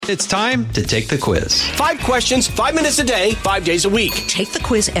It's time to take the quiz. 5 questions, 5 minutes a day, 5 days a week. Take the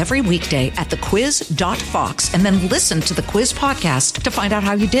quiz every weekday at thequiz.fox and then listen to the quiz podcast to find out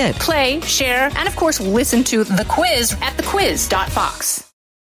how you did. Play, share, and of course, listen to the quiz at thequiz.fox.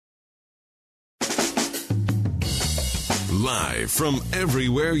 Live from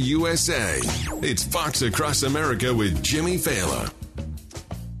everywhere USA, it's Fox Across America with Jimmy Fallon.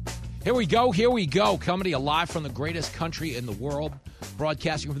 Here we go. Coming to you live from the greatest country in the world.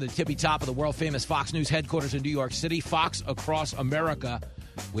 Broadcasting from the tippy top of the world-famous Fox News headquarters in New York City. Fox Across America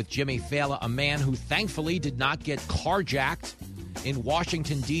with Jimmy Fallon, a man who thankfully did not get carjacked in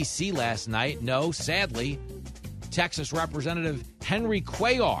Washington, D.C. last night. No, sadly, Texas Representative Henry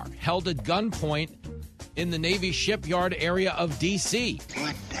Cuellar held at gunpoint in the Navy shipyard area of D.C.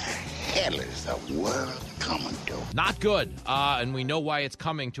 What the hell is the world coming to? Not good. And we know why it's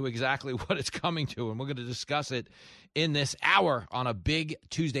coming to, exactly what it's coming to. And we're going to discuss it in this hour on a big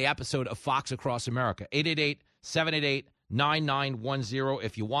Tuesday episode of Fox Across America. 888-788-9910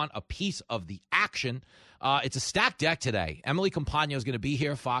 if you want a piece of the action. It's a stacked deck today. Emily Compagno is going to be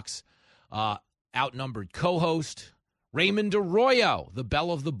here, Fox outnumbered co-host. Raymond Arroyo, the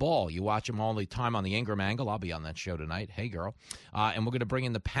belle of the ball. You watch him all the time on the Ingram Angle. I'll be on that show tonight. Hey, girl. And we're going to bring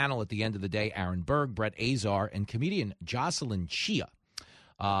in the panel at the end of the day, Aaron Berg, Brett Azar, and comedian Jocelyn Chia,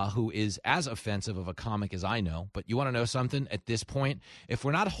 who is as offensive of a comic as I know. But you want to know something? At this point, if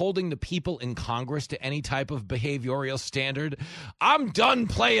we're not holding the people in Congress to any type of behavioral standard, I'm done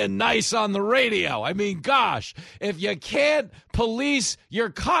playing nice on the radio. I mean, gosh, if you can't police your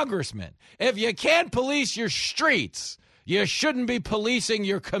congressman, if you can't police your streets, you shouldn't be policing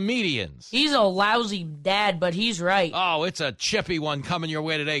your comedians. He's a lousy dad, but he's right. Oh, it's a chippy one coming your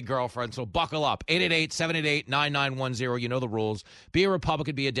way today, girlfriend, so buckle up. 888-788-9910. You know the rules. Be a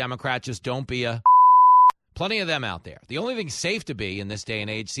Republican, be a Democrat, just don't be a... Plenty of them out there. The only thing safe to be in this day and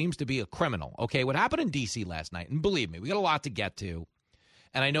age seems to be a criminal. Okay, what happened in D.C. last night, and believe me, we got a lot to get to.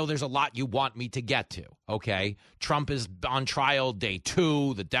 And I know there's a lot you want me to get to, okay? Trump is on trial day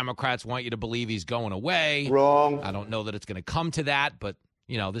 2. The Democrats want you to believe he's going away. Wrong. I don't know that it's going to come to that, but,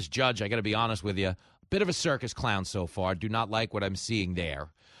 you know, this judge, I got to be honest with you, a bit of a circus clown so far. Do not like what I'm seeing there.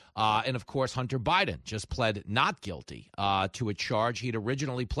 And, of course, Hunter Biden just pled not guilty to a charge he'd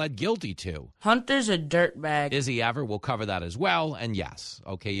originally pled guilty to. Hunter's a dirtbag. Is he ever? We'll cover that as well. And, yes,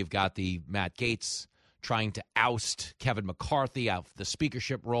 okay, you've got the Matt Gaetz trying to oust Kevin McCarthy out of the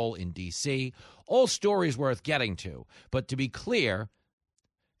speakership role in D.C. All stories worth getting to. But to be clear,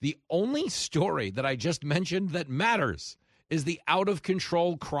 the only story that I just mentioned that matters is the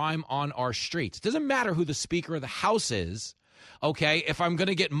out-of-control crime on our streets. It doesn't matter who the Speaker of the House is, okay, if I'm going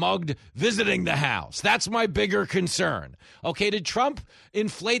to get mugged visiting the House. That's my bigger concern. Okay, did Trump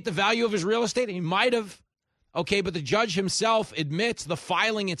inflate the value of his real estate? He might have. Okay, but the judge himself admits, the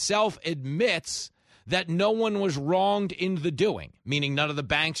filing itself admits that no one was wronged in the doing, meaning none of the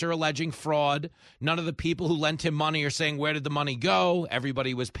banks are alleging fraud. None of the people who lent him money are saying, where did the money go?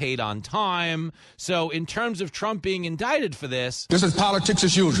 Everybody was paid on time. So in terms of Trump being indicted for this is politics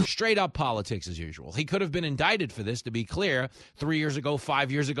as usual. Straight up politics as usual. He could have been indicted for this, to be clear, 3 years ago,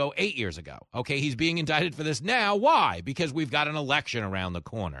 5 years ago, 8 years ago. Okay, he's being indicted for this now. Why? Because we've got an election around the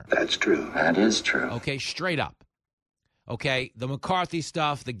corner. That's true. That is true. Okay, straight up. Okay, the McCarthy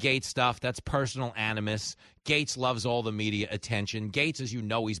stuff, the Gaetz stuff, that's personal animus. Gaetz loves all the media attention. Gaetz, as you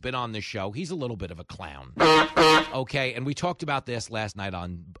know, he's been on this show. He's a little bit of a clown. Okay, and we talked about this last night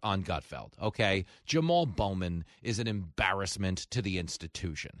on Gutfeld. Okay, Jamal Bowman is an embarrassment to the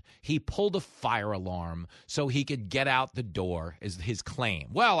institution. He pulled a fire alarm so he could get out the door, is his claim.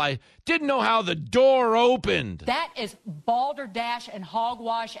 Well, I didn't know how the door opened. That is balderdash and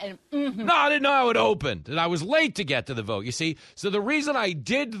hogwash and No, I didn't know how it opened, and I was late to get to the vote, you see. So the reason I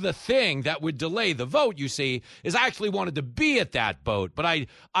did the thing that would delay the vote, you see, is I actually wanted to be at that vote, but I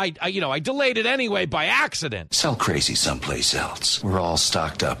delayed it anyway by accident. Sell crazy someplace else. We're all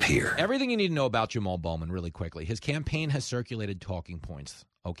stocked up here. Everything you need to know about Jamal Bowman really quickly. His campaign has circulated talking points.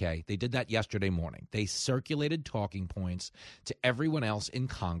 Okay, they did that yesterday morning. They circulated talking points to everyone else in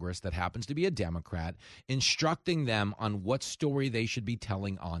Congress that happens to be a Democrat, instructing them on what story they should be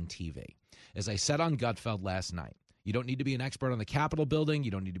telling on TV. As I said on Gutfeld last night, you don't need to be an expert on the Capitol building.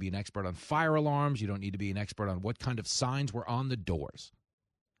 You don't need to be an expert on fire alarms. You don't need to be an expert on what kind of signs were on the doors.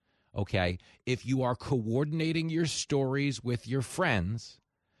 Okay, if you are coordinating your stories with your friends,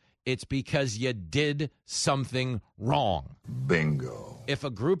 it's because you did something wrong. Bingo. If a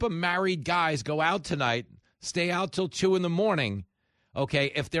group of married guys go out tonight, stay out till 2 in the morning,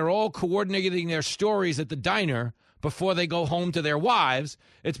 okay, if they're all coordinating their stories at the diner, before they go home to their wives,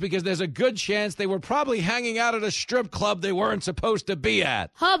 it's because there's a good chance they were probably hanging out at a strip club they weren't supposed to be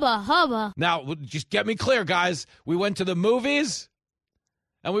at. Hubba, hubba. Now, just get me clear, guys. We went to the movies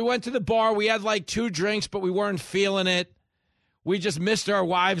and we went to the bar. We had like 2 drinks, but we weren't feeling it. We just missed our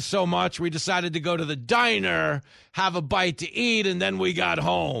wives so much, we decided to go to the diner, have a bite to eat, and then we got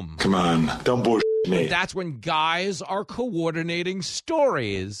home. Come on, don't bullshit me. That's when guys are coordinating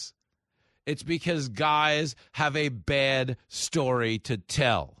stories. It's because guys have a bad story to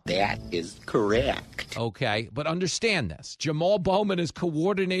tell. That is correct. Okay, but understand this. Jamal Bowman is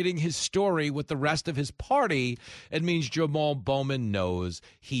coordinating his story with the rest of his party. It means Jamal Bowman knows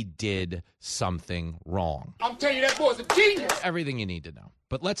he did something wrong. I'm telling you, that boy's a genius. Everything you need to know.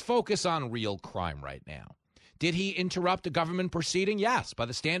 But let's focus on real crime right now. Did he interrupt a government proceeding? Yes. By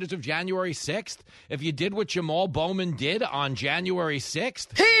the standards of January 6th, if you did what Jamal Bowman did on January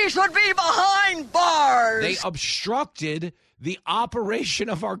 6th, he should be behind bars. They obstructed the operation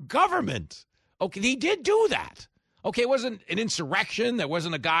of our government. Okay, he did do that. Okay, it wasn't an insurrection. There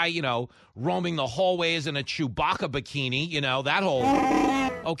wasn't a guy, roaming the hallways in a Chewbacca bikini, that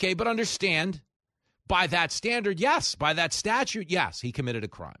whole. Okay, but understand, by that standard, yes. By that statute, yes, he committed a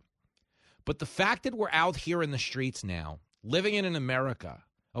crime. But the fact that we're out here in the streets now, living in America,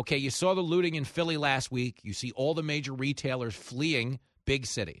 okay, you saw the looting in Philly last week. You see all the major retailers fleeing big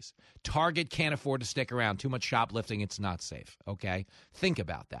cities. Target can't afford to stick around. Too much shoplifting. It's not safe, okay? Think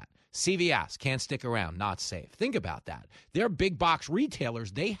about that. CVS can't stick around. Not safe. Think about that. They're big box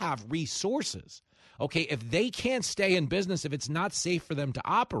retailers. They have resources. Okay, if they can't stay in business, if it's not safe for them to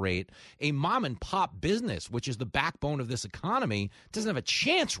operate, a mom and pop business, which is the backbone of this economy, doesn't have a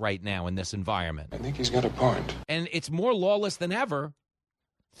chance right now in this environment. I think he's got a point. And it's more lawless than ever,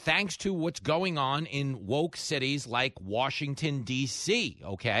 thanks to what's going on in woke cities like Washington, D.C.,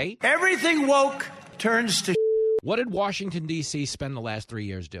 okay? Everything woke turns to What did Washington, D.C. spend the last 3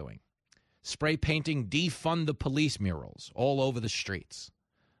 years doing? Spray painting defund the police murals all over the streets.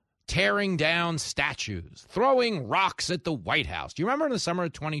 Tearing down statues, throwing rocks at the White House. Do you remember in the summer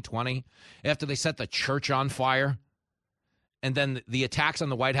of 2020, after they set the church on fire, and then the attacks on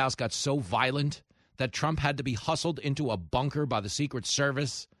the White House got so violent that Trump had to be hustled into a bunker by the Secret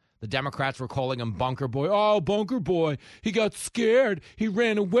Service? The Democrats were calling him Bunker Boy. Oh, Bunker Boy, he got scared. He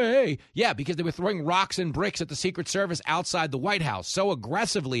ran away. Yeah, because they were throwing rocks and bricks at the Secret Service outside the White House, so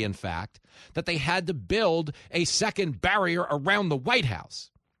aggressively, in fact, that they had to build a second barrier around the White House.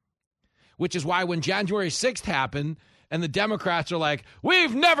 Which is why when January 6th happened and the Democrats are like,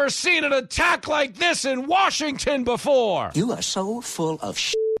 we've never seen an attack like this in Washington before. You are so full of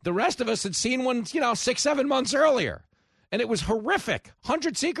shit. The rest of us had seen one, 6-7 months earlier. And it was horrific.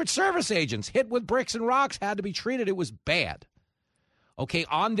 100 Secret Service agents hit with bricks and rocks had to be treated. It was bad. Okay,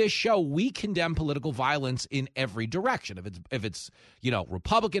 on this show, we condemn political violence in every direction. If it's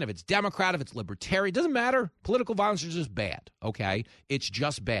Republican, if it's Democrat, if it's Libertarian, it doesn't matter. Political violence is just bad, okay? It's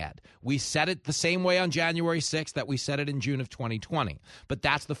just bad. We said it the same way on January 6th that we said it in June of 2020. But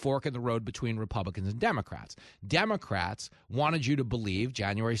that's the fork in the road between Republicans and Democrats. Democrats wanted you to believe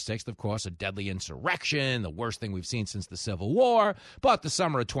January 6th, of course, a deadly insurrection, the worst thing we've seen since the Civil War. But the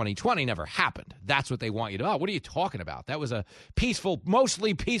summer of 2020 never happened. That's what they want you to know. What are you talking about? That was a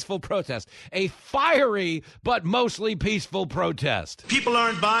mostly peaceful protest. A fiery but mostly peaceful protest. People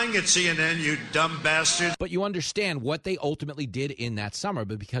aren't buying at CNN, you dumb bastards. But you understand what they ultimately did in that summer,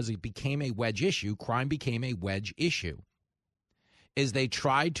 but because it became a wedge issue, crime became a wedge issue, is they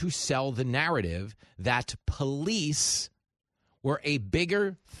tried to sell the narrative that police were a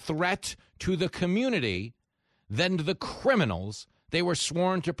bigger threat to the community than the criminals they were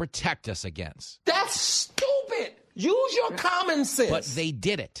sworn to protect us against. That's stupid. Use your common sense. But they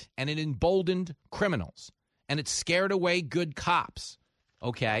did it, and it emboldened criminals, and it scared away good cops,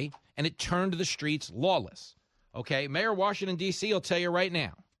 okay? And it turned the streets lawless, okay? Mayor of Washington, D.C. will tell you right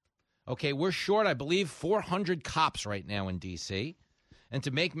now, okay, we're short, I believe, 400 cops right now in D.C., and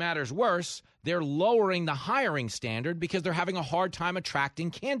to make matters worse, they're lowering the hiring standard because they're having a hard time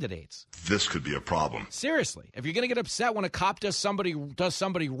attracting candidates. This could be a problem. Seriously, if you're going to get upset when a cop does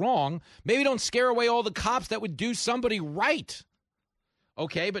somebody wrong, maybe don't scare away all the cops that would do somebody right.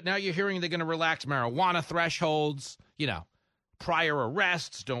 Okay, but now you're hearing they're going to relax marijuana thresholds, prior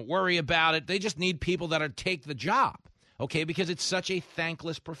arrests, don't worry about it. They just need people that take the job, okay, because it's such a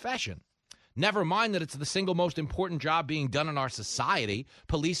thankless profession. Never mind that it's the single most important job being done in our society.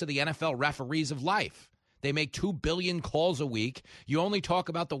 Police are the NFL referees of life. They make 2 billion calls a week. You only talk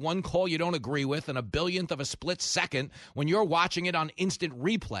about the one call you don't agree with in a billionth of a split second when you're watching it on instant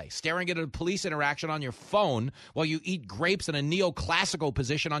replay, staring at a police interaction on your phone while you eat grapes in a neoclassical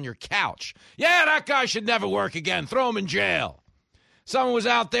position on your couch. Yeah, that guy should never work again. Throw him in jail. Someone was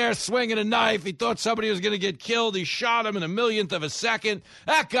out there swinging a knife. He thought somebody was going to get killed. He shot him in a millionth of a second.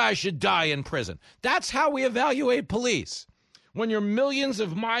 That guy should die in prison. That's how we evaluate police. When you're millions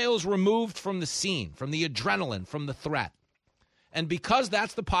of miles removed from the scene, from the adrenaline, from the threat. And because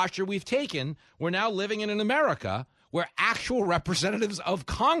that's the posture we've taken, we're now living in an America where actual representatives of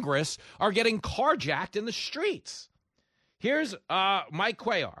Congress are getting carjacked in the streets. Here's Henry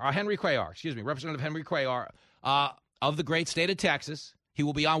Cuellar, Representative Henry Cuellar, of the great state of Texas. He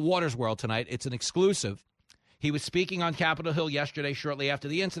will be on Waters World tonight. It's an exclusive. He was speaking on Capitol Hill yesterday shortly after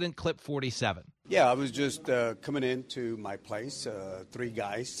the incident, clip 47. Yeah, I was just coming into my place. 3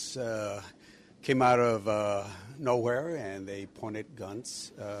 guys came out of nowhere, and they pointed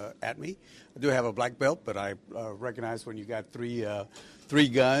guns at me. I do have a black belt, but I recognize when you got three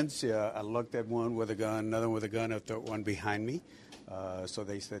guns. I looked at one with a gun, another with a gun, I thought one behind me. So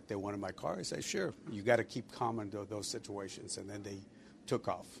they said they wanted my car. I said, sure, you got to keep calm in those situations. And then they took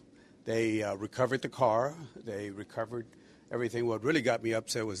off. They recovered the car. They recovered everything. What really got me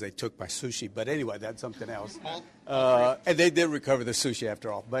upset was they took my sushi. But anyway, that's something else. And they did recover the sushi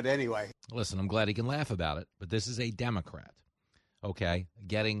after all. But anyway. Listen, I'm glad he can laugh about it. But this is a Democrat, okay,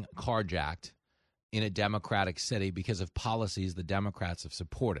 getting carjacked in a Democratic city because of policies the Democrats have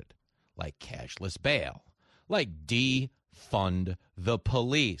supported, like cashless bail, like defund the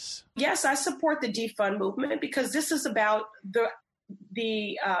police. Yes, I support the defund movement because this is about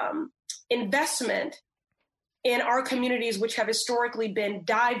the investment in our communities, which have historically been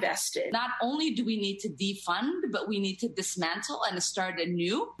divested. Not only do we need to defund, but we need to dismantle and start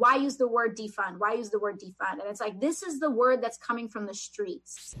anew. Why use the word defund? Why use the word defund? And it's like, this is the word that's coming from the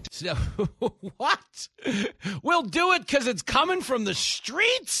streets. So, what? We'll do it because it's coming from the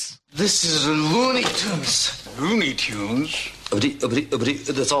streets? This is Looney Tunes. Looney Tunes?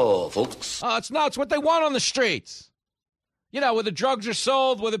 That's all, folks. Oh, it's not. It's what they want on the streets. You know, where the drugs are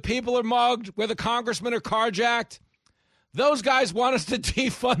sold, where the people are mugged, where the congressmen are carjacked. Those guys want us to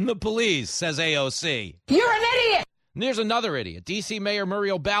defund the police, says AOC. You're an idiot! And here's another idiot, D.C. Mayor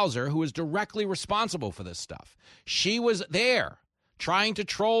Muriel Bowser, who is directly responsible for this stuff. She was there trying to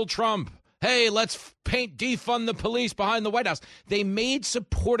troll Trump. Hey, let's paint defund the police behind the White House. They made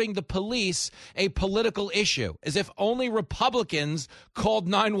supporting the police a political issue, as if only Republicans called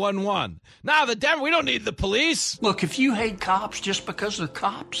 911. Nah, we don't need the police. Look, if you hate cops just because they're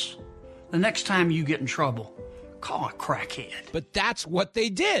cops, the next time you get in trouble, call a crackhead. But that's what they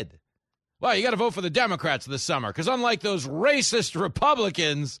did. Well, you got to vote for the Democrats this summer, because unlike those racist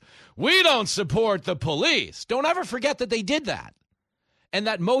Republicans, we don't support the police. Don't ever forget that they did that. And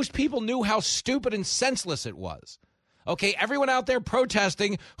that most people knew how stupid and senseless it was. Okay, everyone out there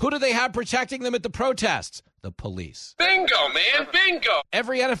protesting, who do they have protecting them at the protests? The police. Bingo, man, bingo.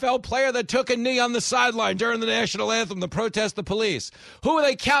 Every NFL player that took a knee on the sideline during the national anthem to protest the police. Who are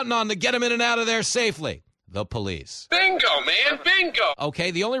they counting on to get them in and out of there safely? The police. Bingo, man, bingo.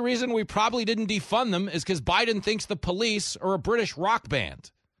 Okay, the only reason we probably didn't defund them is because Biden thinks the police are a British rock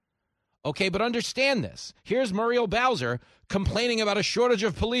band. Okay, but understand this. Here's Muriel Bowser complaining about a shortage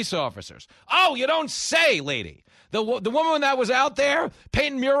of police officers. Oh, you don't say, lady. The woman that was out there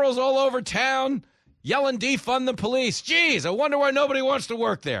painting murals all over town, yelling defund the police. Geez, I wonder why nobody wants to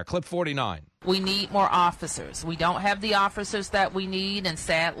work there. Clip 49. We need more officers. We don't have the officers that we need, and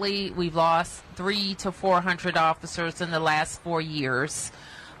sadly, we've lost 300 to 400 officers in the last 4 years.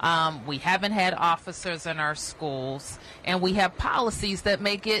 We haven't had officers in our schools, and we have policies that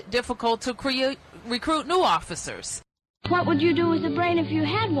make it difficult to recruit new officers. What would you do with the brain if you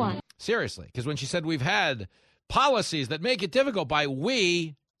had one? Seriously, because when she said we've had policies that make it difficult by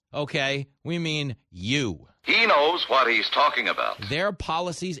we, okay, we mean you. He knows what he's talking about. Their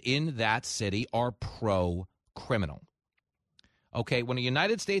policies in that city are pro-criminal. Okay, when a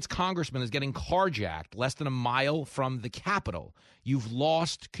United States congressman is getting carjacked less than a mile from the Capitol, you've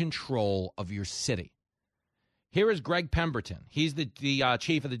lost control of your city. Here is Greg Pemberton. He's the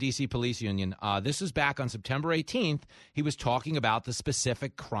chief of the D.C. Police Union. This is back on September 18th. He was talking about the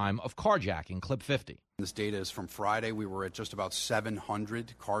specific crime of carjacking. Clip 50. This data is from Friday. We were at just about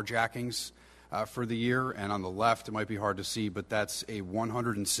 700 carjackings for the year. And on the left, it might be hard to see, but that's a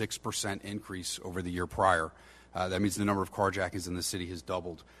 106% increase over the year prior. That means the number of carjackings in the city has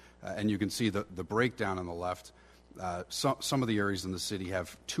doubled. And you can see the breakdown on the left. Some of the areas in the city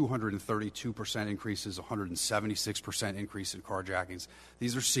have 232% increases, 176% increase in carjackings.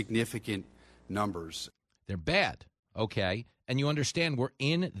 These are significant numbers. They're bad, okay? And you understand we're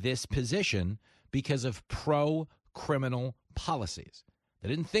in this position because of pro-criminal policies. They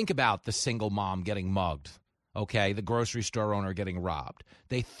didn't think about the single mom getting mugged, okay, the grocery store owner getting robbed.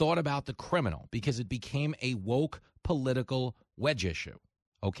 They thought about the criminal because it became a woke political wedge issue,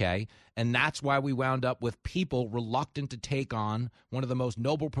 okay? And that's why we wound up with people reluctant to take on one of the most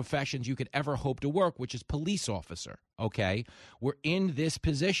noble professions you could ever hope to work, which is police officer, okay? We're in this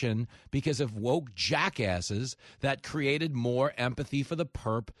position because of woke jackasses that created more empathy for the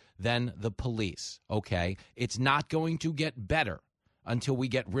perp than the police, okay? It's not going to get better until we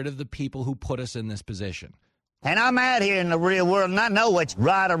get rid of the people who put us in this position. And I'm out here in the real world, and I know what's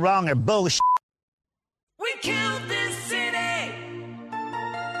right or wrong or bullshit. We killed this city.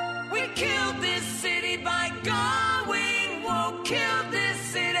 We killed this city by going woke. Killed this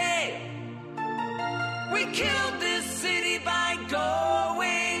city. We killed this city by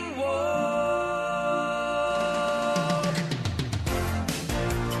going woke.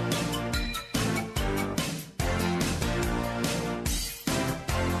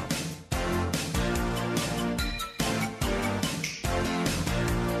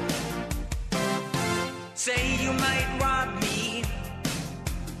 Say you might rob me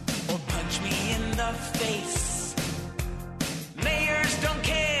or punch me in the face. Mayors don't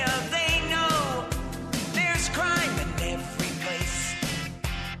care, they know there's crime in every place.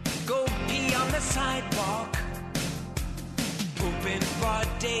 Go pee on the sidewalk, poop in broad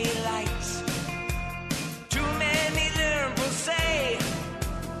daylight. Too many liberals say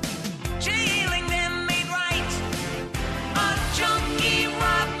jailing them ain't right. A junkie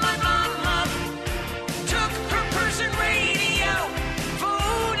robbed my mama, took her purse and radio,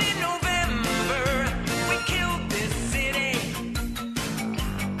 vote in November. We killed this city.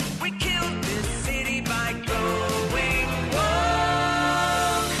 We killed this city by going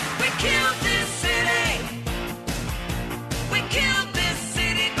woke. We killed this city. We killed this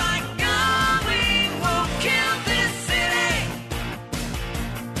city by going woke. Killed this city.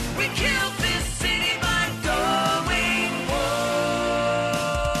 We killed this city by going woke.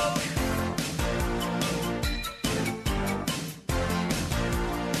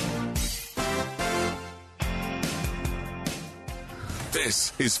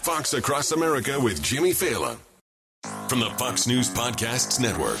 This is Fox Across America with Jimmy Fallon from the Fox News Podcasts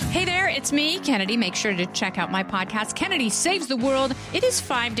Network. Hey there, it's me, Kennedy. Make sure to check out my podcast, Kennedy Saves the World. It is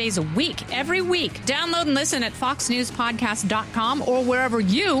 5 days a week, every week. Download and listen at foxnewspodcast.com or wherever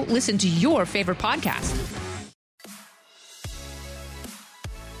you listen to your favorite podcast.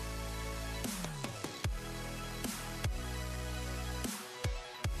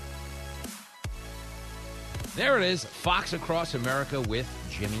 There it is, Fox Across America with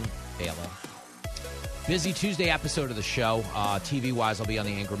Jimmy Fallon. Busy Tuesday episode of the show. TV-wise, I'll be on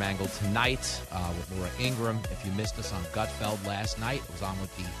the Ingram Angle tonight with Laura Ingram. If you missed us on Gutfeld last night, I was on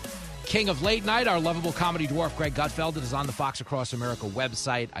with the king of late night, our lovable comedy dwarf, Greg Gutfeld. It is on the Fox Across America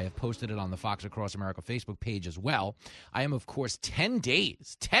website. I have posted it on the Fox Across America Facebook page as well. I am, of course, 10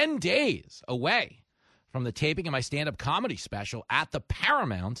 days away from the taping of my stand-up comedy special at the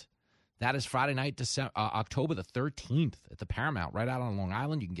Paramount. That is Friday night, October the 13th at the Paramount, right out on Long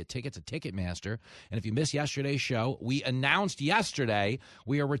Island. You can get tickets at Ticketmaster. And if you missed yesterday's show, we announced yesterday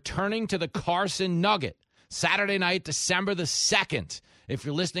we are returning to the Carson Nugget, Saturday night, December the 2nd. If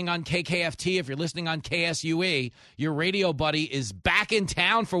you're listening on KKFT, if you're listening on KSUE, your radio buddy is back in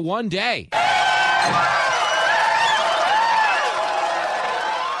town for one day.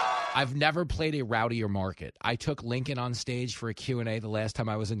 I've never played a rowdier market. I took Lincoln on stage for a Q&A the last time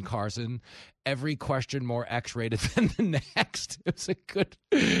I was in Carson. Every question more X-rated than the next.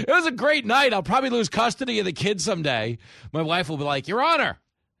 It was a great night. I'll probably lose custody of the kids someday. My wife will be like, Your Honor,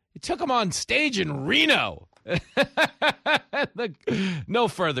 you took them on stage in Reno. No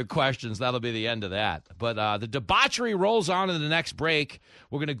further questions. That'll be the end of that. But the debauchery rolls on in the next break.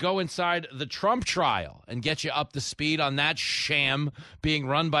 We're going to go inside the Trump trial and get you up to speed on that sham being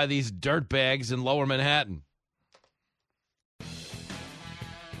run by these dirtbags in Lower Manhattan.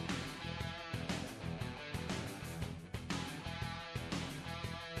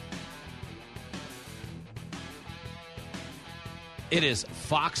 It is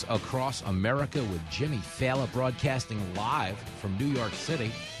Fox Across America with Jimmy Fallon broadcasting live from New York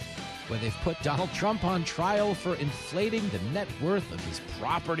City, where they've put Donald Trump on trial for inflating the net worth of his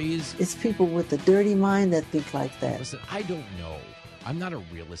properties. It's people with a dirty mind that think like that. Listen, I don't know I'm not a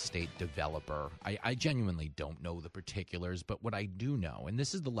real estate developer. I genuinely don't know the particulars, but what I do know, and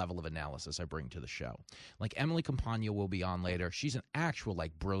this is the level of analysis I bring to the show. Like Emily Campagna will be on later. She's an actual,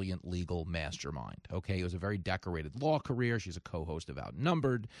 brilliant legal mastermind, okay? It was a very decorated law career. She's a co-host of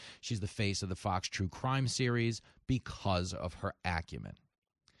Outnumbered. She's the face of the Fox True Crime series because of her acumen.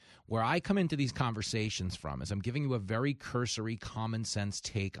 Where I come into these conversations from is I'm giving you a very cursory, common sense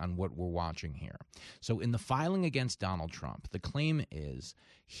take on what we're watching here. So in the filing against Donald Trump, the claim is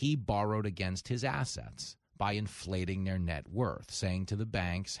he borrowed against his assets by inflating their net worth, saying to the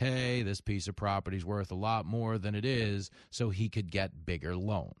banks, hey, this piece of property is worth a lot more than it is, so he could get bigger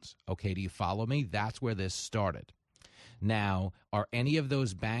loans. Okay, do you follow me? That's where this started. Now, are any of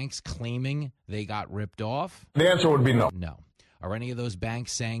those banks claiming they got ripped off? The answer would be no. No. Are any of those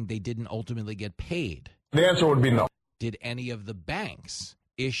banks saying they didn't ultimately get paid? The answer would be no. Did any of the banks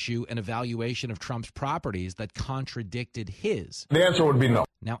issue an evaluation of Trump's properties that contradicted his? The answer would be no.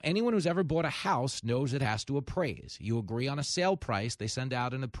 Now, anyone who's ever bought a house knows it has to appraise. You agree on a sale price, they send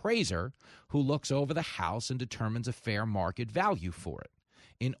out an appraiser who looks over the house and determines a fair market value for it.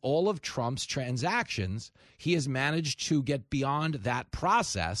 In all of Trump's transactions, he has managed to get beyond that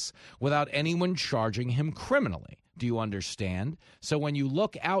process without anyone charging him criminally. Do you understand? So when you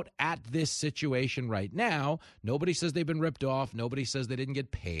look out at this situation right now, nobody says they've been ripped off. Nobody says they didn't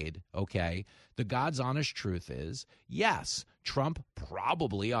get paid, okay? The God's honest truth is, yes, Trump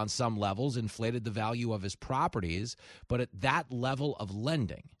probably on some levels inflated the value of his properties, but at that level of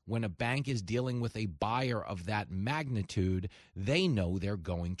lending, when a bank is dealing with a buyer of that magnitude, they know they're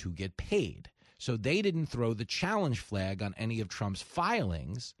going to get paid. So they didn't throw the challenge flag on any of Trump's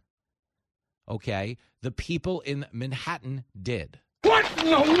filings. Okay, the people in Manhattan did. What in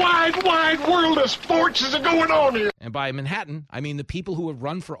the wide world of sports is going on here? And by Manhattan, I mean the people who have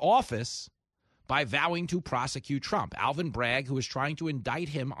run for office by vowing to prosecute Trump. Alvin Bragg, who is trying to indict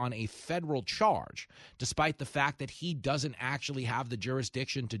him on a federal charge, despite the fact that he doesn't actually have the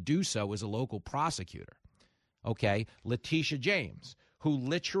jurisdiction to do so as a local prosecutor. Okay, Letitia James, who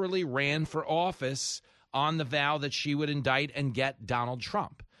literally ran for office on the vow that she would indict and get Donald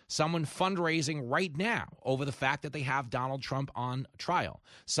Trump. Someone fundraising right now over the fact that they have Donald Trump on trial.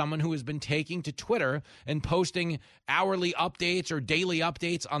 Someone who has been taking to Twitter and posting hourly updates or daily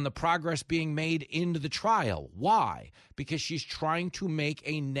updates on the progress being made into the trial. Why? Because she's trying to make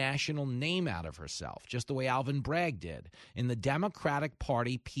a national name out of herself, just the way Alvin Bragg did. In the Democratic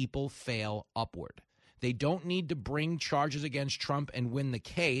Party, people fail upward. They don't need to bring charges against Trump and win the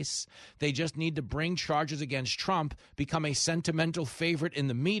case. They just need to bring charges against Trump, become a sentimental favorite in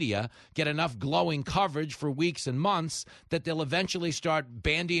the media, get enough glowing coverage for weeks and months that they'll eventually start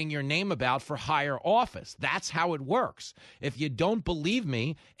bandying your name about for higher office. That's how it works. If you don't believe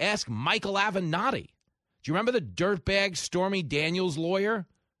me, ask Michael Avenatti. Do you remember the dirtbag Stormy Daniels lawyer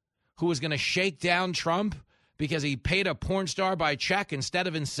who was going to shake down Trump because he paid a porn star by check instead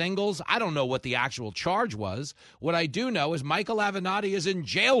of in singles? I don't know what the actual charge was. What I do know is Michael Avenatti is in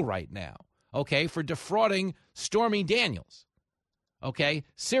jail right now, okay, for defrauding Stormy Daniels. Okay,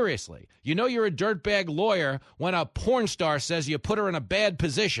 seriously. You know you're a dirtbag lawyer when a porn star says you put her in a bad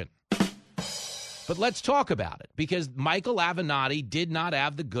position. But let's talk about it, because Michael Avenatti did not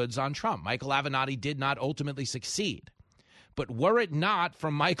have the goods on Trump. Michael Avenatti did not ultimately succeed. But were it not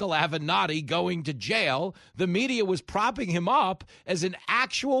for Michael Avenatti going to jail, the media was propping him up as an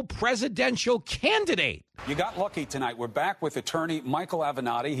actual presidential candidate. You got lucky tonight. We're back with attorney Michael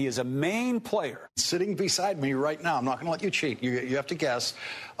Avenatti. He is a main player. Sitting beside me right now, I'm not going to let you cheat. You have to guess.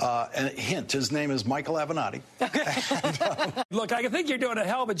 And hint, his name is Michael Avenatti. Look, I think you're doing a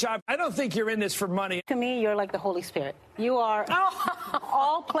hell of a job. I don't think you're in this for money. To me, you're like the Holy Spirit. You are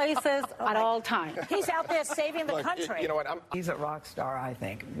all places at all times. He's out there saving the country. You know what? He's a rock star, I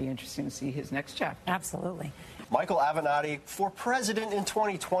think. It'd be interesting to see his next chapter. Absolutely. Michael Avenatti for president in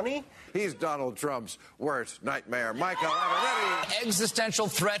 2020. He's Donald Trump's worst nightmare. Michael Avenatti. Existential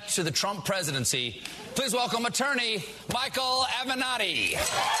threat to the Trump presidency. Please welcome attorney Michael Avenatti.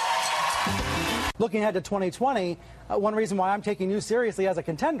 Looking ahead to 2020, one reason why I'm taking you seriously as a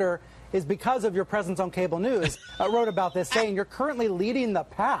contender is because of your presence on cable news. I wrote about this, saying you're currently leading the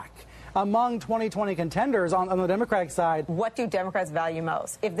pack among 2020 contenders on the Democratic side. What do Democrats value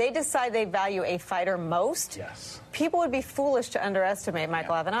most? If they decide they value a fighter most, people would be foolish to underestimate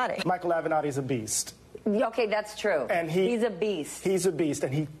Michael Avenatti. Michael Avenatti's a beast. Okay, that's true. And he's a beast. He's a beast,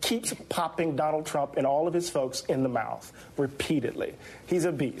 and he keeps popping Donald Trump and all of his folks in the mouth repeatedly. He's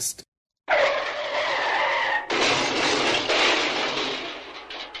a beast.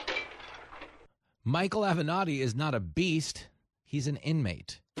 Michael Avenatti is not a beast. He's an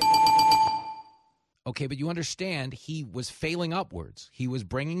inmate. Okay, but you understand he was failing upwards. He was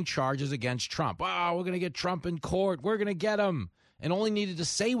bringing charges against Trump. Oh, we're going to get Trump in court. We're going to get him. And all he needed to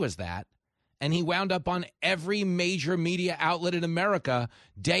say was that. And he wound up on every major media outlet in America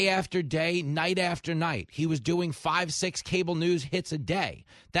day after day, night after night. He was doing 5-6 cable news hits a day.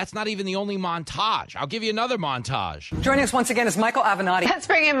 That's not even the only montage. I'll give you another montage. Joining us once again is Michael Avenatti. Let's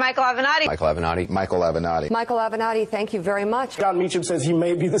bring in Michael Avenatti. Michael Avenatti. Michael Avenatti. Michael Avenatti, thank you very much. John Meacham says he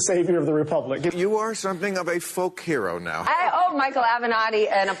may be the savior of the republic. You are something of a folk hero now. I owe Michael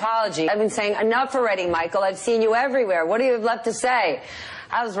Avenatti an apology. I've been saying enough already, Michael. I've seen you everywhere. What do you have left to say?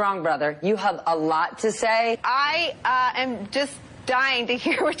 I was wrong, brother. You have a lot to say. I am just dying to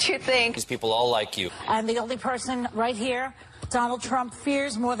hear what you think. These people all like you. I'm the only person right here Donald Trump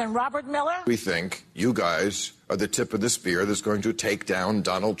fears more than Robert Miller. We think you guys are the tip of the spear that's going to take down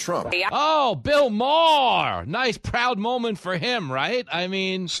Donald Trump. Oh, Bill Maher. Nice, proud moment for him, right? I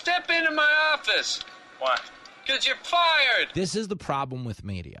mean... Step into my office. Why? Because you're fired. This is the problem with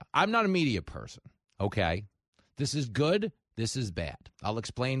media. I'm not a media person, okay? This is good. This is bad. I'll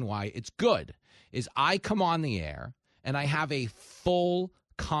explain why it's good. Is I come on the air and I have a full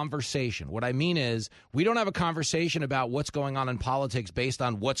conversation. What I mean is we don't have a conversation about what's going on in politics based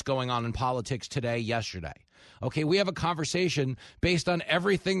on what's going on in politics today, yesterday. Okay, we have a conversation based on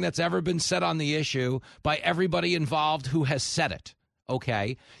everything that's ever been said on the issue by everybody involved who has said it.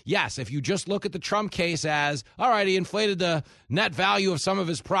 Okay, yes, if you just look at the Trump case as, all right, he inflated the net value of some of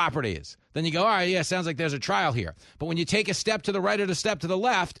his properties, then you go, all right, yeah, sounds like there's a trial here. But when you take a step to the right or a step to the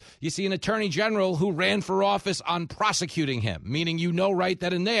left, you see an attorney general who ran for office on prosecuting him, meaning you know right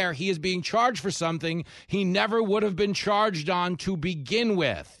that in there he is being charged for something he never would have been charged on to begin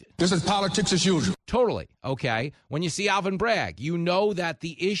with. This is politics as usual. Totally. Okay. When you see Alvin Bragg, you know that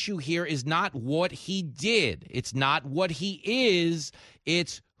the issue here is not what he did. It's not what he is.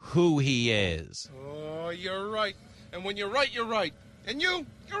 It's who he is. Oh, you're right. And when you're right, you're right. And you're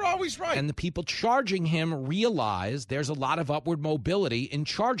always right. And the people charging him realize there's a lot of upward mobility in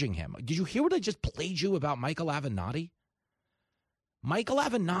charging him. Did you hear what I just played you about Michael Avenatti? Michael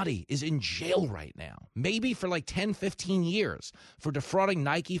Avenatti is in jail right now, maybe for like 10, 15 years for defrauding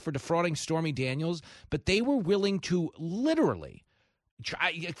Nike, for defrauding Stormy Daniels. But they were willing to literally,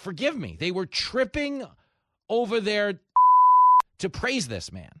 forgive me, they were tripping over their to praise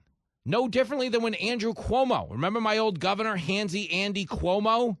this man. No differently than when Andrew Cuomo, remember my old governor, Handsy Andy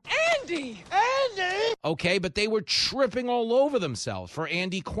Cuomo? Andy! Okay, but they were tripping all over themselves for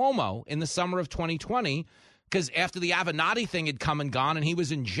Andy Cuomo in the summer of 2020 because after the Avenatti thing had come and gone and he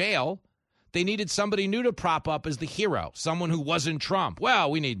was in jail, they needed somebody new to prop up as the hero, someone who wasn't Trump. Well,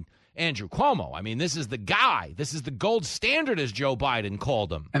 we need Andrew Cuomo. I mean, this is the guy. This is the gold standard, as Joe Biden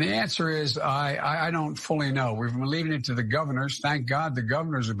called him. And the answer is I don't fully know. We've been leaving it to the governors. Thank God the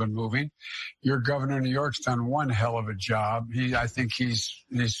governors have been moving. Your governor in New York's done one hell of a job. I think he's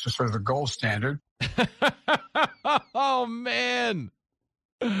sort of the gold standard. Oh, man.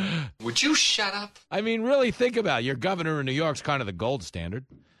 Would you shut up? I mean, really think about it. Your governor in New York's kind of the gold standard.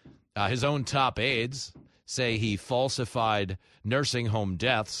 His own top aides say he falsified nursing home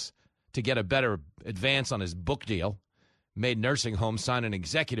deaths to get a better advance on his book deal, made nursing homes sign an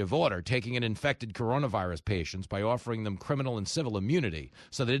executive order taking in infected coronavirus patients by offering them criminal and civil immunity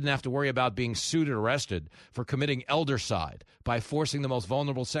so they didn't have to worry about being sued or arrested for committing eldercide by forcing the most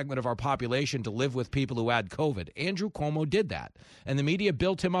vulnerable segment of our population to live with people who had COVID. Andrew Cuomo did that, and the media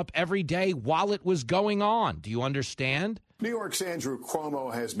built him up every day while it was going on. Do you understand? New York's Andrew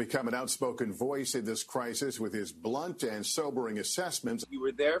Cuomo has become an outspoken voice in this crisis with his blunt and sobering assessments. You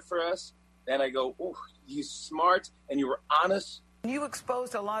were there for us, and I go, oh, you're smart, and you were honest. You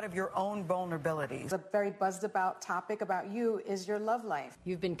exposed a lot of your own vulnerabilities. A very buzzed about topic about you is your love life.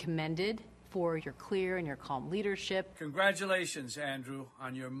 You've been commended for your clear and your calm leadership. Congratulations, Andrew,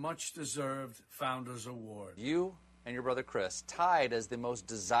 on your much-deserved Founders Award. You and your brother Chris tied as the most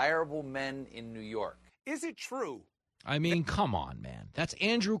desirable men in New York. Is it true? I mean, come on, man. That's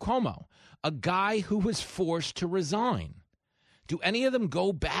Andrew Cuomo, a guy who was forced to resign. Do any of them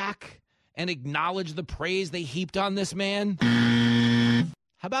go back and acknowledge the praise they heaped on this man?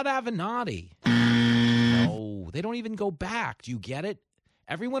 How about Avenatti? No, they don't even go back. Do you get it?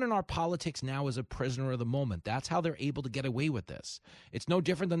 Everyone in our politics now is a prisoner of the moment. That's how they're able to get away with this. It's no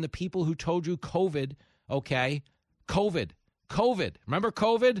different than the people who told you COVID, okay? COVID. Remember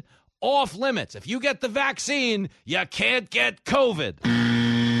COVID? Off limits. If you get the vaccine, you can't get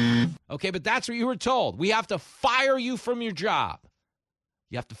COVID. Okay, but that's what you were told. We have to fire you from your job.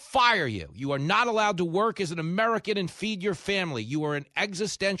 You have to fire you. You are not allowed to work as an American and feed your family. You are an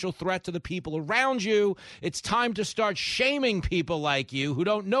existential threat to the people around you. It's time to start shaming people like you who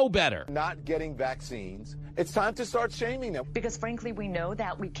don't know better. Not getting vaccines. It's time to start shaming them. Because frankly, we know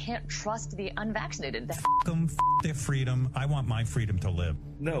that we can't trust the unvaccinated. F them, f their freedom. I want my freedom to live.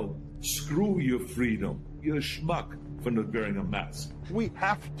 No, screw your freedom. You're a schmuck for not wearing a mask. We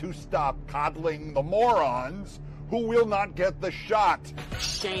have to stop coddling the morons who will not get the shot.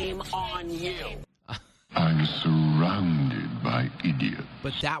 Shame on you. I'm surrounded by idiots.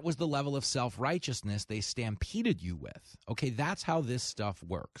 But that was the level of self-righteousness they stampeded you with. Okay, that's how this stuff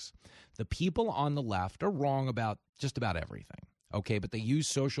works. The people on the left are wrong about just about everything. Okay, but they use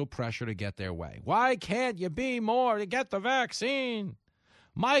social pressure to get their way. Why can't you be more to get the vaccine?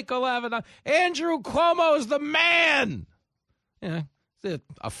 Michael Avenatti, Andrew Cuomo's the man. Yeah,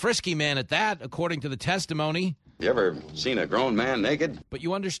 a frisky man at that, according to the testimony. You ever seen a grown man naked? But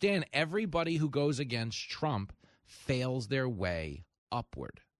you understand, everybody who goes against Trump fails their way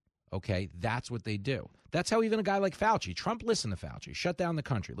upward. Okay, that's what they do. That's how even a guy like Fauci, Trump listened to Fauci, shut down the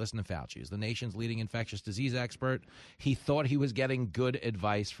country, listen to Fauci. He's the nation's leading infectious disease expert. He thought he was getting good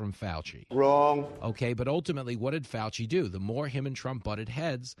advice from Fauci. Wrong. Okay, but ultimately, what did Fauci do? The more him and Trump butted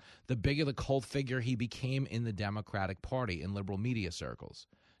heads, the bigger the cult figure he became in the Democratic Party, in liberal media circles.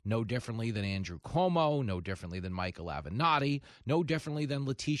 No differently than Andrew Cuomo, no differently than Michael Avenatti, no differently than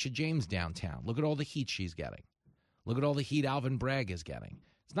Letitia James downtown. Look at all the heat she's getting. Look at all the heat Alvin Bragg is getting.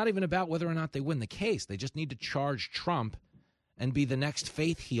 It's not even about whether or not they win the case. They just need to charge Trump and be the next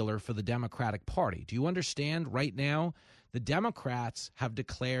faith healer for the Democratic Party. Do you understand right now? The Democrats have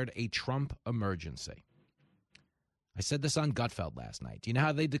declared a Trump emergency. I said this on Gutfeld last night. Do you know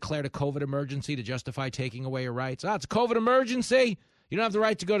how they declared a COVID emergency to justify taking away your rights? Oh, it's a COVID emergency. You don't have the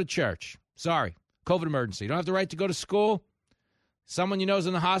right to go to church. Sorry, COVID emergency. You don't have the right to go to school. Someone you know is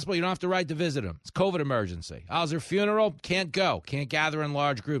in the hospital, you don't have the right to visit them. It's COVID emergency. Oh, is there a funeral? Can't go. Can't gather in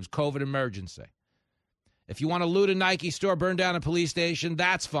large groups. COVID emergency. If you want to loot a Nike store, burn down a police station,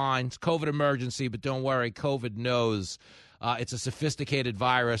 that's fine. It's COVID emergency, but don't worry. COVID knows it's a sophisticated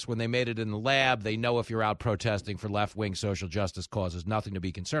virus. When they made it in the lab, they know if you're out protesting for left-wing social justice causes. Nothing to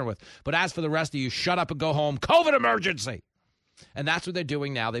be concerned with. But as for the rest of you, shut up and go home. COVID emergency. And that's what they're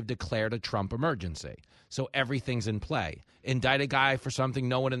doing now. They've declared a Trump emergency. So everything's in play. Indict a guy for something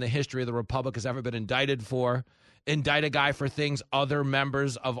no one in the history of the Republic has ever been indicted for. Indict a guy for things other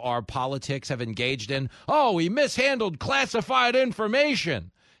members of our politics have engaged in. Oh, he mishandled classified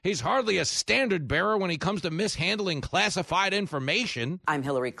information. He's hardly a standard bearer when he comes to mishandling classified information. I'm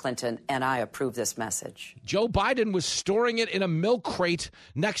Hillary Clinton, and I approve this message. Joe Biden was storing it in a milk crate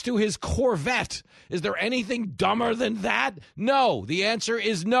next to his Corvette. Is there anything dumber than that? No. The answer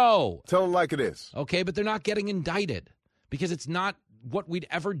is no. Tell them like it is. Okay, but they're not getting indicted because it's not what we'd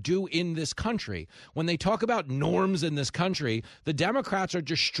ever do in this country. When they talk about norms in this country, the Democrats are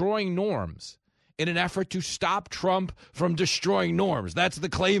destroying norms in an effort to stop Trump from destroying norms. That's the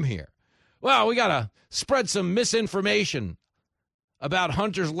claim here. Well, we got to spread some misinformation about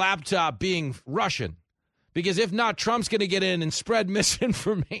Hunter's laptop being Russian, because if not, Trump's going to get in and spread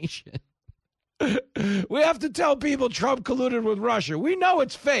misinformation. We have to tell people Trump colluded with Russia. We know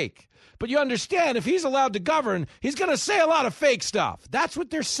it's fake. But you understand, if he's allowed to govern, he's going to say a lot of fake stuff. That's what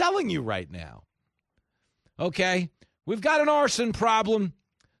they're selling you right now. Okay? We've got an arson problem.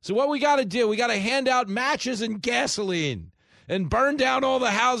 So what we got to do, we got to hand out matches and gasoline and burn down all the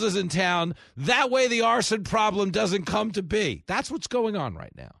houses in town. That way the arson problem doesn't come to be. That's what's going on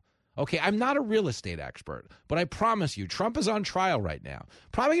right now. Okay, I'm not a real estate expert, but I promise you, Trump is on trial right now.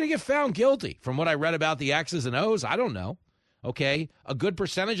 Probably going to get found guilty from what I read about the X's and O's. I don't know. Okay, a good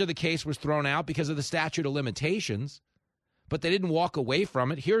percentage of the case was thrown out because of the statute of limitations, but they didn't walk away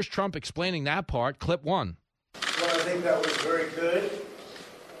from it. Here's Trump explaining that part. Clip 1. Well, I think that was very good.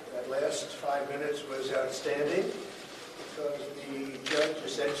 That last 5 minutes was outstanding because the judge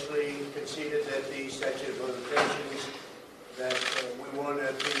essentially conceded that the statute of limitations that we won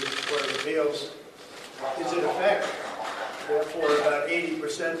at the Court of Appeals is in effect. Therefore, about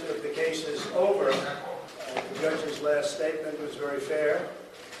 80% of the case is over. The judge's last statement was very fair,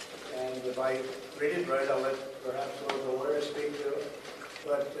 and if I read it right, I'll let perhaps one of the lawyers speak to it.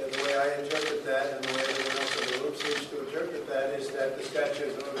 But the way I interpret that, and the way everyone else in the room seems to interpret that, is that the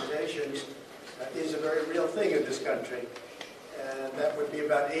statute of limitations is a very real thing in this country, and that would be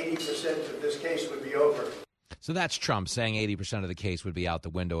about 80% of this case would be over. So that's Trump saying 80% of the case would be out the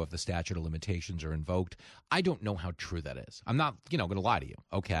window if the statute of limitations are invoked. I don't know how true that is. I'm not, going to lie to you,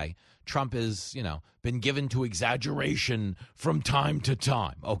 okay? Trump is, been given to exaggeration from time to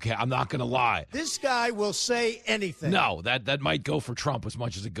time, okay? I'm not going to lie. This guy will say anything. No, that might go for Trump as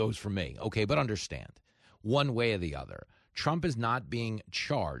much as it goes for me, okay? But understand, one way or the other, Trump is not being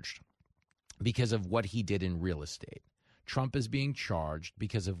charged because of what he did in real estate. Trump is being charged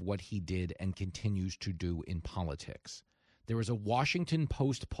because of what he did and continues to do in politics. There was a Washington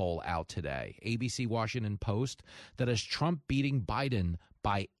Post poll out today, ABC Washington Post, that has Trump beating Biden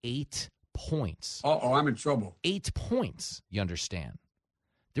by 8 points. Uh-oh, I'm in trouble. 8 points, you understand?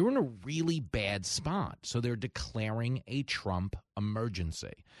 They're in a really bad spot, so they're declaring a Trump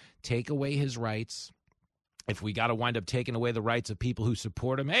emergency. Take away his rights. If we got to wind up taking away the rights of people who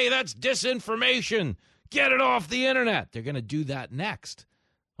support him, hey, that's disinformation. Get it off the internet. They're going to do that next,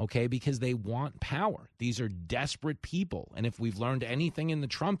 okay, because they want power. These are desperate people. And if we've learned anything in the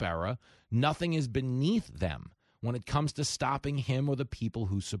Trump era, nothing is beneath them when it comes to stopping him or the people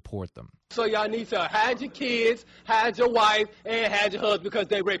who support them. So y'all need to hide your kids, hide your wife, and hide your husband because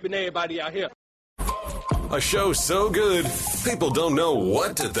they raping everybody out here. A show so good, people don't know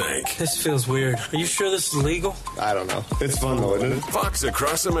what to think. This feels weird. Are you sure this is legal? I don't know. It's fun though, isn't it? Fox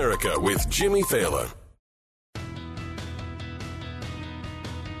Across America with Jimmy Fallon.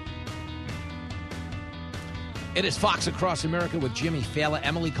 It is Fox Across America with Jimmy Fallon.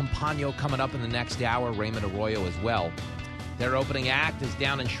 Emily Compagno coming up in the next hour. Raymond Arroyo as well. Their opening act is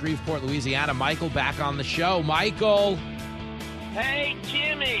down in Shreveport, Louisiana. Michael back on the show. Michael. Hey,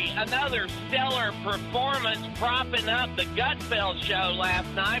 Jimmy, another stellar performance propping up the Gutfeld show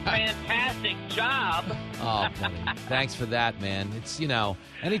last night. Fantastic job. Oh, buddy. Thanks for that, man. It's,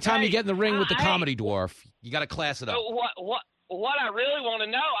 anytime you get in the ring with the comedy dwarf, you got to class it up. What I really want to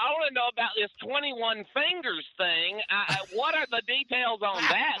know, I want to know about this 21 fingers thing. What are the details on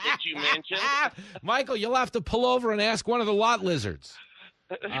that you mentioned? Michael, you'll have to pull over and ask one of the lot lizards.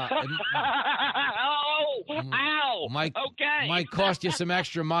 Ow! Okay. Might cost you some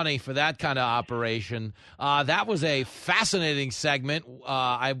extra money for that kind of operation. That was a fascinating segment.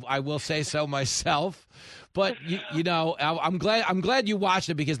 I will say so myself. But I'm glad you watched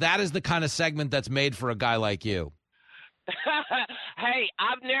it because that is the kind of segment that's made for a guy like you. Hey,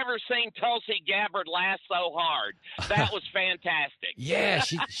 I've never seen Tulsi Gabbard laugh so hard. That was fantastic. Yeah,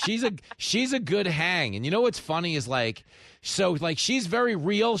 she's a good hang. And you know what's funny is she's very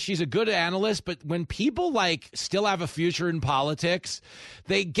real. She's a good analyst, but when people still have a future in politics,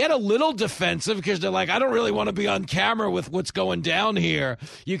 they get a little defensive because they're like, I don't really want to be on camera with what's going down here.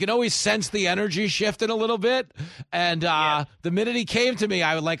 You can always sense the energy shifting a little bit. And the minute he came to me,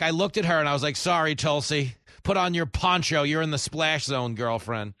 I looked at her and I was like, sorry, Tulsi. Put on your poncho. You're in the splash zone,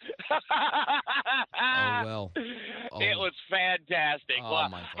 girlfriend. Oh, well. Oh. It was fantastic. Oh, well,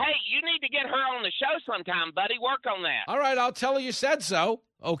 my God. Hey, you need to get her on the show sometime, buddy. Work on that. All right, I'll tell her you said so.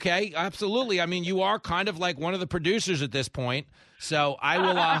 Okay, absolutely. I mean, you are kind of like one of the producers at this point. So I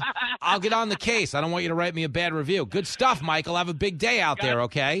will. I'll get on the case. I don't want you to write me a bad review. Good stuff, Michael. Have a big day out there,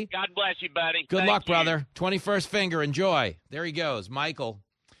 okay? God bless you, buddy. Good Thank luck, you. brother. 21st finger. Enjoy. There he goes, Michael.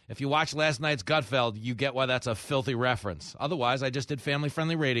 If you watched last night's Gutfeld, you get why that's a filthy reference. Otherwise, I just did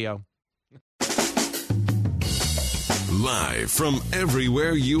family-friendly radio. Live from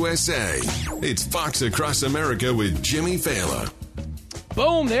everywhere USA, it's Fox Across America with Jimmy Fallon.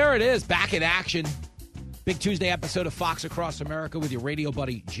 Boom, there it is, back in action. Big Tuesday episode of Fox Across America with your radio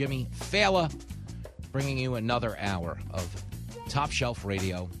buddy Jimmy Fallon, bringing you another hour of top-shelf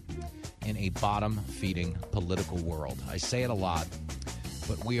radio in a bottom-feeding political world. I say it a lot,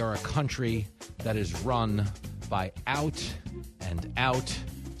 but we are a country that is run by out-and-out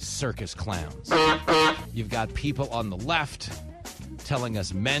circus clowns. You've got people on the left telling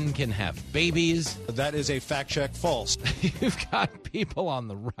us men can have babies. That is a fact check false. You've got people on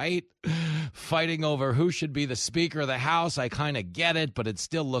the right fighting over who should be the Speaker of the House. I kind of get it, but it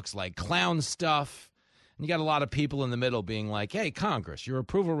still looks like clown stuff. And you got a lot of people in the middle being like, hey, Congress, your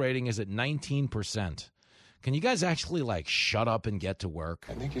approval rating is at 19%. Can you guys actually, shut up and get to work?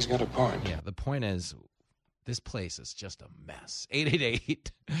 I think he's got a point. Yeah, the point is, this place is just a mess.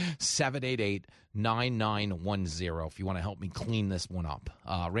 888-788-9910 if you want to help me clean this one up.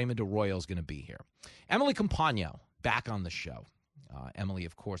 Raymond Arroyo is going to be here. Emily Compagno back on the show. Emily,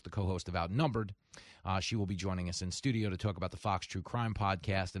 of course, the co-host of Outnumbered. She will be joining us in studio to talk about the Fox True Crime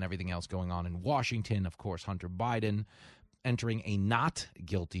podcast and everything else going on in Washington. Of course, Hunter Biden entering a not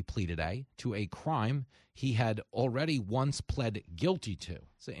guilty plea today to a crime he had already once pled guilty to.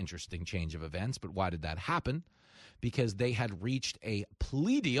 It's an interesting change of events, but why did that happen? Because they had reached a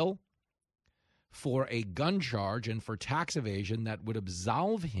plea deal for a gun charge and for tax evasion that would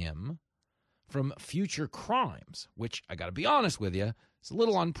absolve him from future crimes, which I got to be honest with you, it's a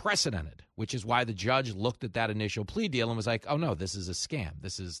little unprecedented, which is why the judge looked at that initial plea deal and was like, oh, no, this is a scam.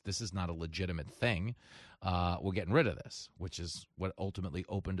 This is not a legitimate thing. We're getting rid of this, which is what ultimately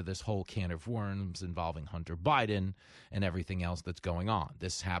opened to this whole can of worms involving Hunter Biden and everything else that's going on.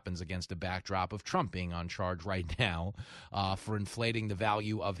 This happens against a backdrop of Trump being on charge right now for inflating the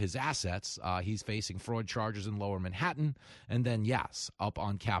value of his assets. He's facing fraud charges in Lower Manhattan. And then, yes, up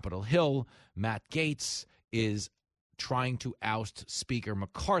on Capitol Hill, Matt Gaetz is trying to oust Speaker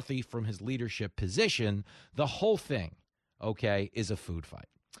McCarthy from his leadership position. The whole thing, okay, is a food fight.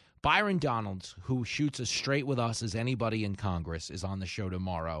 Byron Donalds, who shoots as straight with us as anybody in Congress, is on the show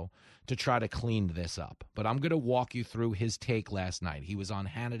tomorrow to try to clean this up. But I'm going to walk you through his take last night. He was on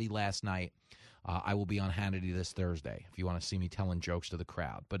Hannity last night. I will be on Hannity this Thursday if you want to see me telling jokes to the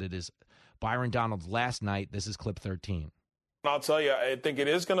crowd. But it is Byron Donalds last night. This is clip 13. I'll tell you, I think it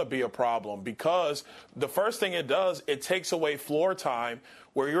is going to be a problem because the first thing it does, it takes away floor time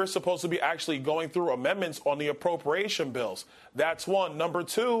where you're supposed to be actually going through amendments on the appropriation bills. That's one. Number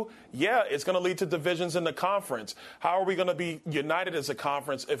two, yeah, it's going to lead to divisions in the conference. How are we going to be united as a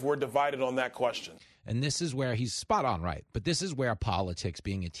conference if we're divided on that question? And this is where he's spot on right. But this is where politics,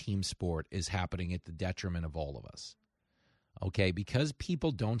 being a team sport, is happening at the detriment of all of us. Okay, because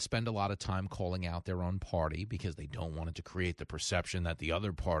people don't spend a lot of time calling out their own party because they don't want it to create the perception that the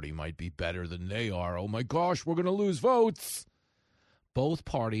other party might be better than they are. Oh, my gosh, we're going to lose votes. Both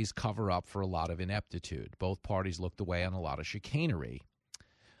parties cover up for a lot of ineptitude. Both parties look the way on a lot of chicanery.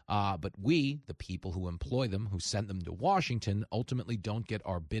 But we, the people who employ them, who send them to Washington, ultimately don't get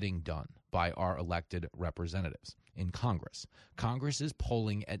our bidding done by our elected representatives in Congress. Congress is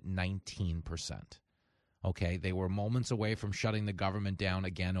polling at 19%. Okay, they were moments away from shutting the government down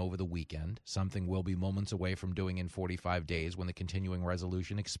again over the weekend, something we'll be moments away from doing in 45 days when the continuing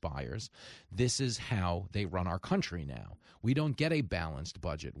resolution expires. This is how they run our country now. We don't get a balanced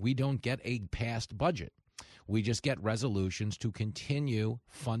budget. We don't get a passed budget. We just get resolutions to continue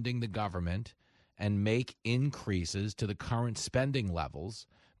funding the government and make increases to the current spending levels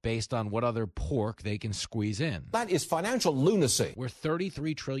based on what other pork they can squeeze in. That is financial lunacy. We're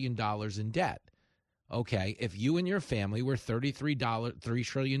 $33 trillion in debt. Okay, if you and your family were $3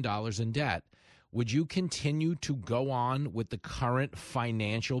 trillion in debt, would you continue to go on with the current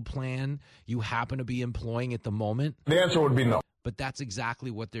financial plan you happen to be employing at the moment? The answer would be no. But that's exactly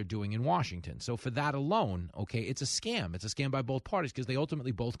what they're doing in Washington. So for that alone, okay, it's a scam. It's a scam by both parties because they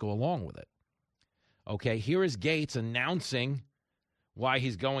ultimately both go along with it. Okay, here is Gaetz announcing why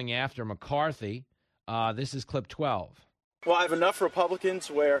he's going after McCarthy. This is clip 12. Well, I have enough Republicans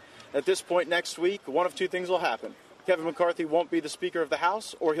where at this point next week, one of two things will happen. Kevin McCarthy won't be the Speaker of the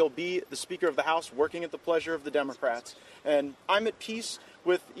House, or he'll be the Speaker of the House working at the pleasure of the Democrats. And I'm at peace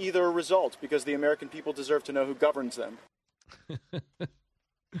with either result because the American people deserve to know who governs them.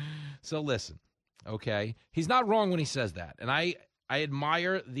 So listen, okay? He's not wrong when he says that. And I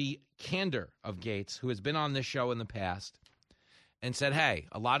admire the candor of Gaetz, who has been on this show in the past and said, hey,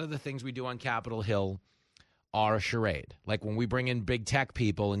 a lot of the things we do on Capitol Hill are a charade. Like when we bring in big tech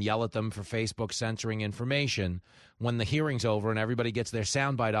people and yell at them for Facebook censoring information, when the hearing's over and everybody gets their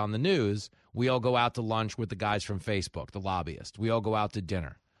soundbite on the news, we all go out to lunch with the guys from Facebook, the lobbyists. We all go out to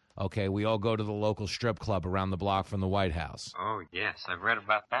dinner. Okay, we all go to the local strip club around the block from the White House. Oh, yes, I've read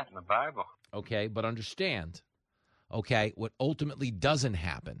about that in the Bible. Okay, but understand, okay, what ultimately doesn't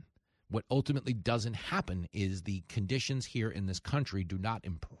happen is the conditions here in this country do not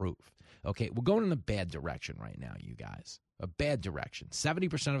improve. Okay, we're going in a bad direction right now, you guys. A bad direction.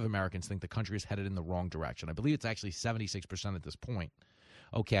 70% of Americans think the country is headed in the wrong direction. I believe it's actually 76% at this point.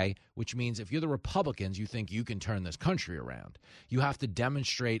 Okay, which means if you're the Republicans, you think you can turn this country around. You have to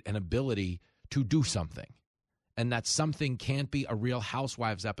demonstrate an ability to do something. And that something can't be a Real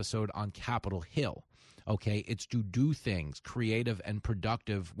Housewives episode on Capitol Hill. Okay, it's to do things creative and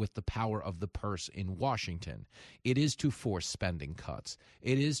productive with the power of the purse in Washington. It is to force spending cuts.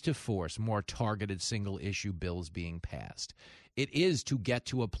 It is to force more targeted single-issue bills being passed. It is to get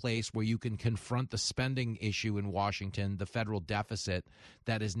to a place where you can confront the spending issue in Washington, the federal deficit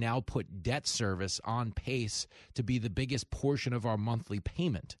that has now put debt service on pace to be the biggest portion of our monthly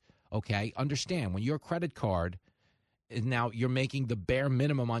payment. Okay, understand, when your credit card now you're making the bare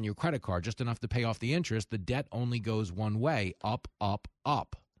minimum on your credit card, just enough to pay off the interest, the debt only goes one way, up, up,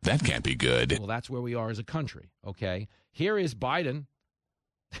 up. That can't be good. Well, that's where we are as a country, okay? Here is Biden.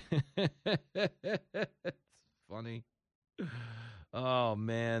 It's funny. Oh,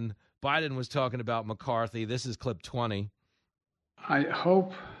 man. Biden was talking about McCarthy. This is clip 20. I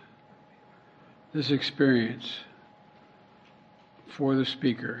hope This experience for the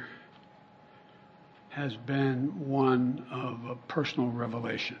Speaker has been one of a personal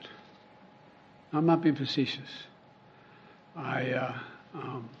revelation. I'm not being facetious.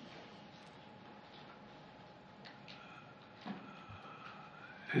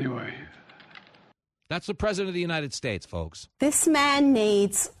 Anyway. That's the President of the United States, folks. This man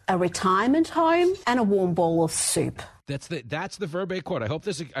needs a retirement home and a warm bowl of soup. That's the verbatim quote. I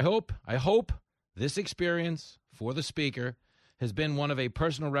hope this experience for the Speaker has been one of a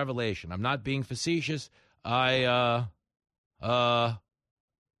personal revelation. I'm not being facetious. Anyway.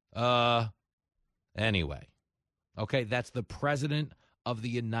 Okay, that's the President of the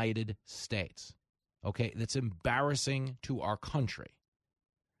United States. Okay, that's embarrassing to our country.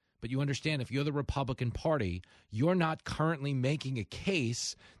 But you understand, if you're the Republican Party, you're not currently making a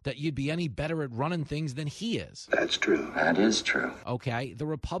case that you'd be any better at running things than he is. That's true. That is true. Okay, the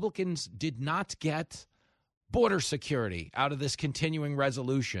Republicans did not get border security out of this continuing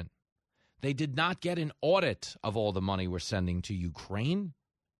resolution. They did not get an audit of all the money we're sending to Ukraine.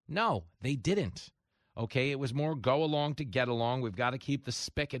 No, they didn't. Okay, it was more go along to get along. We've got to keep the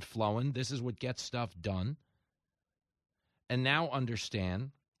spigot flowing. This is what gets stuff done. And now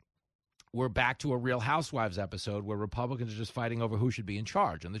understand, we're back to a Real Housewives episode where Republicans are just fighting over who should be in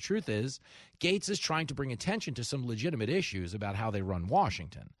charge. And the truth is, Gates is trying to bring attention to some legitimate issues about how they run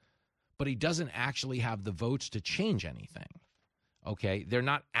Washington. But he doesn't actually have the votes to change anything. Okay, they're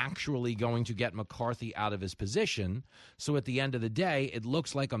not actually going to get McCarthy out of his position. So at the end of the day, it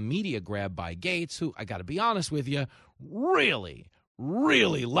looks like a media grab by Gates, who, I got to be honest with you, really,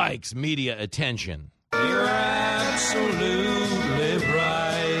 really likes media attention. You're absolutely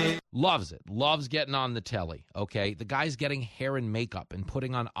right. Loves it. Loves getting on the telly, okay? The guy's getting hair and makeup and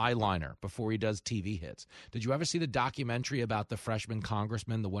putting on eyeliner before he does TV hits. Did you ever see the documentary about the freshman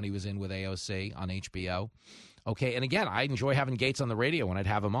congressman, the one he was in with AOC on HBO? Okay, and again, I enjoy having Gates on the radio when I'd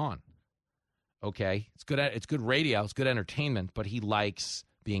have him on. Okay, it's good radio, it's good entertainment, but he likes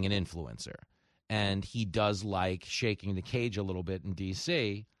being an influencer. And he does like shaking the cage a little bit in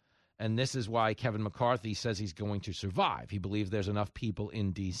D.C., and this is why Kevin McCarthy says he's going to survive. He believes there's enough people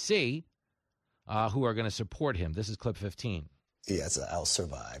in D.C. Who are going to support him. This is clip 15. Yes, I'll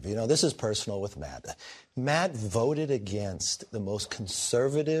survive. You know, this is personal with Matt. Matt voted against the most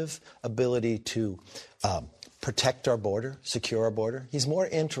conservative ability to protect our border, secure our border. He's more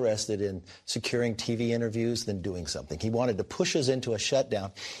interested in securing TV interviews than doing something. He wanted to push us into a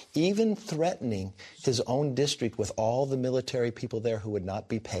shutdown, even threatening his own district with all the military people there who would not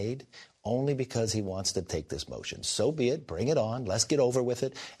be paid, only because he wants to take this motion. So be it. Bring it on. Let's get over with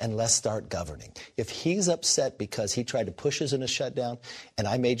it, and let's start governing. If he's upset because he tried to push us in a shutdown and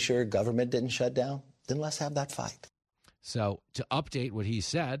I made sure government didn't shut down, then let's have that fight. So to update what he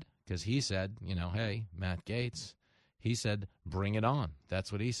said, because he said, you know, hey, Matt Gaetz, he said, bring it on.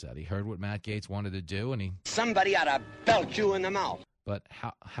 That's what he said. He heard what Matt Gaetz wanted to do, and he... Somebody ought to belt you in the mouth. But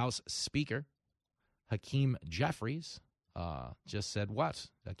House Speaker Hakeem Jeffries just said what?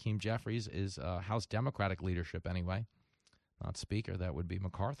 Hakeem Jeffries is House Democratic leadership anyway. Not Speaker. That would be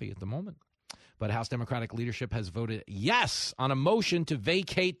McCarthy at the moment. But House Democratic leadership has voted yes on a motion to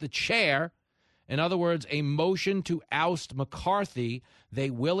vacate the chair. In other words, a motion to oust McCarthy. They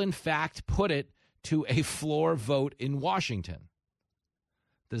will, in fact, put it to a floor vote in Washington.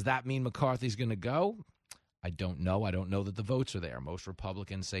 Does that mean McCarthy's going to go? I don't know. I don't know that the votes are there. Most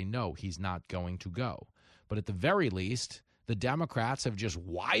Republicans say no, he's not going to go. But at the very least, the Democrats have just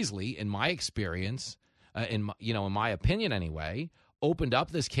wisely, in my experience, in my opinion anyway, opened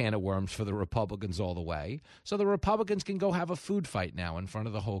up this can of worms for the Republicans all the way. So the Republicans can go have a food fight now in front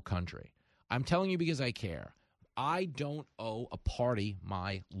of the whole country. I'm telling you because I care. I don't owe a party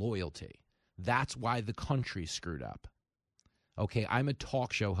my loyalty. That's why the country's screwed up. Okay, I'm a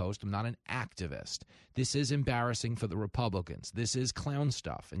talk show host. I'm not an activist. This is embarrassing for the Republicans. This is clown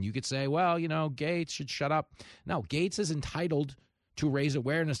stuff. And you could say, well, you know, Gates should shut up. No, Gates is entitled to raise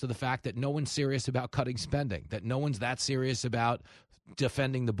awareness to the fact that no one's serious about cutting spending, that no one's that serious about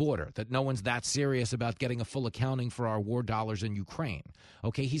defending the border, that no one's that serious about getting a full accounting for our war dollars in Ukraine.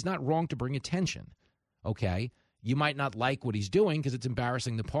 Okay, he's not wrong to bring attention. Okay, you might not like what he's doing because it's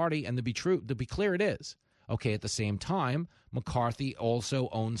embarrassing the party, and to be clear, it is. Okay, at the same time, McCarthy also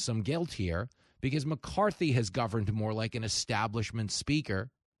owns some guilt here because McCarthy has governed more like an establishment speaker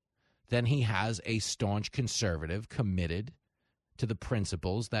than he has a staunch conservative committed to the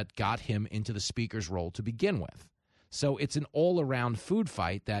principles that got him into the speaker's role to begin with. So it's an all-around food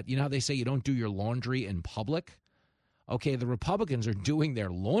fight that, you know how they say you don't do your laundry in public? Okay, the Republicans are doing their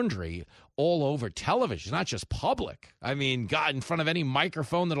laundry all over television, not just public. I mean, God, in front of any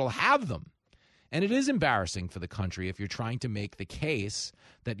microphone that'll have them. And it is embarrassing for the country if you're trying to make the case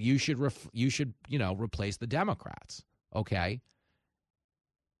that you should replace the Democrats, okay?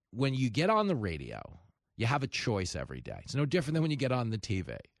 When you get on the radio, you have a choice every day. It's no different than when you get on the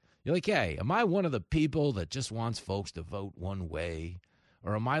TV. You're like, hey, am I one of the people that just wants folks to vote one way?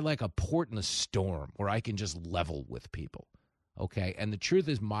 Or am I like a port in the storm where I can just level with people? Okay, and the truth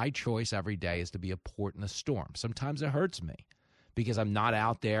is my choice every day is to be a port in the storm. Sometimes it hurts me because I'm not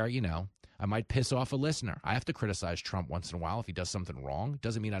out there, I might piss off a listener. I have to criticize Trump once in a while if he does something wrong. It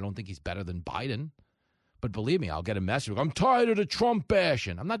doesn't mean I don't think he's better than Biden. But believe me, I'll get a message. I'm tired of the Trump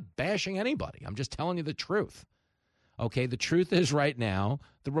bashing. I'm not bashing anybody. I'm just telling you the truth. Okay, the truth is right now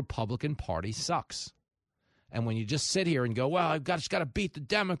the Republican Party sucks. And when you just sit here and go, well, I've just got to beat the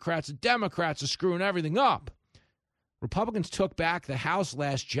Democrats are screwing everything up. Republicans took back the House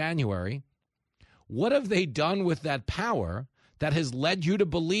last January. What have they done with that power that has led you to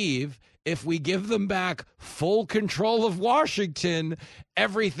believe if we give them back full control of Washington,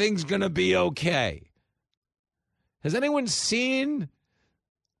 everything's going to be okay? Has anyone seen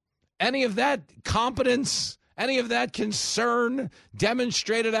any of that competence, any of that concern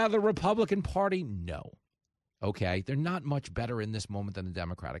demonstrated out of the Republican Party? No. Okay, they're not much better in this moment than the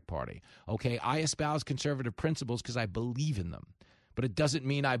Democratic Party. Okay, I espouse conservative principles because I believe in them. But it doesn't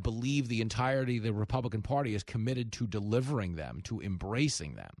mean I believe the entirety of the Republican Party is committed to delivering them, to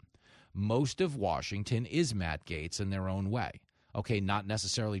embracing them. Most of Washington is Matt Gaetz in their own way. Okay, not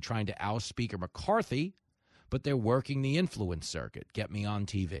necessarily trying to oust Speaker McCarthy, but they're working the influence circuit. Get me on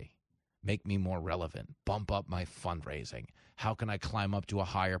TV. Make me more relevant. Bump up my fundraising. How can I climb up to a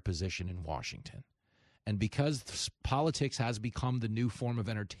higher position in Washington? And because politics has become the new form of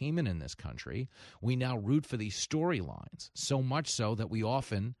entertainment in this country, we now root for these storylines, so much so that we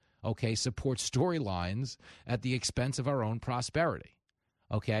often, support storylines at the expense of our own prosperity.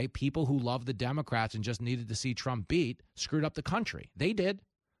 Okay, people who love the Democrats and just needed to see Trump beat screwed up the country. They did.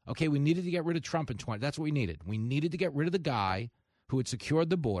 Okay, we needed to get rid of Trump in 20. That's what we needed. We needed to get rid of the guy who had secured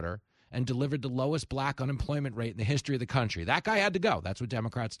the border and delivered the lowest black unemployment rate in the history of the country. That guy had to go. That's what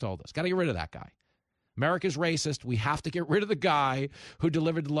Democrats told us. Got to get rid of that guy. America's racist. We have to get rid of the guy who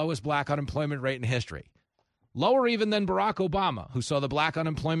delivered the lowest black unemployment rate in history. Lower even than Barack Obama, who saw the black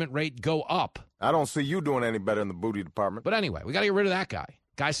unemployment rate go up. I don't see you doing any better in the booty department. But anyway, we got to get rid of that guy.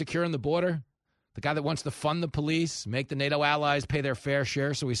 Guy securing the border, the guy that wants to fund the police, make the NATO allies pay their fair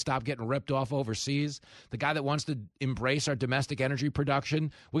share so we stop getting ripped off overseas, the guy that wants to embrace our domestic energy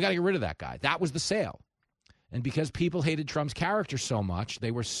production. We got to get rid of that guy. That was the sale. And because people hated Trump's character so much,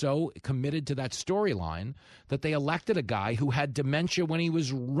 they were so committed to that storyline that they elected a guy who had dementia when he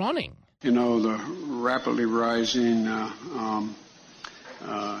was running. You know, the rapidly rising I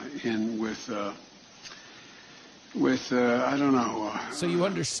don't know. So you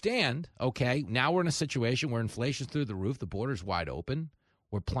understand, okay, now we're in a situation where inflation's through the roof, the border's wide open.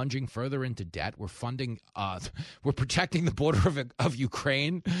 We're plunging further into debt. We're funding, we're protecting the border of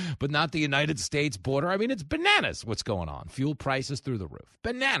Ukraine, but not the United States border. I mean, it's bananas what's going on. Fuel prices through the roof.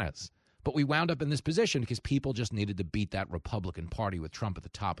 Bananas. But we wound up in this position because people just needed to beat that Republican Party with Trump at the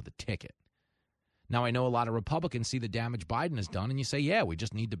top of the ticket. Now, I know a lot of Republicans see the damage Biden has done, and you say, yeah, we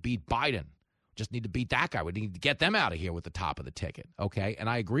just need to beat Biden. Just need to beat that guy. We need to get them out of here with the top of the ticket, okay? And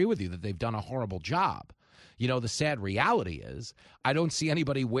I agree with you that they've done a horrible job. You know, the sad reality is I don't see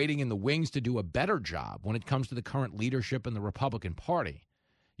anybody waiting in the wings to do a better job when it comes to the current leadership in the Republican Party.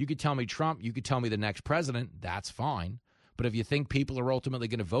 You could tell me Trump, you could tell me the next president, that's fine. But if you think people are ultimately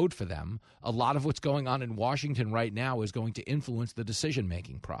going to vote for them, a lot of what's going on in Washington right now is going to influence the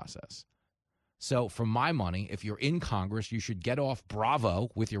decision-making process. So for my money, if you're in Congress, you should get off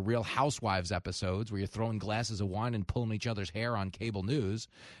Bravo with your Real Housewives episodes where you're throwing glasses of wine and pulling each other's hair on cable news,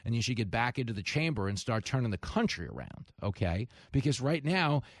 and you should get back into the chamber and start turning the country around, okay? Because right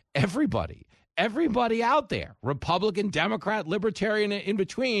now, everybody out there, Republican, Democrat, Libertarian, in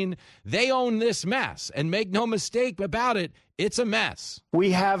between, they own this mess. And make no mistake about it, it's a mess.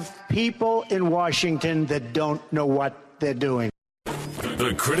 We have people in Washington that don't know what they're doing.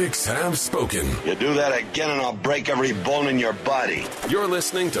 The critics have spoken. You do that again and I'll break every bone in your body. You're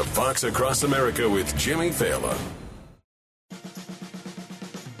listening to Fox Across America with Jimmy Fallon.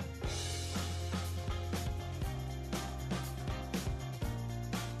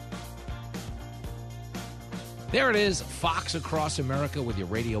 There it is, Fox Across America with your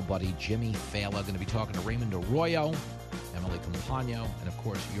radio buddy Jimmy Fallon. Going to be talking to Raymond Arroyo, Emily Compagno, and of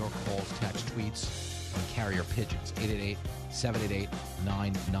course your calls, text, tweets, and carrier pigeons.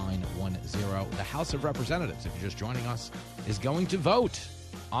 888-788-9910. The House of Representatives, if you're just joining us, is going to vote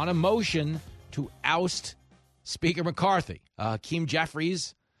on a motion to oust Speaker McCarthy. Hakeem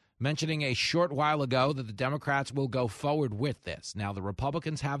Jeffries mentioning a short while ago that the Democrats will go forward with this. Now, the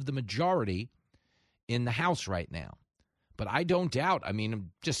Republicans have the majority in the House right now. But I don't doubt, I mean,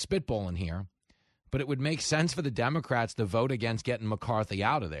 I'm just spitballing here, but it would make sense for the Democrats to vote against getting McCarthy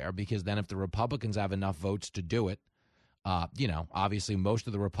out of there, because then if the Republicans have enough votes to do it, obviously most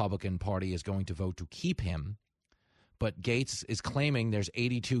of the Republican Party is going to vote to keep him. But Gates is claiming there's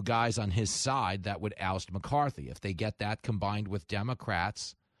 82 guys on his side that would oust McCarthy. If they get that combined with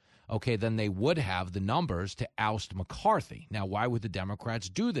Democrats, okay, then they would have the numbers to oust McCarthy. Now, why would the Democrats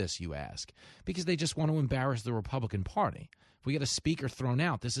do this, you ask? Because they just want to embarrass the Republican Party. If we get a speaker thrown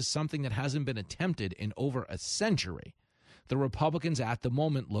out, this is something that hasn't been attempted in over a century. The Republicans at the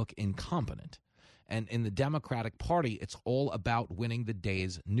moment look incompetent. And in the Democratic Party, it's all about winning the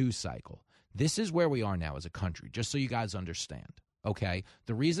day's news cycle. This is where we are now as a country, just so you guys understand. Okay,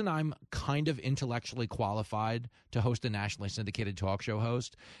 the reason I'm kind of intellectually qualified to host a nationally syndicated talk show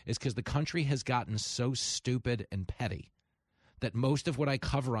host is because the country has gotten so stupid and petty that most of what I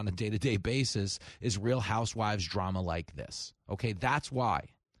cover on a day-to-day basis is Real Housewives drama like this. Okay, that's why.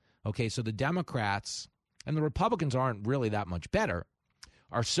 Okay, so the Democrats and the Republicans aren't really that much better,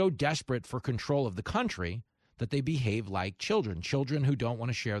 are so desperate for control of the country that they behave like children who don't want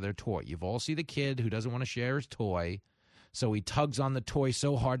to share their toy. You've all seen the kid who doesn't want to share his toy, so he tugs on the toy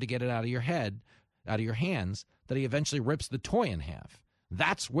so hard to get it out of your hands, that he eventually rips the toy in half.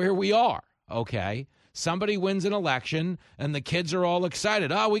 That's where we are, okay? Somebody wins an election, and the kids are all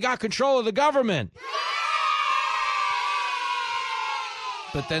excited. Oh, we got control of the government.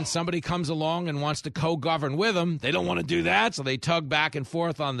 But then somebody comes along and wants to co-govern with them. They don't want to do that, so they tug back and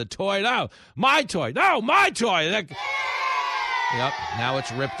forth on the toy. No, my toy. No, my toy. Yep, now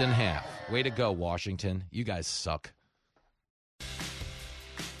it's ripped in half. Way to go, Washington. You guys suck.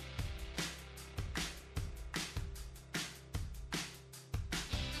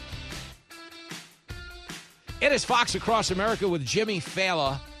 It is Fox Across America with Jimmy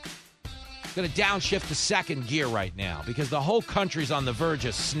Fallon. Going to downshift to second gear right now because the whole country's on the verge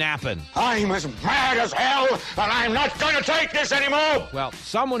of snapping. I'm as mad as hell, and I'm not going to take this anymore. Well,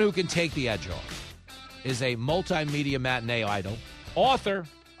 someone who can take the edge off is a multimedia matinee idol, author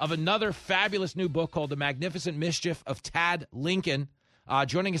of another fabulous new book called The Magnificent Mischief of Tad Lincoln.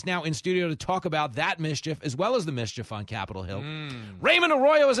 Joining us now in studio to talk about that mischief as well as the mischief on Capitol Hill. Raymond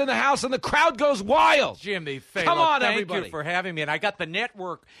Arroyo is in the house and the crowd goes wild. Jimmy Fallon, come on, thank everybody. you for having me. And I got the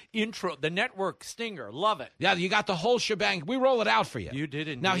network intro, the network stinger. Love it. Yeah, you got the whole shebang. We roll it out for you. You did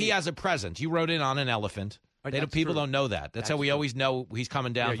indeed. Now, he has a present. You wrote in on an elephant. People don't know that. That's how we always know he's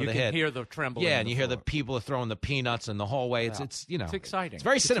coming down for the hit. You can hear the trembling. Yeah, and you hear the people are throwing the peanuts in the hallway. It's It's exciting. It's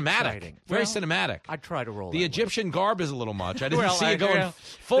very cinematic. Exciting. Very cinematic. I try to roll the Egyptian garb is a little much. I didn't see you you going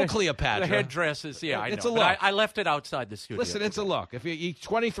full Cleopatra. The headdresses, I know. It's a look. I left it outside the studio. Listen, it's a look. If you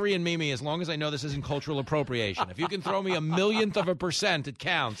 23 and me, as long as I know this isn't cultural appropriation. If you can throw me 1/100%, it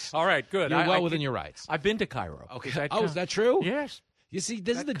counts. All right, good. You're well within your rights. I've been to Cairo. Okay. Is that true? Yes. You see,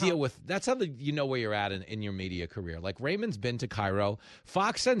 this is the deal with, that's how you know where you're at in your media career. Like, Raymond's been to Cairo.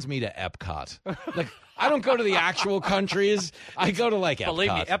 Fox sends me to Epcot. Like, I don't go to the actual countries. I go to, like, Epcot.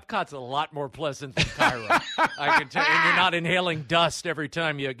 Believe me, Epcot's a lot more pleasant than Cairo. I can tell you, and you're not inhaling dust every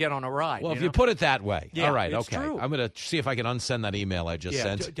time you get on a ride. Well, if you put it that way. Yeah, all right, it's okay. true. I'm going to see if I can unsend that email I just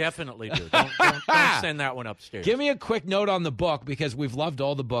sent. Definitely do. Don't send that one upstairs. Give me a quick note on the book, because we've loved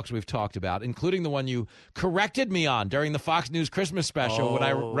all the books we've talked about, including the one you corrected me on during the Fox News Christmas special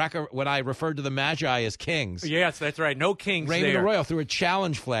when I referred to the Magi as kings. Yes, that's right. No kings Raymond there. Arroyo threw a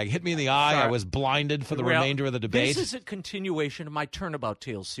challenge flag, hit me in the eye. Sorry. I was blinded for the remainder of the debate. This is a continuation of my Turnabout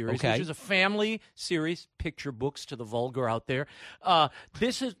Tales series, which is a family series, picture books to the vulgar out there.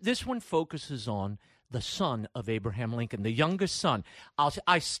 This one focuses on the son of Abraham Lincoln, the youngest son.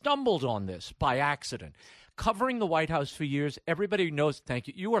 I stumbled on this by accident. Covering the White House for years, everybody knows, thank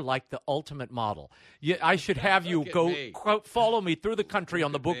you, you are like the ultimate model. I should have you go follow me through the country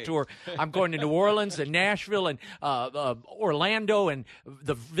on the book tour. I'm going to New Orleans and Nashville and Orlando and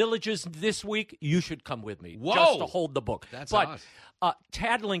the villages this week. You should come with me just to hold the book. That's but awesome.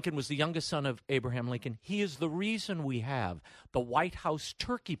 Tad Lincoln was the youngest son of Abraham Lincoln. He is the reason we have the White House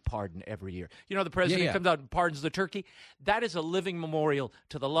turkey pardon every year. You know, the president comes out and pardons the turkey. That is a living memorial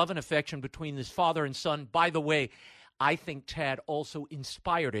to the love and affection between his father and son. By the way, I think Tad also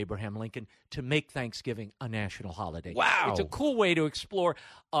inspired Abraham Lincoln to make Thanksgiving a national holiday. Wow. It's a cool way to explore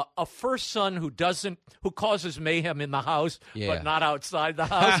a first son who causes mayhem in the house, but not outside the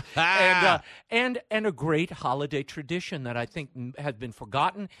house, and a great holiday tradition that I think has been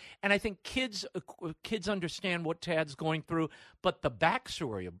forgotten. And I think kids understand what Tad's going through, but the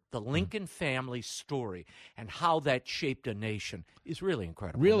backstory of the Lincoln family story and how that shaped a nation is really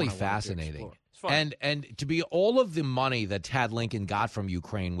incredible. Really fascinating. And to be all of the money that Tad Lincoln got from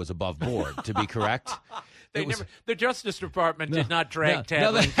Ukraine was above board, to be correct. The Justice Department did not drag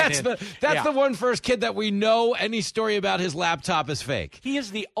Tad Lincoln in. That's the one first kid that we know any story about his laptop is fake. He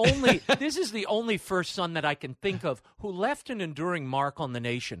is the only. This is the only first son that I can think of who left an enduring mark on the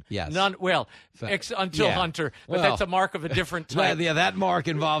nation. Yes. Until Hunter, but that's a mark of a different type. Yeah, that mark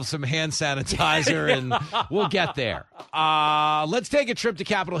involves some hand sanitizer, and we'll get there. Let's take a trip to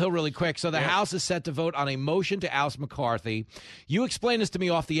Capitol Hill really quick. So the House is set to vote on a motion to oust McCarthy. You explained this to me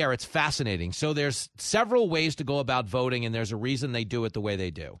off the air. It's fascinating. So there's several ways to go about voting, and there's a reason they do it the way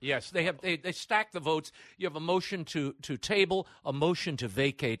they do. Yes, they stack the votes. You have a motion to table, a motion to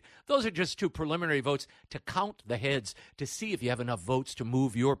vacate. Those are just two preliminary votes to count the heads to see if you have enough votes to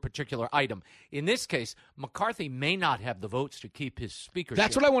move your particular item. In this case, McCarthy may not have the votes to keep his speakership.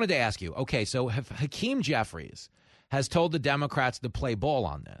 That's what I wanted to ask you. Okay, so Hakeem Jeffries has told the Democrats to play ball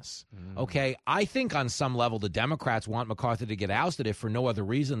on this. Okay, I think on some level the Democrats want McCarthy to get ousted if for no other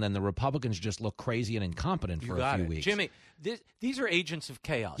reason than the Republicans just look crazy and incompetent for a few weeks. Jimmy, these are agents of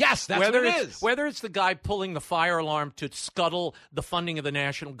chaos. Yes, that's what it is. Whether it's the guy pulling the fire alarm to scuttle the funding of the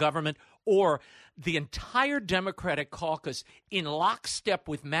national government or the entire Democratic caucus in lockstep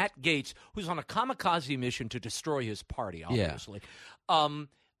with Matt Gaetz, who's on a kamikaze mission to destroy his party, obviously.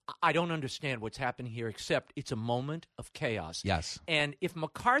 I don't understand what's happening here, except it's a moment of chaos. Yes. And if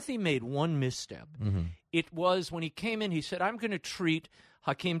McCarthy made one misstep, it was when he came in, he said, I'm going to treat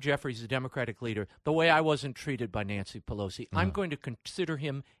Hakeem Jeffries, the Democratic leader, the way I wasn't treated by Nancy Pelosi. I'm going to consider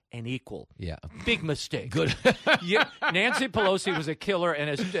him an equal. Yeah. Big mistake. Good. Nancy Pelosi was a killer, and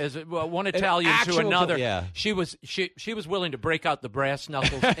as one Italian to another, she was willing to break out the brass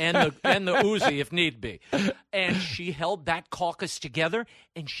knuckles and the Uzi if need be. And she held that caucus together,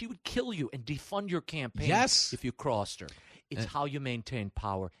 and she would kill you and defund your campaign if you crossed her. It's how you maintain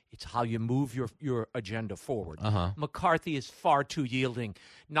power. It's how you move your agenda forward. McCarthy is far too yielding,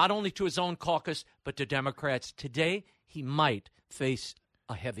 not only to his own caucus, but to Democrats. Today, he might face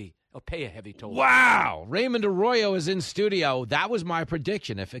pay a heavy toll. Wow. Raymond Arroyo is in studio. That was my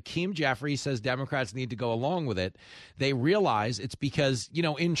prediction. If Hakeem Jeffries says Democrats need to go along with it, they realize it's because,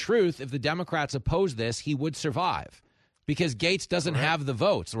 in truth, if the Democrats oppose this, he would survive. Because Gaetz doesn't have the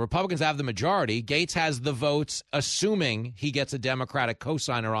votes. The Republicans have the majority. Gaetz has the votes, assuming he gets a Democratic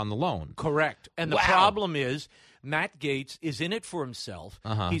cosigner on the loan. Correct. And the problem is Matt Gaetz is in it for himself.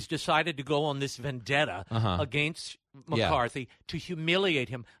 He's decided to go on this vendetta against McCarthy to humiliate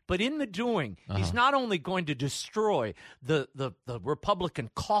him. But in the doing, he's not only going to destroy the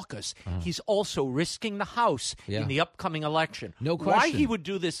Republican caucus, he's also risking the House in the upcoming election. No question. Why he would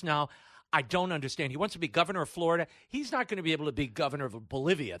do this now, I don't understand. He wants to be governor of Florida. He's not going to be able to be governor of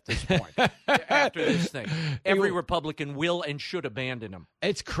Bolivia at this point after this thing. Every Republican will and should abandon him.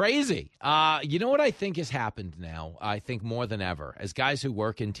 It's crazy. You know what I think has happened now? I think more than ever, as guys who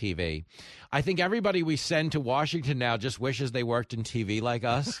work in TV, I think everybody we send to Washington now just wishes they worked in TV like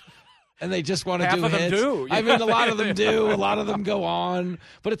us. And they just want to do hits. Half of them do. I mean, a lot of them do. A lot of them go on.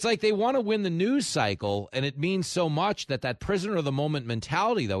 But it's like they want to win the news cycle, and it means so much that prisoner of the moment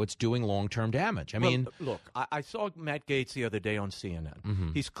mentality, though, it's doing long-term damage. I mean, look, I saw Matt Gaetz the other day on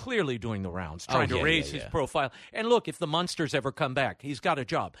CNN. He's clearly doing the rounds, trying to raise his profile. And look, if the Munsters ever come back, he's got a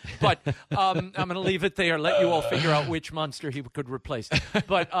job. But I'm going to leave it there, let you all figure out which Munster he could replace.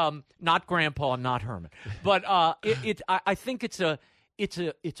 But not Grandpa, not Herman. But I think it's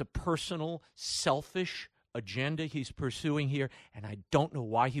a personal, selfish agenda he's pursuing here, and I don't know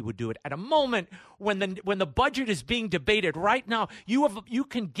why he would do it at a moment when the budget is being debated right now. You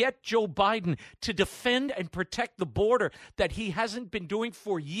can get Joe Biden to defend and protect the border that he hasn't been doing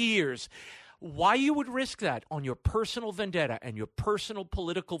for years. Why you would risk that on your personal vendetta and your personal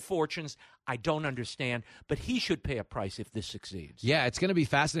political fortunes, I don't understand, but he should pay a price if this succeeds. Yeah, it's going to be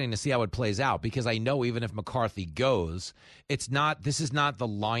fascinating to see how it plays out, because I know even if McCarthy goes, this is not the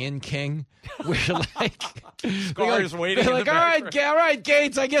Lion King where Scar's waiting. They're like, all right,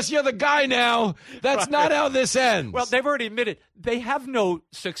 Gaetz, I guess you're the guy now. That's not how this ends. Well, they've already admitted they have no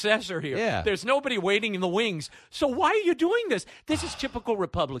successor here. Yeah. There's nobody waiting in the wings. So why are you doing this? This is typical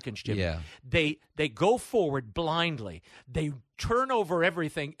Republicans, Jim. Yeah. They go forward blindly. They turn over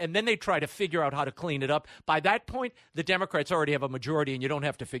everything, and then they try to figure out how to clean it up. By that point, the Democrats already have a majority, and you don't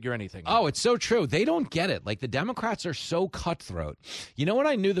have to figure anything out. Oh, it's so true. They don't get it. Like, the Democrats are so cutthroat. You know what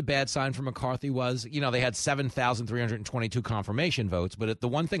I knew the bad sign for McCarthy was? You know, they had 7,322 confirmation votes, but the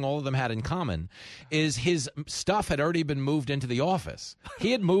one thing all of them had in common is his stuff had already been moved into the office.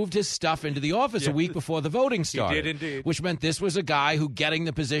 He had moved his stuff into the office a week before the voting started. He did indeed. Which meant this was a guy who getting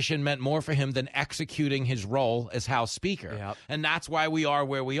the position meant more for him than executing his role as House Speaker. Yep. And that's why we are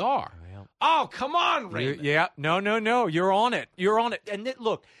where we are. Yep. Oh, come on, Raymond. Yeah, no. You're on it. You're on it. And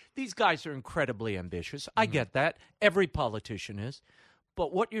look, these guys are incredibly ambitious. I get that. Every politician is.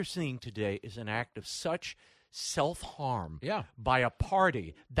 But what you're seeing today is an act of such self-harm by a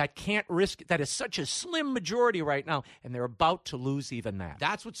party that can't risk, that is such a slim majority right now, and they're about to lose even that.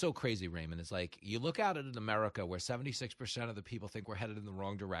 That's what's so crazy, Raymond, is like you look out at it in America where 76% of the people think we're headed in the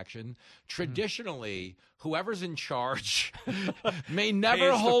wrong direction. Traditionally, whoever's in charge may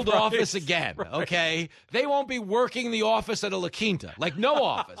never hold office again, okay? They won't be working the office at a La Quinta. Like, no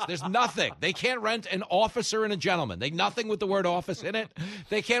office. There's nothing. They can't rent an officer and a gentleman. They nothing with the word office in it.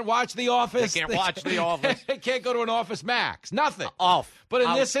 They can't watch The Office. They can't watch The Office. They can't go to an Office Max. Nothing. Off. But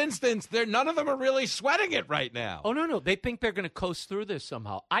in this instance, none of them are really sweating it right now. Oh, no. They think they're going to coast through this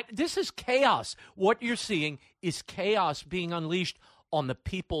somehow. This is chaos. What you're seeing is chaos being unleashed on the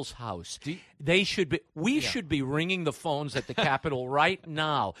people's house. We should be ringing the phones at the Capitol right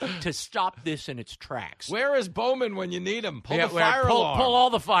now to stop this in its tracks. Where is Bowman when you need him? Pull the fire alarm. Pull all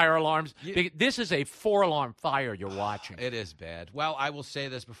the fire alarms. This is a 4-alarm fire you're watching. It is bad. Well, I will say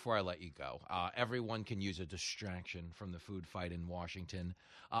this before I let you go. Everyone can use a distraction from the food fight in Washington.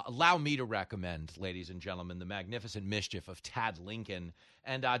 Allow me to recommend, ladies and gentlemen, The Magnificent Mischief of Tad Lincoln.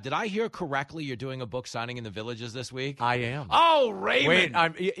 And did I hear correctly you're doing a book signing in the Villages this week? I am. Oh,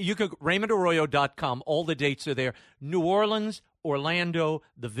 Raymond. Wait, you could RaymondArroyo.com. All the dates are there. New Orleans, Orlando,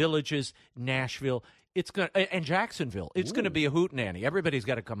 the Villages, Nashville. And Jacksonville. It's going to be a hootenanny. Everybody's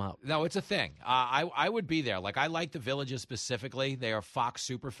got to come out. No, it's a thing. I would be there. Like, I like the Villages specifically. They are Fox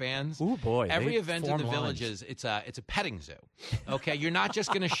super fans. Ooh, boy. Every event in the Villages, it's a petting zoo. Okay, you're not just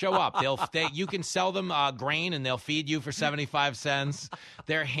going to show up. You can sell them grain and they'll feed you for 75 cents.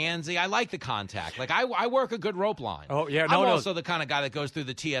 They're handsy. I like the contact. Like, I work a good rope line. Oh, yeah. I'm also the kind of guy that goes through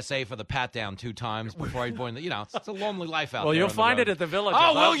the TSA for the pat down 2 times before I join the, it's a lonely life out there. Well, you'll find it at the Villages.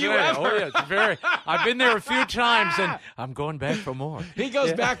 Oh, will you ever? Oh, yeah, it's very. I've been there a few times, and I'm going back for more. He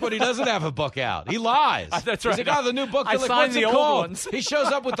goes back when he doesn't have a book out. He lies. That's right. He's like, the new book. I signed the old ones. He shows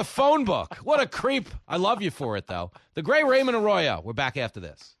up with the phone book. What a creep. I love you for it, though. The great Raymond Arroyo. We're back after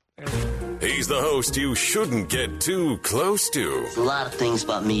this. He's the host you shouldn't get too close to. There's a lot of things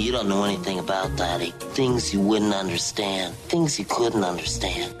about me you don't know anything about, Daddy. Things you wouldn't understand. Things you couldn't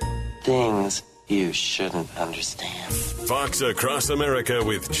understand. Things you shouldn't understand. Fox Across America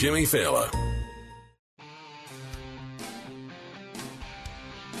with Jimmy Fallon.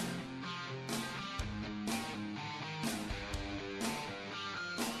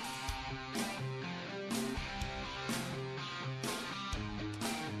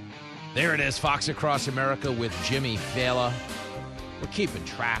 There it is, Fox Across America with Jimmy Fallon. We're keeping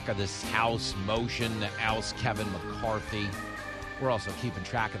track of this House motion to oust Kevin McCarthy. We're also keeping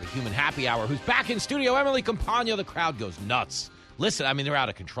track of the Human Happy Hour, who's back in studio. Emily Campagno, the crowd goes nuts. Listen, I mean, they're out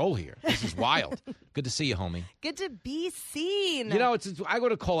of control here. This is wild. Good to see you, homie. Good to be seen. You know, I go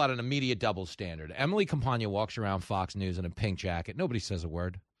to call out an immediate double standard. Emily Campagno walks around Fox News in a pink jacket. Nobody says a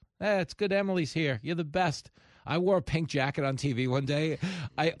word. It's good Emily's here. You're the best. I wore a pink jacket on TV one day.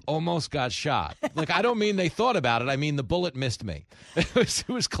 I almost got shot. Like, I don't mean they thought about it. I mean the bullet missed me. It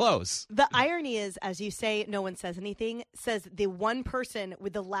was close. The irony is, as you say, no one says anything, says the one person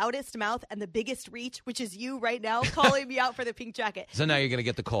with the loudest mouth and the biggest reach, which is you right now, calling me out for the pink jacket. So now you're going to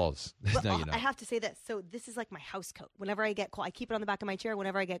get the calls. No, you know. I have to say this. So this is like my house coat. Whenever I get cold, I keep it on the back of my chair.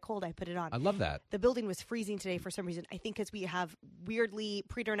 Whenever I get cold, I put it on. I love that. The building was freezing today for some reason. I think because we have weirdly,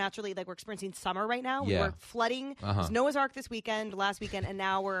 preternaturally, like we're experiencing summer right now. Yeah. We're flooding. There's Noah's Ark this weekend, last weekend, and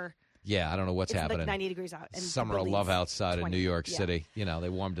now we're... Yeah, I don't know what's happening. It's like 90 degrees out. And summer of love outside in New York City. You know, they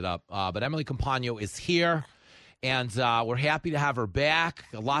warmed it up. But Emily Campagno is here, and we're happy to have her back.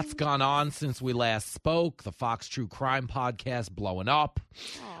 A lot's gone on since we last spoke. The Fox True Crime podcast blowing up.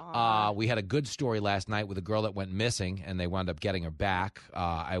 We had a good story last night with a girl that went missing, and they wound up getting her back.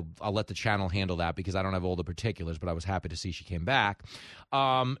 I'll let the channel handle that because I don't have all the particulars, but I was happy to see she came back.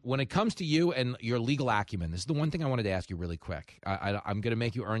 When it comes to you and your legal acumen, this is the one thing I wanted to ask you really quick. I'm going to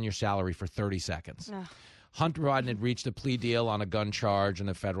make you earn your salary for 30 seconds. Hunter Biden had reached a plea deal on a gun charge and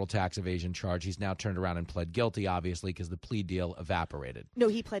a federal tax evasion charge. He's now turned around and pled guilty, obviously, because the plea deal evaporated. No,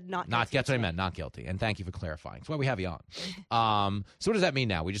 he pled not guilty. That's what I meant, not guilty. And thank you for clarifying. That's why we have you on. So what does that mean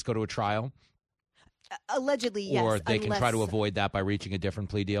now? We just go to a trial? Allegedly, yes. Or they can try to avoid that by reaching a different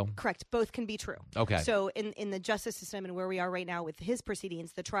plea deal? Correct. Both can be true. Okay. So in the justice system and where we are right now with his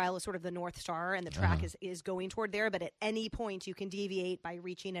proceedings, the trial is sort of the North Star and the track is going toward there. But at any point, you can deviate by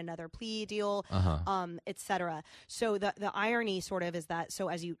reaching another plea deal, et cetera. So the irony sort of is that, so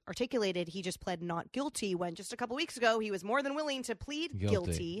as you articulated, he just pled not guilty when just a couple weeks ago, he was more than willing to plead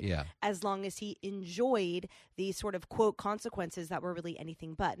guilty as long as he enjoyed these sort of, quote, consequences that were really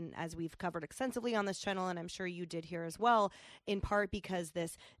anything but. And as we've covered extensively on this channel, and I'm sure you did here as well, in part because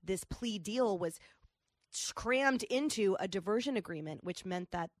this plea deal was crammed into a diversion agreement, which meant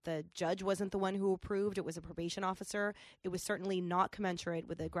that the judge wasn't the one who approved. It was a probation officer. It was certainly not commensurate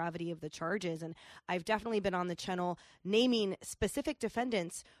with the gravity of the charges. And I've definitely been on the channel naming specific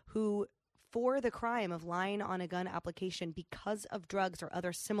defendants who, for the crime of lying on a gun application because of drugs or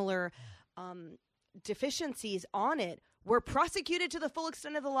other similar deficiencies on it, were prosecuted to the full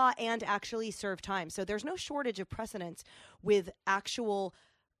extent of the law and actually served time. So there's no shortage of precedents with actual,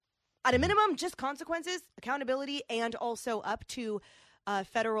 at a minimum, just consequences, accountability, and also up to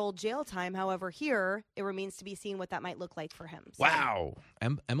federal jail time. However, here, it remains to be seen what that might look like for him. So. Wow.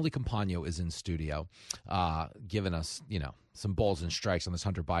 Emily Campagno is in studio giving us, some balls and strikes on this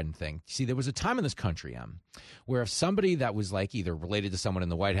Hunter Biden thing. See, there was a time in this country, where if somebody that was like either related to someone in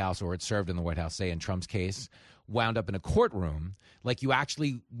the White House or had served in the White House, say in Trump's case, wound up in a courtroom,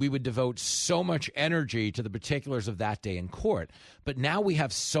 we would devote so much energy to the particulars of that day in court. But now we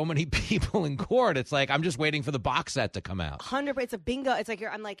have so many people in court. It's like, I'm just waiting for the box set to come out. 100%. It's a bingo. It's like,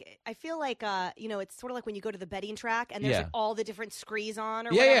 I feel like, it's sort of like when you go to the betting track and there's like all the different screes on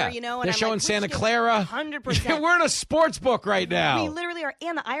or whatever, and they're I'm showing like, Santa Clara. 100%. We're in a sports book right now. We literally are.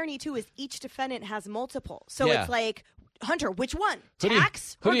 And the irony, too, is each defendant has multiple. So it's like, Hunter, which one?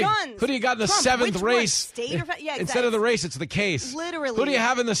 Tax or guns? Who do you got in the Trump, seventh race? State or exactly. Instead of the race, it's the case. Literally. Who do you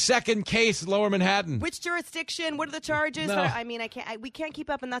have in the second case, Lower Manhattan? Which jurisdiction? What are the charges? No. We can't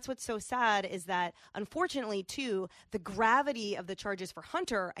keep up, and that's what's so sad is that, unfortunately, too, the gravity of the charges for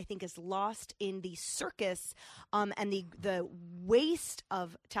Hunter, I think, is lost in the circus and the waste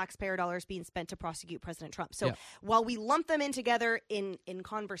of taxpayer dollars being spent to prosecute President Trump. So while we lump them in together in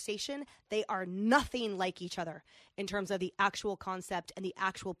conversation, they are nothing like each other in terms of the actual concept and the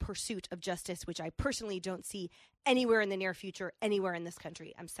actual pursuit of justice, which I personally don't see anywhere in the near future, anywhere in this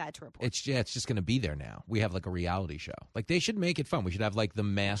country. I'm sad to report. It's just going to be there now. We have like a reality show. Like they should make it fun. We should have like the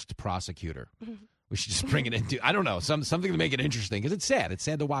masked prosecutor. We should just bring it into, I don't know, something to make it interesting because it's sad. It's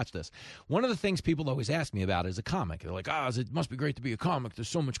sad to watch this. One of the things people always ask me about is a comic. They're like, it must be great to be a comic. There's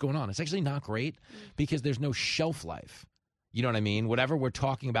so much going on. It's actually not great because there's no shelf life. You know what I mean? Whatever we're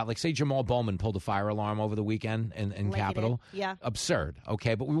talking about, like say Jamal Bowman pulled a fire alarm over the weekend in Capitol. Yeah. Absurd.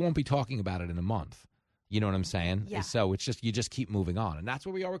 Okay. But we won't be talking about it in a month. You know what I'm saying? Yeah. So it's just, you just keep moving on. And that's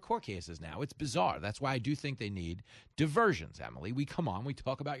where we are with court cases now. It's bizarre. That's why I do think they need diversions, Emily. We come on, we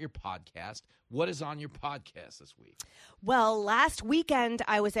talk about your podcast. What is on your podcast this week? Well, last weekend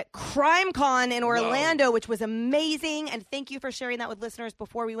I was at CrimeCon in Orlando, which was amazing. And thank you for sharing that with listeners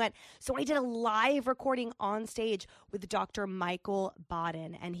before we went. So I did a live recording on stage with Dr. Michael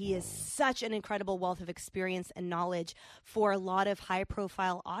Baden. And he is such an incredible wealth of experience and knowledge for a lot of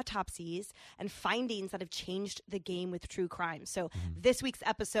high-profile autopsies and findings that have changed the game with true crime. So this week's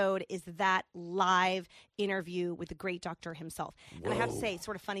episode is that live interview with the great doctor himself. And I have to say,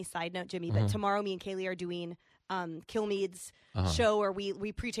 sort of funny side note, Jimmy, but tomorrow me and Kaylee are doing Kilmeade's show where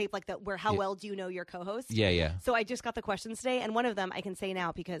we pre-tape like how well do you know your co-host? Yeah. So I just got the questions today, and one of them I can say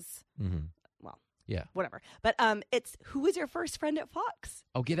now because, whatever. But it's, who was your first friend at Fox?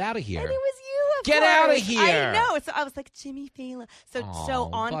 Oh, get out of here. And it was you, of Get course. out of here. I know. So I was like, Jimmy Fallon. So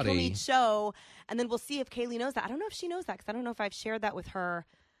on buddy. Kilmeade's show, and then we'll see if Kaylee knows that. I don't know if she knows that because I don't know if I've shared that with her.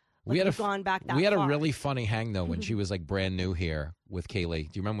 We had gone back that We had far. a really funny hang, though, when she was, like, brand new here with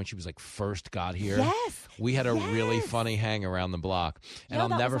Kaylee. Do you remember when she was, like, first got here? Yes. We had a really funny hang around the block. And I'll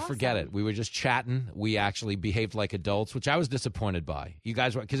never forget it. We were just chatting. We actually behaved like adults, which I was disappointed by. You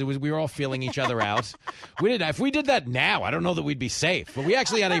guys were, because we were all feeling each other out. If we did that now, I don't know that we'd be safe. But we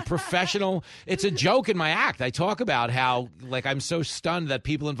actually had a professional, it's a joke in my act. I talk about how, like, I'm so stunned that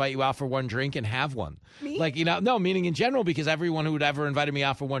people invite you out for one drink and have one. Me? Like, no, meaning in general, because everyone who had ever invited me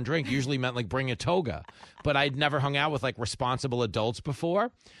out for one drink usually meant, like, bring a toga. But I'd never hung out with, like, responsible adults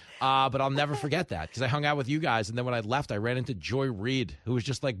before. But I'll never forget that because I hung out with you guys. And then when I left, I ran into Joy Reid, who was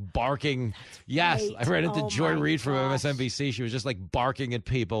just, like, barking. Yes, I ran into Joy Reid from MSNBC. She was just, like, barking at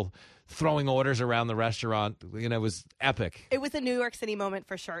people throwing orders around the restaurant. It was epic. It was a New York City moment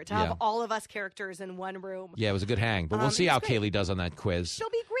for sure to have all of us characters in one room. Yeah, it was a good hang. But we'll see how Kaylee does on that quiz. She'll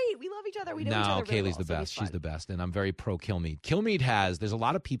be great. We love each other. We know each other really Kaylee's the best. She's the best. And I'm very pro Kilmeade. Kilmeade there's a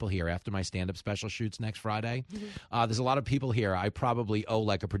lot of people here after my stand-up special shoots next Friday. There's a lot of people here I probably owe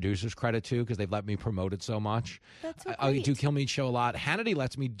like a producer's credit to because they've let me promote it so much. That's so great. I do Kilmeade show a lot. Hannity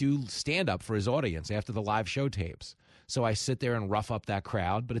lets me do stand-up for his audience after the live show tapes. So I sit there and rough up that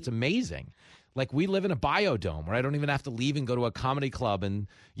crowd, but it's amazing. Like, we live in a biodome where I don't even have to leave and go to a comedy club and,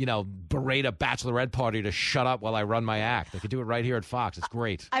 berate a bachelorette party to shut up while I run my act. I could do it right here at Fox. It's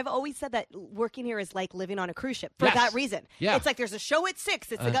great. I've always said that working here is like living on a cruise ship for that reason. Yeah. It's like there's a show at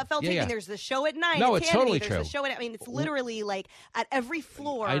 6. It's the Gutfeld taping. There's the show at 9. No, it's Hannity. totally There's true. The show at, it's literally like at every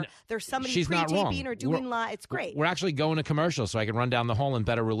floor there's somebody pre-taping or doing live. It's great. We're actually going to commercial so I can run down the hall and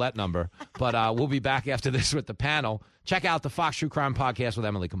bet a roulette number. But we'll be back after this with the panel. Check out the Fox True Crime Podcast with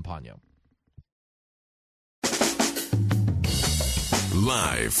Emily Compagno.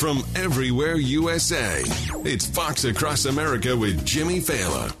 Live from everywhere USA, it's Fox Across America with Jimmy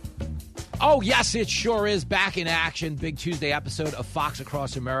Fallon. Oh, yes, it sure is. Back in action. Big Tuesday episode of Fox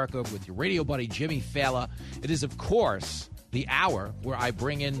Across America with your radio buddy, Jimmy Fallon. It is, of course, the hour where I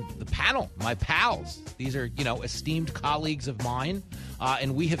bring in the panel, my pals. These are, esteemed colleagues of mine.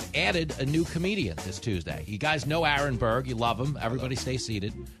 And we have added a new comedian this Tuesday. You guys know Aaron Berg. You love him. Everybody stay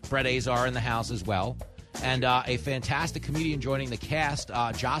seated. Brett Azar in the house as well. And a fantastic comedian joining the cast,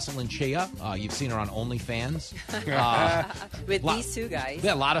 Jocelyn Chia. You've seen her on OnlyFans. With these two guys.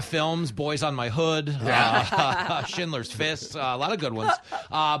 Yeah, a lot of films, Boys on My Hood, Schindler's Fist, a lot of good ones.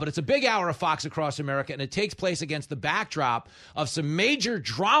 But it's a big hour of Fox Across America, and it takes place against the backdrop of some major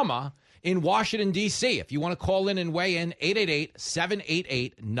drama in Washington, D.C. If you want to call in and weigh in,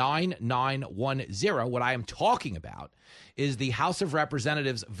 888-788-9910. What I am talking about is the House of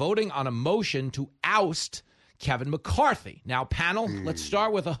Representatives voting on a motion to oust Kevin McCarthy. Now, panel, let's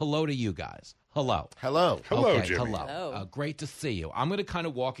start with a hello to you guys. Hello. Hello. Okay, Jimmy. Hello. Great to see you. I'm going to kind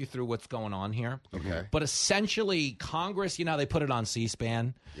of walk you through what's going on here. Okay. But essentially, Congress, they put it on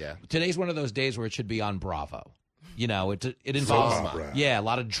C-SPAN. Yeah. Today's one of those days where it should be on Bravo. It involves a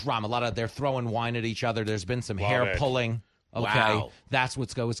lot of drama, they're throwing wine at each other. There's been some hair pulling. Okay, wow. That's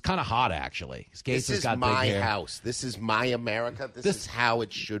what's going. It's kind of hot, actually. This is my house. This is my America. This is how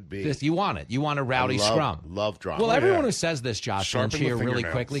it should be. You want it. You want a rowdy scrum. Love drama. Well, everyone who says this, Jocelyn Chia, really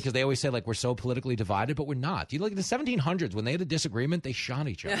fingernails. quickly, because they always say we're so politically divided, but we're not. You look at the 1700s when they had a disagreement, they shot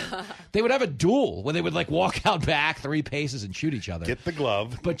each other. They would have a duel where they would walk out back 3 paces and shoot each other. Get the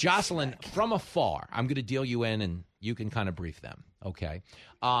glove. But Jocelyn, from afar, I'm going to deal you in and you can kind of brief them, okay?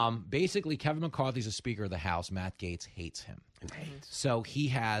 Basically, Kevin McCarthy's a Speaker of the House. Matt Gaetz hates him. Right. So he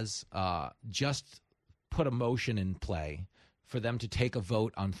has just put a motion in play for them to take a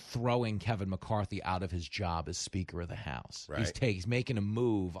vote on throwing Kevin McCarthy out of his job as Speaker of the House. Right. He's making a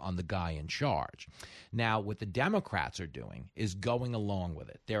move on the guy in charge. Now, what the Democrats are doing is going along with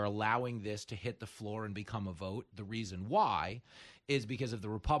it. They're allowing this to hit the floor and become a vote. The reason why is because if the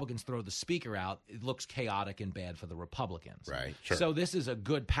Republicans throw the Speaker out, it looks chaotic and bad for the Republicans. Right. Sure. So this is a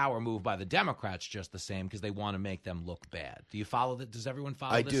good power move by the Democrats just the same because they want to make them look bad. Do you follow that? Does everyone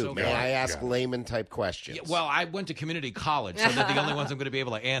follow I this? do. May I ask layman-type questions? Yeah, well, I went to community college, so they're the only ones I'm going to be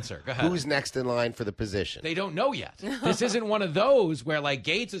able to answer. Go ahead. Who's next in line for the position? They don't know yet. This isn't one of those where,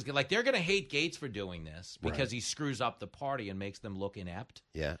 Gaetz is they're going to hate Gaetz for doing this because he screws up the party and makes them look inept.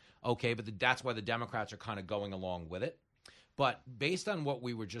 Yeah. Okay, but that's why the Democrats are kind of going along with it. But based on what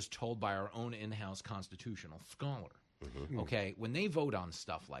we were just told by our own in-house constitutional scholar, okay, when they vote on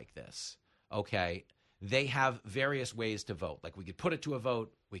stuff like this, okay, they have various ways to vote. Like we could put it to a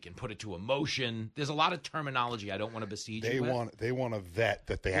vote, we can put it to a motion. There's a lot of terminology I don't want to besiege you with. They want to vet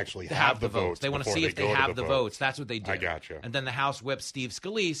that they actually have the votes. They want to see if they have the votes. That's what they do. I gotcha. And then the House whip Steve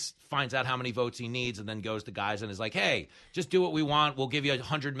Scalise, finds out how many votes he needs, and then goes to guys and is like, hey, just do what we want. We'll give you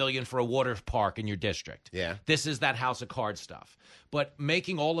 $100 million for a water park in your district. Yeah. This is that House of Cards stuff. But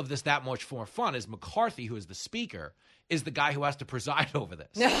making all of this that much more fun is McCarthy, who is the Speaker, is the guy who has to preside over this.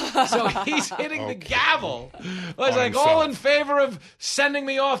 So he's hitting the gavel. It's like, all in favor of sending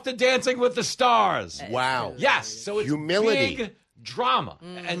me off to Dancing with the Stars. Wow. Yes. So it's humility. Big drama.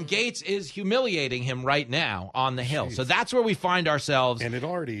 And Gaetz is humiliating him right now on the Hill. So that's where we find ourselves. And it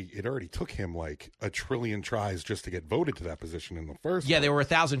already took him like a trillion tries just to get voted to that position in the first Yeah, there were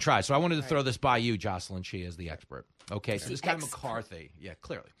 1,000 tries. So I wanted to throw this by you, Jocelyn Chia, as the expert. Okay, so this guy McCarthy,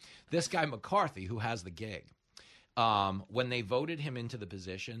 clearly. This guy McCarthy, who has the gig, when they voted him into the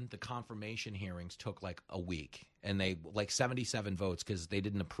position, the confirmation hearings took like a week, and they 77 votes because they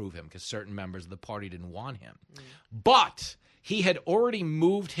didn't approve him because certain members of the party didn't want him. But he had already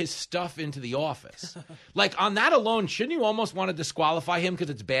moved his stuff into the office. Like, on that alone, shouldn't you almost want to disqualify him because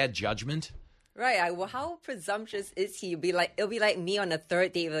it's bad judgment? Right. Well, how presumptuous is he? It'll be like me on a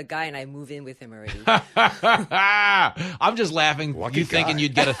third date with a guy and I move in with him already. I'm just laughing. Lucky you thinking guy.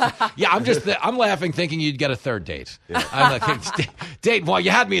 you'd get a I'm laughing thinking you'd get a third date. Yeah. I'm like, date one.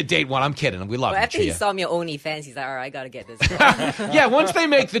 You had me at date one. I'm kidding. We love you, After he Chia. saw me on OnlyFans, he's like, all right, I got to get this guy. Yeah, once they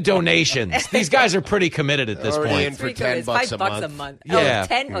make the donations, these guys are pretty committed at this Already point. in for $10 $10 a month. Yeah. Oh,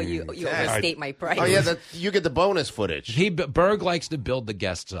 10? Oh, you overstate my price. Oh, yeah, you get the bonus footage. Berg likes to build the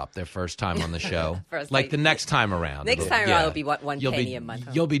guests up their first time on the show. Like the next time around. Next time around, it'll be one penny a month.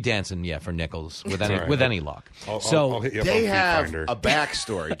 You'll be dancing, for nickels with any luck. I'll hit you up They on have Feedfinder. a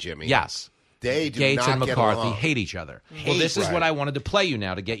backstory, Jimmy. Yes. They do Gates not and get McCarthy along. hate each other. Well, this is Right. what I wanted to play you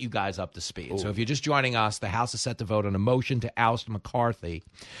now to get you guys up to speed. So if you're just joining us, the House is set to vote on a motion to oust McCarthy.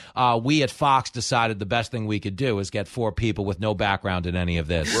 We at Fox decided the best thing we could do is get 4 people with no background in any of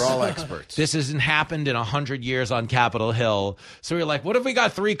this. We're all experts. This hasn't happened in 100 years on Capitol Hill. So we're like, what if we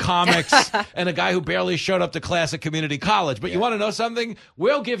got 3 comics and a guy who barely showed up to class at community college? But you want to know something?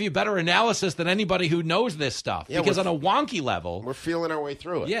 We'll give you better analysis than anybody who knows this stuff. Yeah, because on a wonky level... We're feeling our way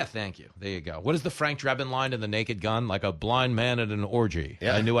through it. Yeah, thank you. There you go. What is the Frank Drebin line in The Naked Gun? Like a blind man at an orgy.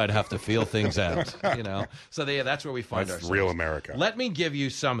 Yeah. I knew I'd have to feel things out, So that's where we find That's ourselves. real America. Let me give you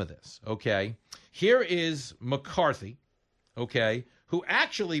some of this, okay? Here is McCarthy, okay, who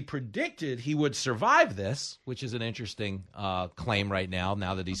actually predicted he would survive this, which is an interesting claim right now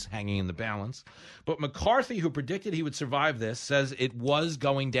that he's hanging in the balance. But McCarthy, who predicted he would survive this, says it was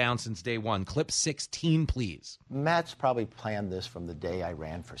going down since day one. Clip 16, please. Matt's probably planned this from the day I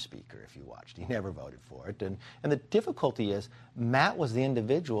ran for Speaker, if you watched. He never voted for it. And the difficulty is Matt was the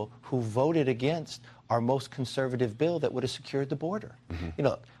individual who voted against our most conservative bill that would have secured the border. Mm-hmm.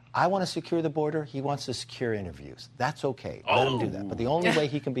 I want to secure the border. He wants to secure interviews. That's okay. Let him do that. But the only way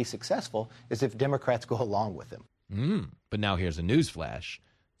he can be successful is if Democrats go along with him. But now here's a newsflash.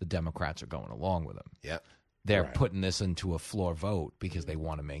 The Democrats are going along with him. Yeah. They're putting this into a floor vote because they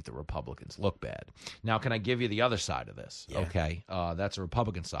want to make the Republicans look bad. Now, can I give you the other side of this? Yeah. Okay. That's the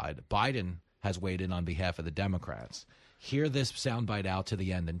Republican side. Biden has weighed in on behalf of the Democrats. Hear this soundbite out to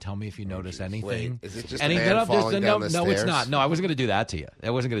the end and tell me if you notice anything. Wait, is it just a man falling down the stairs? No, it's not. No, I wasn't going to do that to you. I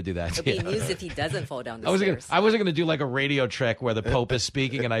wasn't going to do that to you. It'll be news if he doesn't fall down the stairs. I wasn't going to do like a radio trick where the Pope is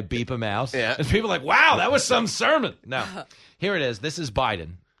speaking and I beep him out. Yeah. And people are like, wow, that was some sermon. No. Here it is. This is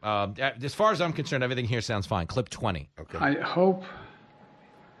Biden. As far as I'm concerned, everything here sounds fine. Clip 20. Okay. I hope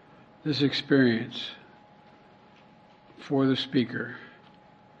this experience for the Speaker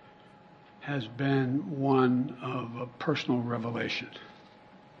has been one of a personal revelation.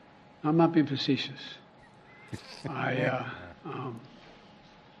 I'm not being facetious.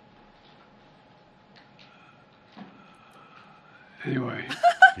 Anyway.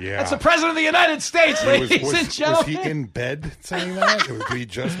 Yeah. That's the President of the United States, ladies and gentlemen. Was he in bed saying that? Did he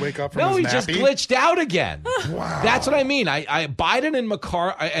just wake up from his nappy? No, he just glitched out again. Wow. That's what I mean. Biden and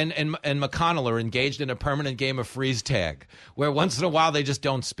McConnell are engaged in a permanent game of freeze tag, where once in a while they just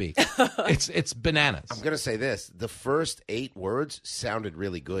don't speak. It's bananas. I'm going to say this. The first 8 words sounded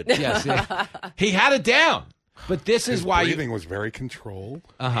really good. Yes. He had it down. But this His is why breathing was very controlled.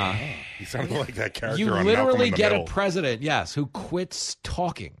 He sounded like that character. You on literally Malcolm in the get Middle. a president, who quits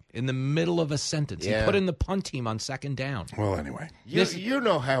talking in the middle of a sentence. Yeah. He put in the punt team on second down. Well, anyway, you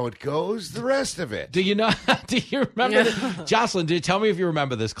know how it goes. The rest of it. Do you know? Do you remember? Jocelyn, tell me if you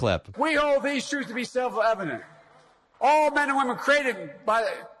remember this clip. We hold these truths to be self-evident. All men and women created by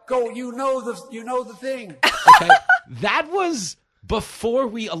you know the thing. Okay, that was before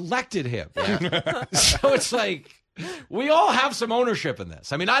we elected him. Yeah. So it's like we all have some ownership in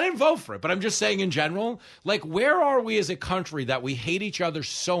this. I mean, I didn't vote for it, but I'm just saying in general, like, where are we as a country that we hate each other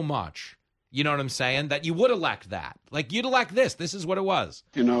so much? You know what I'm saying? That you would elect that. Like, you'd elect this. This is what it was.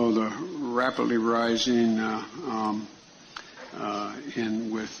 The rapidly rising I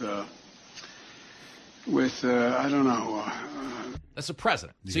don't know. That's the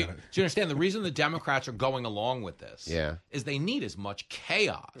president. So you understand the reason the Democrats are going along with this is they need as much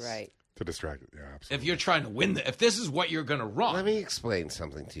chaos. Right. To distract it. Yeah, absolutely. If you're trying to win, if this is what you're going to run. Let me explain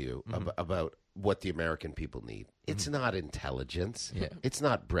something to you about what the American people need. It's not intelligence. Yeah. It's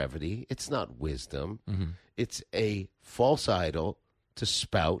not brevity. It's not wisdom. It's a false idol to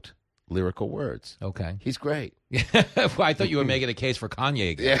spout lyrical words. Okay. He's great. Well, I thought you were making a case for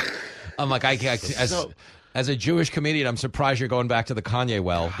Kanye again. Yeah. I'm like, as a Jewish comedian, I'm surprised you're going back to the Kanye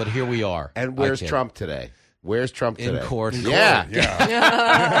well, but here we are. And where's Trump today? Where's Trump today? In court. Yeah.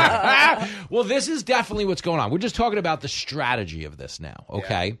 Well, this is definitely what's going on. We're just talking about the strategy of this now,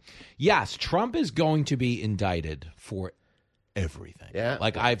 okay? Yeah. Yes, Trump is going to be indicted for everything. Yeah.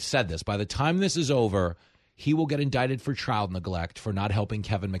 Like I've said this, by the time this is over, he will get indicted for child neglect for not helping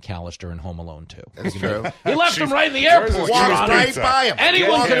Kevin McAllister in Home Alone 2. That's true. He left him right in the airport. Walked right by him.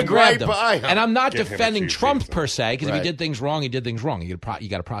 Anyone could have grabbed him. By him. And I'm not Give him a defending cheap Trump pizza. per se, because if Right. he did things wrong, he did things wrong. You got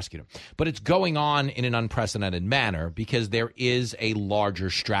to prosecute him. But it's going on in an unprecedented manner because there is a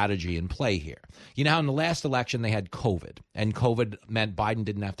larger strategy in play here. You know how in the last election they had COVID, and COVID meant Biden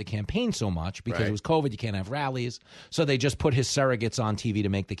didn't have to campaign so much because Right. it was COVID. You can't have rallies. So they just put his surrogates on TV to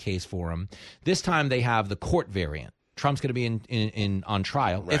make the case for him. This time they have the court variant. Trump's going to be in on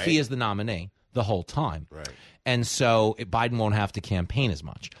trial if he Right. is the nominee the whole time. Right. And so Biden won't have to campaign as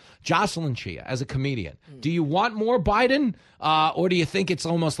much. Jocelyn Chia, as a comedian, do you want more Biden? Or do you think it's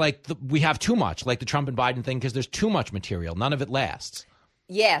almost like we have too much, like the Trump and Biden thing, because there's too much material. None of it lasts.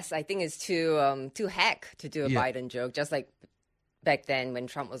 Yes, I think it's too hack to do a Yeah. Biden joke, just like back then when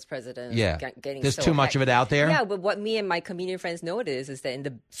Trump was president. Yeah. Getting There's so too much hacked. of it out there? Yeah, but what me and my comedian friends noticed is that in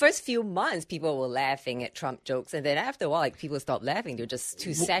the first few months, people were laughing at Trump jokes. And then after a while, like people stopped laughing. They're just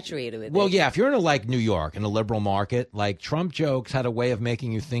too saturated with Well, it. yeah, if you're in like New York, in a liberal market, like Trump jokes had a way of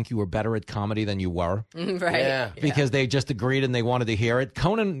making you think you were better at comedy than you were. Right. Yeah. Because they just agreed and they wanted to hear it.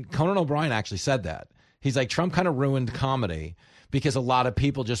 Conan O'Brien actually said that. He's like, Trump kind of ruined comedy because a lot of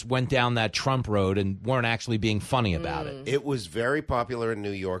people just went down that Trump road and weren't actually being funny about it. It was very popular in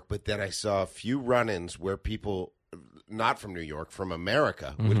New York, but then I saw a few run-ins where people not from New York, from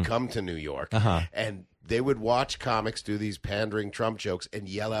America, would come to New York, and they would watch comics do these pandering Trump jokes and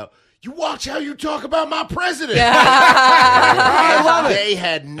yell out, "You watch how you talk about my president." I love it. They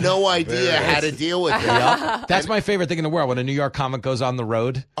had no idea how to deal with it. That's my favorite thing in the world, when a New York comic goes on the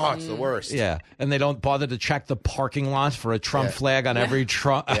road. Oh, it's the worst. Yeah, and they don't bother to check the parking lot for a Trump flag on every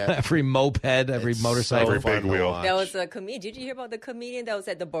every moped, every motorcycle. Every big wheel. There was a comedian. Did you hear about the comedian that was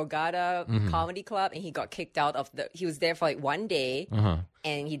at the Borgata Comedy Club, and he got kicked out of the? He was there for like one day,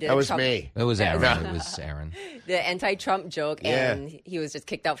 and he did. That was Trump, me. It was Aaron. It was Aaron. The anti-Trump joke, and he was just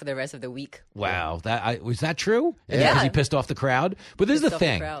kicked out for the rest of the week. Wow, was that true? Yeah. Because he pissed off the crowd. But this is Pissed the off the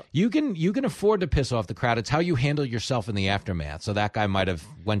thing: crowd. you can afford to piss off the crowd. It's how you handle yourself in the aftermath. So that guy might have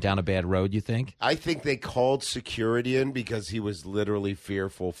went down a bad road. You think? I think they called security in because he was literally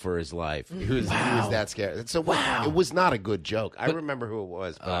fearful for his life. He was that scared. So it was not a good joke. I remember who it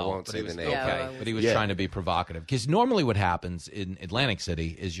was, but I won't say the name. Okay, but he was trying to be provocative. Because normally what happens in Atlantic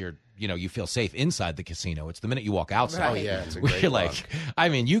City is you feel safe inside the casino. It's the minute you walk outside. Oh, yeah, it's a where great you're look. like, I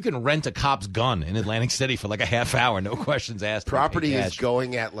mean, you can rent a cop's gun in Atlantic City for like a half hour, no questions asked. Property is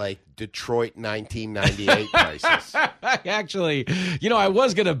going at like Detroit 1998 prices. Actually, I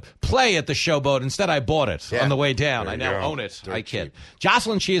was going to play at the Showboat. Instead, I bought it on the way down. There I you now go. own it. Dirt I kid. cheap.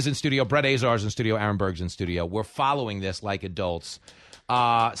 Jocelyn Chia is in studio. Brett Azar's in studio. Aaron Berg's in studio. We're following this like adults.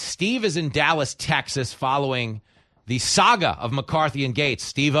 Steve is in Dallas, Texas, following the saga of McCarthy and Gates.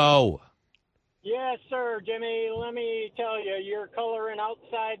 Steve-O. Yes, sir, Jimmy. Let me tell you, you're coloring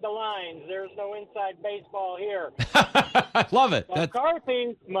outside the lines. There's no inside baseball here. I love it.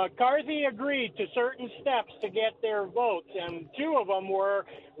 McCarthy agreed to certain steps to get their votes, and two of them were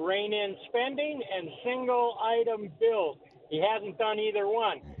rein in spending and single-item bills. He hasn't done either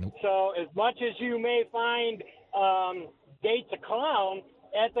one. Nope. So as much as you may find Gates a clown,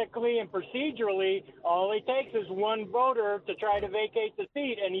 ethically and procedurally, all it takes is one voter to try to vacate the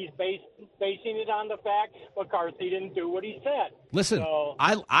seat, and he's basing it on the fact McCarthy didn't do what he said. Listen, So,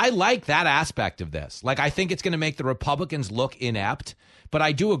 I like that aspect of this. Like, I think it's going to make the Republicans look inept, but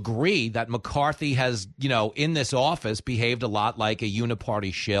I do agree that McCarthy has, in this office behaved a lot like a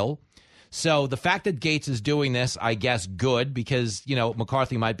uniparty shill. So the fact that Gates is doing this, I guess, good, because,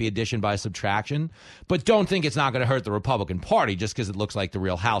 McCarthy might be addition by subtraction, but don't think it's not going to hurt the Republican Party just because it looks like the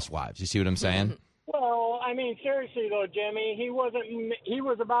Real Housewives. You see what I'm saying? well, I mean, seriously, though, Jimmy, he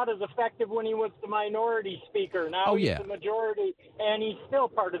was about as effective when he was the minority speaker. Now he's the majority, and he's still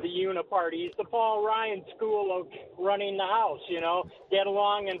part of the uniparty. He's the Paul Ryan school of running the House, get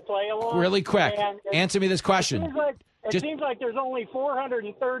along and play along. Really quick, And answer me this question. It seems like there's only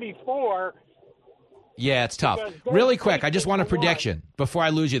 434. Yeah, it's tough. Really quick, I just want a prediction before I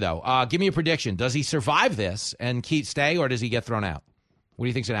lose you, though. Give me a prediction. Does he survive this and stay, or does he get thrown out? What do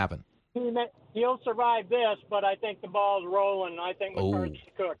you think's going to happen? He'll survive this, but I think the ball's rolling. I think McCarthy's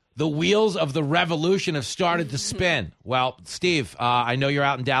cooked. The wheels of the revolution have started to spin. Well, Steve, I know you're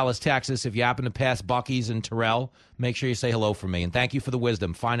out in Dallas, Texas. If you happen to pass Buc-ee's and Terrell, make sure you say hello for me. And thank you for the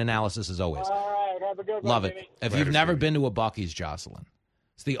wisdom. Fine analysis as always. All right, have a good one, Love it. Jimmy. If you've never been to a Buc-ee's, Jocelyn,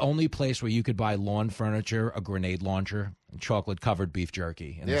 It's the only place where you could buy lawn furniture, a grenade launcher, and chocolate-covered beef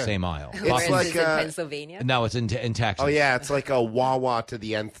jerky in the same aisle. It's like in Pennsylvania? No, it's in Texas. Oh, yeah, it's like a Wawa to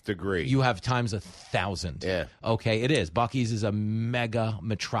the nth degree. You have times 1,000. Yeah. Okay, it is. Buc-ee's is a mega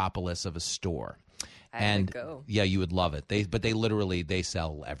metropolis of a store. And go. Yeah, you would love it. They literally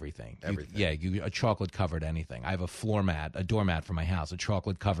sell everything. A chocolate covered anything. I have a doormat for my house, a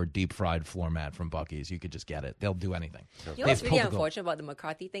chocolate covered deep fried floor mat from Buc-ee's. You could just get it. They'll do anything. You know what's really unfortunate about the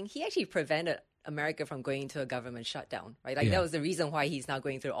McCarthy thing? He actually prevented America from going into a government shutdown, right? Like that was the reason why he's not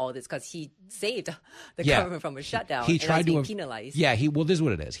going through all this, because he saved the government from a shutdown. He tried to penalize. Yeah, this is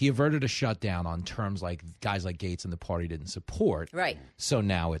what it is. He averted a shutdown on terms like guys like Gates and the party didn't support. Right. So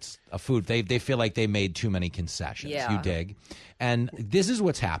now it's a food. They feel like they made too many concessions. Yeah. You dig? And this is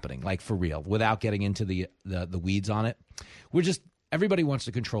what's happening, like for real, without getting into the weeds on it. Everybody wants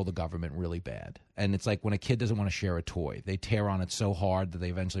to control the government really bad. And it's like when a kid doesn't want to share a toy, they tear on it so hard that they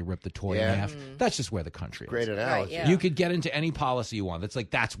eventually rip the toy in half. That's just where the country is. Great analogy. Right, You could get into any policy you want.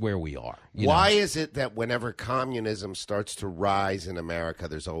 That's where we are. Why is it that whenever communism starts to rise in America,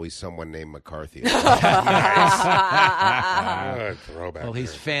 there's always someone named McCarthy? Well,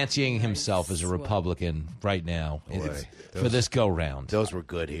 he's fancying himself as a Republican right now for this go-round. Those were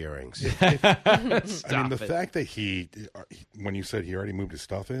good hearings. The fact that when you said he already moved his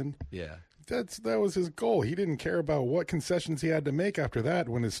stuff in, that was his goal. He didn't care about what concessions he had to make after that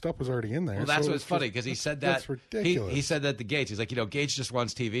when his stuff was already in there. Well, that's what's funny, because he said that. That's ridiculous. He said that to Gates. He's like, Gates just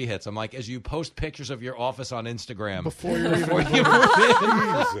wants TV hits. I'm like, as you post pictures of your office on Instagram before you move in.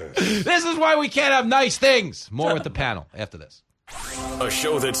 This is why we can't have nice things. More with the panel after this. A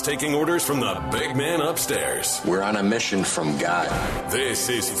show that's taking orders from the big man upstairs. We're on a mission from God. This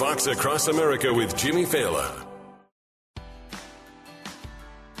is Fox Across America with Jimmy Fallon.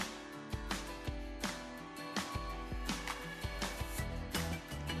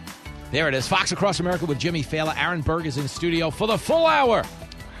 There it is, Fox Across America with Jimmy Fallon. Aaron Berg is in studio for the full hour.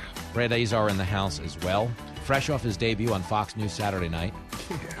 Brad Azar in the house as well. Fresh off his debut on Fox News Saturday night.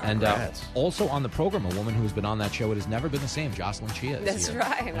 And also on the program, a woman who's been on that show. It has never been the same. Jocelyn Chia is That's here.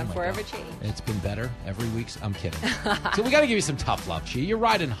 right. I'm forever changed. It's been better every week. I'm kidding. So we got to give you some tough love, Chia. You're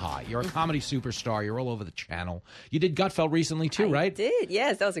riding high. You're a comedy superstar. You're all over the channel. You did Gutfeld recently too, right? I did.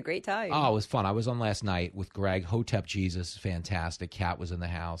 Yes, that was a great time. Oh, it was fun. I was on last night with Greg. Hotep Jesus, fantastic. Kat was in the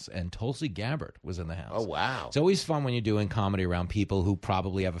house. And Tulsi Gabbard was in the house. Oh, wow. It's always fun when you're doing comedy around people who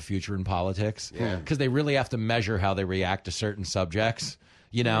probably have a future in politics. Yeah. Because they really have to measure how they react to certain subjects.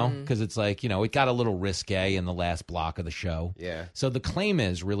 Because it's like, it got a little risque in the last block of the show. Yeah. So the claim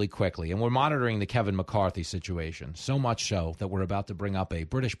is, really quickly, and we're monitoring the Kevin McCarthy situation, so much so that we're about to bring up a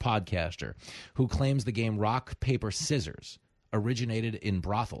British podcaster who claims the game rock, paper, scissors originated in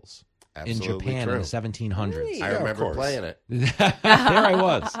brothels. Absolutely in Japan true. in the 1700s. Really? I remember playing it. There I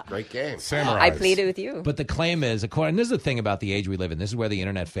was. Great game. Samurais. I played it with you. But the claim is, and this is the thing about the age we live in, this is where the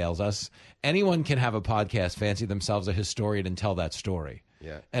internet fails us. Anyone can have a podcast, fancy themselves a historian, and tell that story.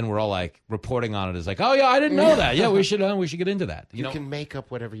 Yeah. And we're all like reporting on it as like, oh yeah, I didn't know that. Yeah, we should get into that. You can make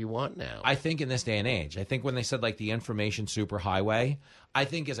up whatever you want now. I think in this day and age, I think when they said like the information superhighway, I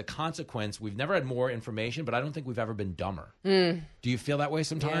think as a consequence, we've never had more information, but I don't think we've ever been dumber. Do you feel that way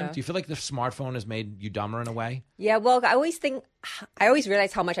sometimes? Yeah. Do you feel like the smartphone has made you dumber in a way? Yeah, well, I always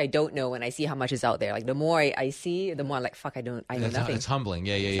realize how much I don't know when I see how much is out there. Like the more I see, the more I'm like, fuck, I know nothing. It's humbling.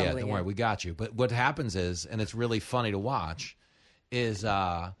 Yeah. Humbling, Don't worry, we got you. But what happens is, and it's really funny to watch, is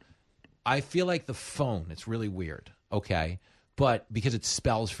I feel like the phone, it's really weird, okay? But because it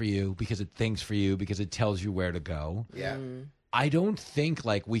spells for you, because it thinks for you, because it tells you where to go. Yeah. I don't think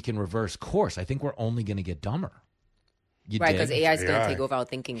like we can reverse course. I think we're only going to get dumber. Right, because AI is going to take over our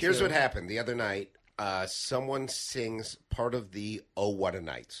thinking. Here's what happened the other night. Someone sings part of the "Oh What a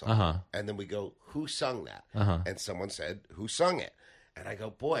Night" song, and then we go, "Who sung that?" And someone said, "Who sung it?" And I go,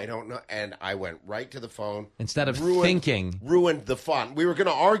 boy, I don't know. And I went right to the phone. Instead of ruined the font. We were going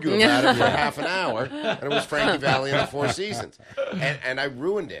to argue about it for half an hour. And it was Frankie Valli and the Four Seasons. And I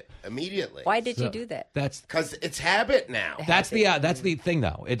ruined it immediately. Why did you do that? That's because it's habit now. That's the thing,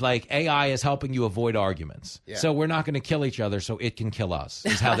 though. It like AI is helping you avoid arguments. Yeah. So we're not going to kill each other so it can kill us,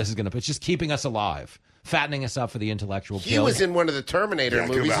 is how this is going to. It's just keeping us alive. Fattening us up for the intellectual kill. He was in one of the Terminator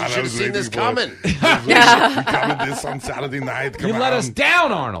movies. You should have seen this coming. We covered this on Saturday night. You let us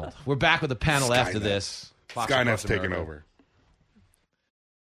down, Arnold. We're back with the panel after this. Skynet's taking over.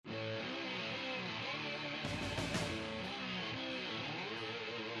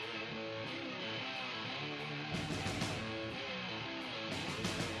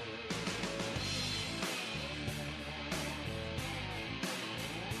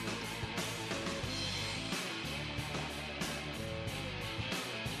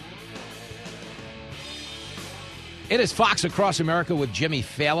 It is Fox Across America with Jimmy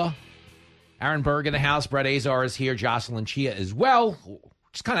Fallon. Aaron Berg in the house. Brett Azar is here. Jocelyn Chia as well.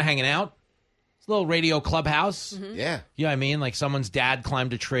 Just kind of hanging out. It's a little radio clubhouse. Mm-hmm. Yeah. You know what I mean? Like someone's dad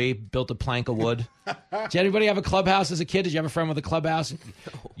climbed a tree, built a plank of wood. Did anybody have a clubhouse as a kid? Did you have a friend with a clubhouse? No.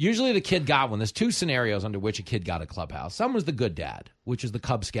 Usually the kid got one. There's two scenarios under which a kid got a clubhouse. Some was the good dad, which is the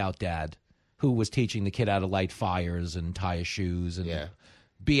Cub Scout dad, who was teaching the kid how to light fires and tie his shoes and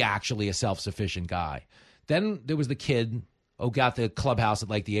be actually a self-sufficient guy. Then there was the kid who got the clubhouse at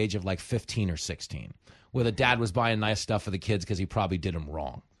like the age of like 15 or 16, where the dad was buying nice stuff for the kids because he probably did them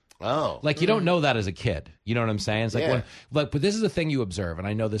wrong. Oh. Like, you don't know that as a kid. You know what I'm saying? It's like, but this is the thing you observe, and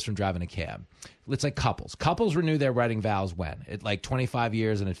I know this from driving a cab. It's like couples. Couples renew their wedding vows when? At like 25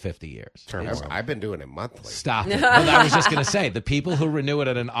 years and at 50 years. I've been doing it monthly. Stop it. Well, I was just going to say, the people who renew it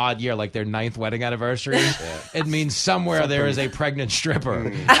at an odd year, like their 9th wedding anniversary, it means somewhere there is a pregnant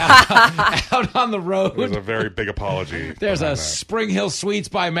stripper out on the road. There's a very big apology. There's a Spring Hill Suites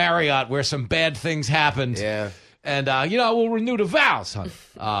by Marriott where some bad things happened. Yeah. And, we'll renew the vows, honey.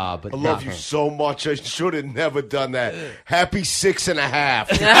 But I love you so much. I should have never done that. Happy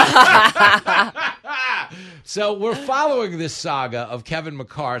 6.5. So we're following this saga of Kevin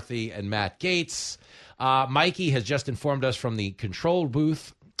McCarthy and Matt Gaetz. Mikey has just informed us from the control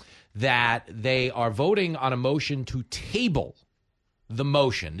booth that they are voting on a motion to table the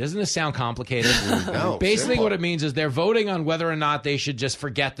motion. Doesn't this sound complicated? No, basically simple. what it means is they're voting on whether or not they should just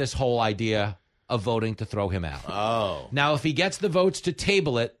forget this whole idea of voting to throw him out. Oh. Now, if he gets the votes to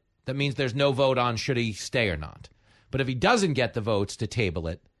table it, that means there's no vote on should he stay or not. But if he doesn't get the votes to table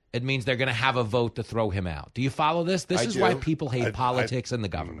it, it means they're going to have a vote to throw him out. Do you follow this? This is why people hate politics and the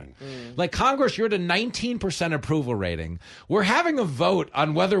government. Like Congress, you're at a 19% approval rating. We're having a vote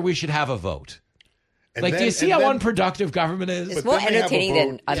on whether we should have a vote. Do you see how unproductive government is? It's more entertaining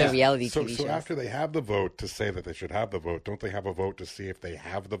than other reality TV shows. So after they have the vote to say that they should have the vote, don't they have a vote to see if they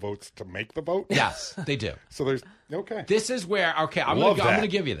have the votes to make the vote? Yes, they do. So there's okay. This is where I'm going to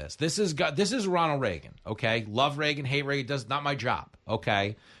give you this. This is Ronald Reagan. Okay, love Reagan, hate Reagan. Does not my job.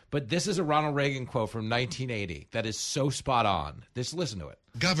 Okay, but this is a Ronald Reagan quote from 1980 that is so spot on. Listen to it.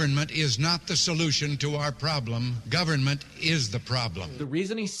 Government is not the solution to our problem. Government is the problem. The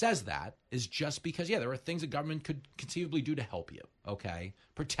reason he says that is just because, there are things the government could conceivably do to help you, okay?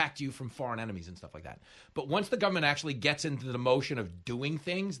 Protect you from foreign enemies and stuff like that. But once the government actually gets into the motion of doing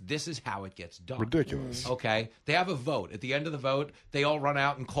things, this is how it gets done. Ridiculous. Okay? They have a vote. At the end of the vote, they all run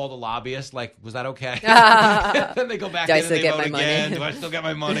out and call the lobbyists, like, was that okay? Then they go back in and they vote again. Do I still get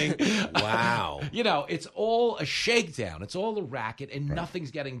my money? Wow. It's all a shakedown. It's all a racket, and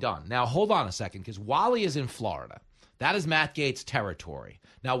nothing's getting done. Now, hold on a second, because Wally is in Florida. That is Matt Gaetz' territory.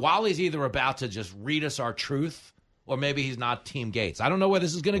 Now, Wally's either about to just read us our truth, or maybe he's not Team Gaetz. I don't know where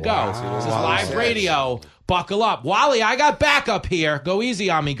this is going to go. This is live radio. Buckle up. Wally, I got backup here. Go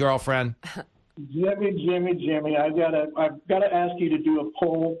easy on me, girlfriend. Jimmy, I've got to ask you to do a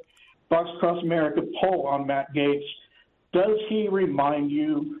poll, Fox Across America poll on Matt Gaetz. Does he remind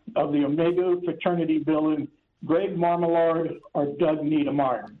you of the Omega fraternity villain Greg Marmalard or Doug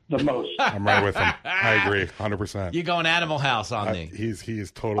Niedermeyer the most? I'm right with him. I agree, 100%. You're going Animal House on me. He is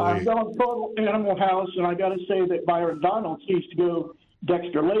totally. I'm going total Animal House, and I got to say that Byron Donalds needs to go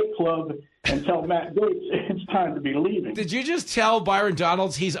Dexter Lake Club and tell Matt Gaetz it's time to be leaving. Did you just tell Byron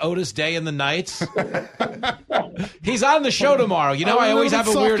Donalds he's Otis Day in the Nights? He's on the show tomorrow. You know, I always have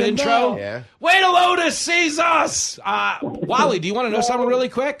a weird intro. Yeah. Wait till Otis sees us. Wally, do you want to know something really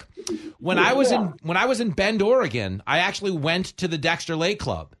quick? When I was in Bend, Oregon, I actually went to the Dexter Lake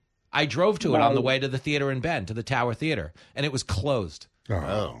Club. I drove to it on the way to the theater in Bend, to the Tower Theater, and it was closed.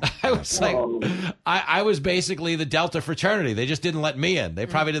 Oh. I was like, I was basically the Delta fraternity. They just didn't let me in. They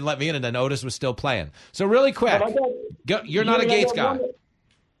probably didn't let me in, and then Otis was still playing. So really quick, you're not a Gaetz guy.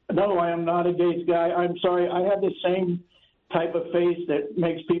 No, I am not a Gaetz guy. I'm sorry. I have the same type of face that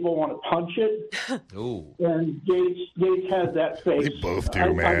makes people want to punch it. Ooh. And Gaetz has that face. We both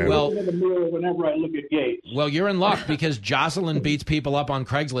do, man. I look in the mirror whenever I look at Gaetz. Well, you're in luck because Jocelyn beats people up on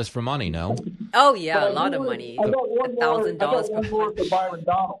Craigslist for money, no? Oh, yeah, a lot of money. I got $1,000 for Byron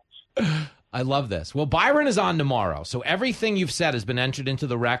Donalds. I love this. Well, Byron is on tomorrow, so everything you've said has been entered into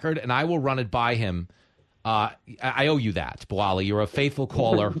the record, and I will run it by him. I owe you that, Wally. You're a faithful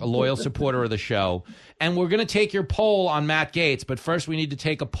caller, a loyal supporter of the show. And we're going to take your poll on Matt Gaetz, but first we need to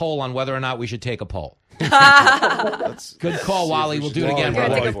take a poll on whether or not we should take a poll. Good call, Wally. We'll do it again,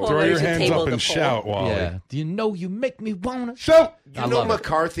 brother. Throw your hands up and shout, Wally. Yeah. Do you know you make me want to shout? You know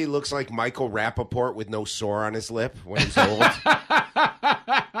McCarthy looks like Michael Rappaport with no sore on his lip when he's old?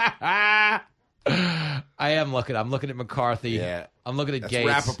 I am looking. I'm looking at McCarthy. Yeah. I'm looking at That's Gates.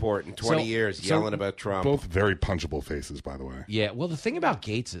 Rappaport in 20 years yelling about Trump. Both very punchable faces, by the way. Yeah, well, the thing about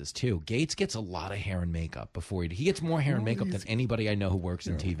Gates is, too, Gates gets a lot of hair and makeup before he gets more hair and makeup than anybody I know who works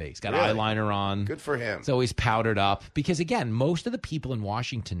in TV. He's got eyeliner on. Good for him. He's always powdered up. Because, again, most of the people in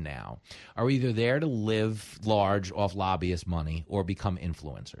Washington now are either there to live large off lobbyist money or become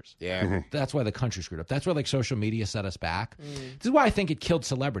influencers. Yeah. That's why the country screwed up. That's why, like, social media set us back. This is why I think it killed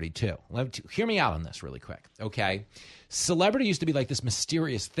celebrity, too. Hear me out on this really quick, okay? Celebrity used to be like this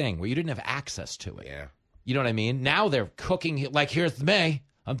mysterious thing where you didn't have access to it. Yeah. You know what I mean? Now they're cooking, like, here's me.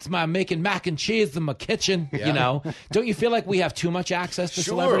 I'm making mac and cheese in my kitchen, you know? Don't you feel like we have too much access to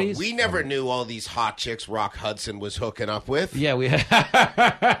celebrities? We never knew all these hot chicks Rock Hudson was hooking up with. Yeah,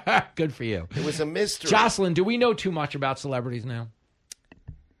 good for you. It was a mystery. Jocelyn, do we know too much about celebrities now?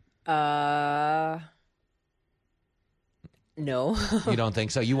 No. You don't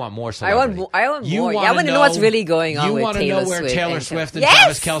think so? You want more celebrity. I want more. I want to know what's really going on with Taylor Swift. You want to know where Taylor Swift and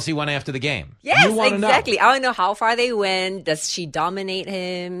Travis Kelce went after the game. Yes, exactly. I want to know how far they went. Does she dominate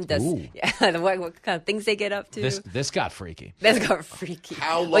him? What kind of things they get up to? This got freaky. This got freaky.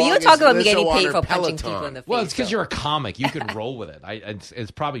 How long well, you talk about me getting Lizzo paid for punching Peloton? people in the face. Well, it's because you're a comic. You can roll with it.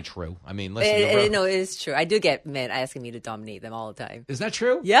 It's probably true. I mean, listen. No, it is true. I do get men asking me to dominate them all the time. Is that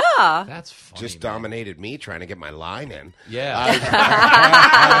true? Yeah. That's funny. Just dominated me trying to get my line in. Yeah.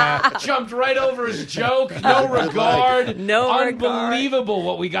 Jumped right over his joke. No regard. Unbelievable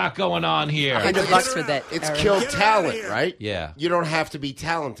what we got going on here. $100 for that. It's killed talent, right? Yeah. You don't have to be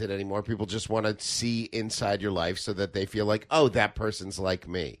talented anymore. People just want to see inside your life so that they feel like, oh, that person's like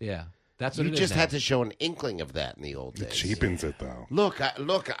me. Yeah. That's what you it is just now. had to show an inkling of that in the old days. It cheapens it, though. Look,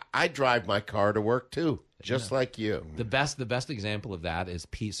 I drive my car to work, too. Just like you. The best example of that is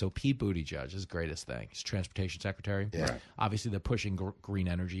Pete. So Pete Buttigieg, his greatest thing. He's transportation secretary. Yeah. Right. Obviously, they're pushing green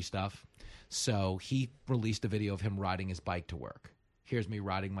energy stuff. So he released a video of him riding his bike to work. Here's me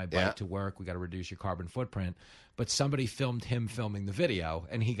riding my bike to work. We got to reduce your carbon footprint. But somebody filmed him filming the video,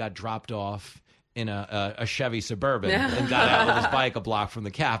 and he got dropped off in a Chevy Suburban and got out with his bike a block from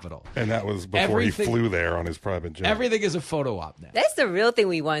the Capitol. And that was before he flew there on his private jet. Everything is a photo op now. That's the real thing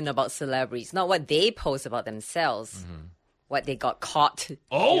we want to know about celebrities, not what they post about themselves, what they got caught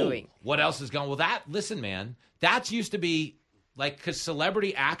doing. What else is going? Well, listen, man, that used to be like, because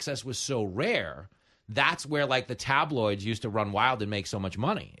celebrity access was so rare, that's where like the tabloids used to run wild and make so much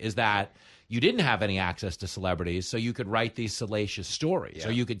money, is that you didn't have any access to celebrities, so you could write these salacious stories,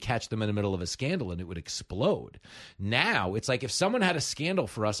 or you could catch them in the middle of a scandal and it would explode. Now, it's like if someone had a scandal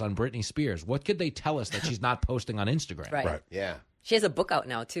for us on Britney Spears, what could they tell us that she's not posting on Instagram? Right. Yeah. She has a book out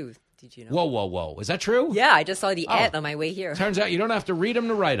now, too. Did you know? Whoa. Is that true? Yeah, I just saw the ad on my way here. Turns out you don't have to read them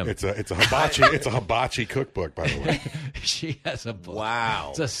to write them. It's a hibachi cookbook, by the way. She has a book.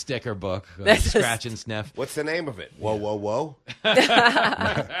 Wow. It's a sticker book. Scratch and sniff. What's the name of it? Whoa.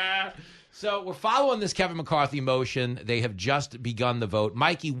 So we're following this Kevin McCarthy motion. They have just begun the vote.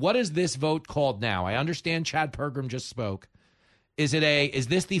 Mikey, what is this vote called now? I understand Chad Pergram just spoke. Is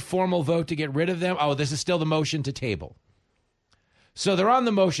this the formal vote to get rid of them? Oh, this is still the motion to table. So they're on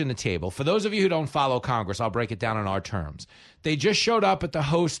the motion to table. For those of you who don't follow Congress, I'll break it down in our terms. They just showed up at the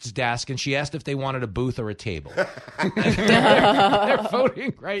host's desk, and she asked if they wanted a booth or a table. They're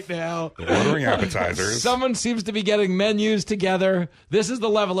voting right now. They're ordering appetizers. Someone seems to be getting menus together. This is the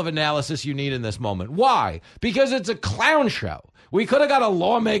level of analysis you need in this moment. Why? Because it's a clown show. We could have got a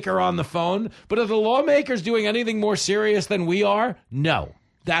lawmaker on the phone, but are the lawmakers doing anything more serious than we are? No.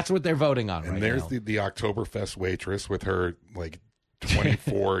 That's what they're voting on right now. And there's the Oktoberfest waitress with her,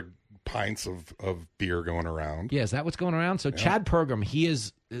 24 pints of beer going around. Yeah, is that what's going around? So Chad Pergram,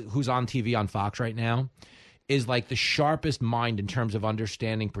 who's on TV on Fox right now, is like the sharpest mind in terms of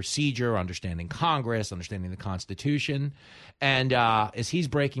understanding procedure, understanding Congress, understanding the Constitution. And as he's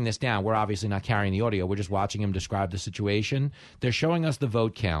breaking this down, we're obviously not carrying the audio. We're just watching him describe the situation. They're showing us the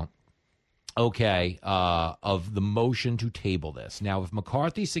vote count. Of the motion to table this. Now, if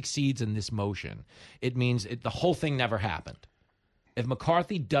McCarthy succeeds in this motion, it means the whole thing never happened. If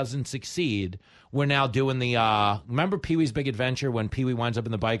McCarthy doesn't succeed, we're now doing the, remember Pee-wee's Big Adventure when Pee-wee winds up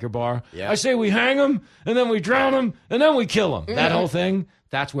in the biker bar? Yeah. I say we hang him, and then we drown him, and then we kill him. That whole thing,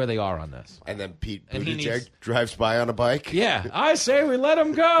 that's where they are on this. And then Pete Buttigieg drives by on a bike? Yeah. I say we let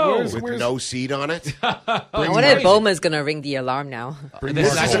him go. With no seat on it? I wonder if Bowman's going to ring the alarm now.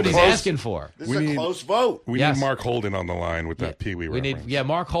 That's what he's asking for. This is a close vote. We need Mark Holden on the line with that Pee-wee reference.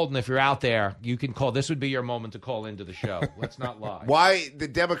 Mark Holden, if you're out there, you can call. This would be your moment to call into the show. Let's not lie. Why the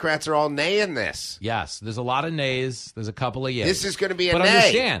Democrats are all naying this? Yes, there's a lot of nays. There's a couple of yes. This is going to be a nay. But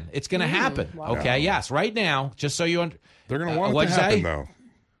understand, it's going to happen. Wow. Okay, yes. Right now, just so you they're going to want it to happen, though.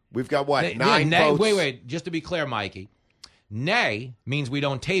 We've got what, 9 votes? Wait. Just to be clear, Mikey, Nay means we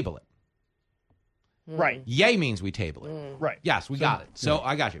don't table it. Right. Yay means we table it. Right. Yes, we got it. So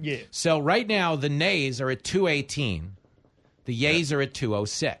I got you. Yeah. So right now, the nays are at 218. The yays are at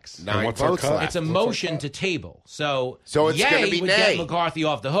 206. 9 votes left. It's a motion to table. So it's going to be would nay. get McCarthy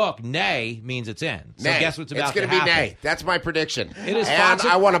off the hook. Nay means it's in. So nay. Guess what's about to happen? It's going to be nay. That's my prediction. It is. And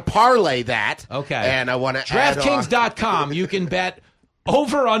I want to parlay that. Okay. And I want to DraftKings.com. You can bet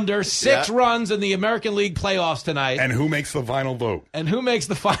over under 6 runs in the American League playoffs tonight. And who makes the final vote? And who makes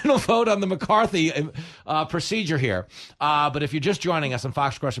the final vote on the McCarthy procedure here. But if you're just joining us on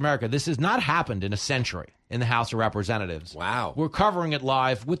Fox Across America, this has not happened in a century in the House of Representatives. Wow. We're covering it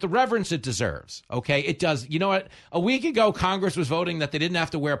live with the reverence it deserves. Okay? It does. You know what? A week ago, Congress was voting that they didn't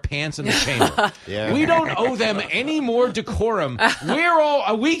have to wear pants in the chamber. Yeah. We don't owe them any more decorum.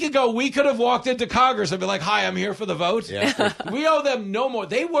 A week ago, we could have walked into Congress and be like, hi, I'm here for the vote. Yeah. We owe them no more.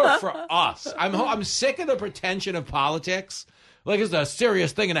 They work for us. I'm sick of the pretension of politics. Like, it's a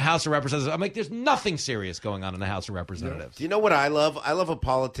serious thing in the House of Representatives. I'm like, there's nothing serious going on in the House of Representatives. Do you know what I love? I love a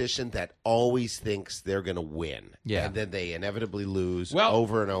politician that always thinks they're going to win. Yeah. And then they inevitably lose Well,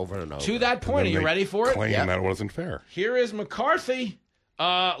 over and over and over. To that point, are you ready for it? Claim that it wasn't fair. Here is McCarthy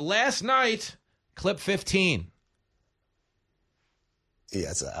last night, clip 15.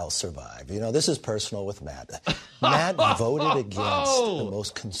 Yes, I'll survive. You know, this is personal with Matt. Matt voted against the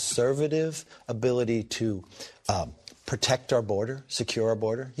most conservative ability to protect our border, secure our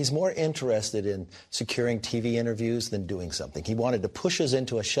border. He's more interested in securing TV interviews than doing something. He wanted to push us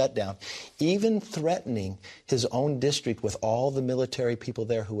into a shutdown, even threatening his own district with all the military people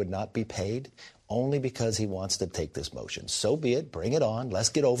there who would not be paid, only because he wants to take this motion. So be it. Bring it on. Let's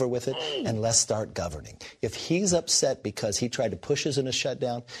get over with it, and let's start governing. If he's upset because he tried to push us in a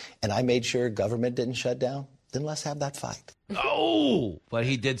shutdown and I made sure government didn't shut down, then let's have that fight. Oh, but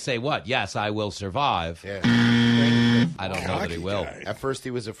he did say what? Yes, I will survive. Yeah. I don't know that he will. At first,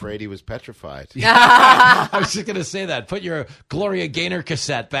 he was afraid he was petrified. I was just going to say that. Put your Gloria Gaynor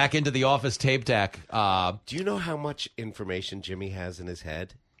cassette back into the office tape deck. Do you know how much information Jimmy has in his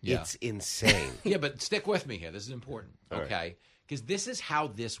head? Yeah. It's insane. Yeah, but stick with me here. This is important, All right. okay? Because this is how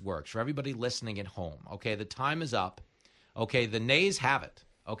this works for everybody listening at home, okay? The time is up. Okay, the nays have it.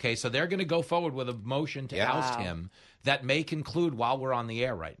 Okay, so they're going to go forward with a motion to oust him that may conclude while we're on the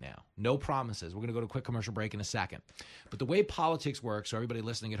air right now. No promises. We're going to go to a quick commercial break in a second. But the way politics works, so everybody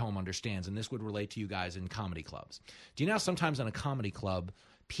listening at home understands, and this would relate to you guys in comedy clubs. Do you know how sometimes in a comedy club,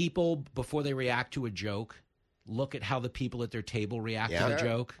 people, before they react to a joke, look at how the people at their table react to the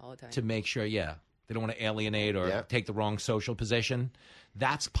joke to make sure, they don't want to alienate or take the wrong social position?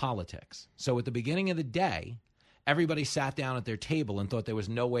 That's politics. So at the beginning of the day, everybody sat down at their table and thought there was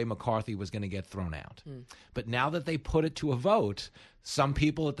no way McCarthy was going to get thrown out. But now that they put it to a vote, some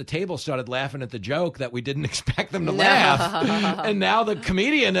people at the table started laughing at the joke that we didn't expect them to laugh. And now the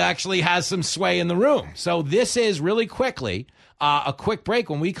comedian actually has some sway in the room. So this is really quickly a quick break.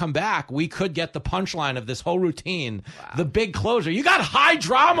 When we come back, we could get the punchline of this whole routine, the big closer. You got high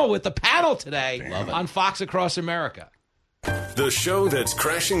drama with the panel today on Fox Across America. The show that's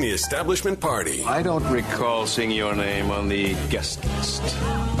crashing the establishment party. I don't recall seeing your name on the guest list.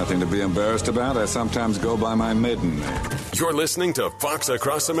 Nothing to be embarrassed about. I sometimes go by my maiden name. You're listening to Fox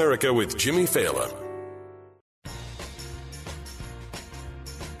Across America with Jimmy Fallon.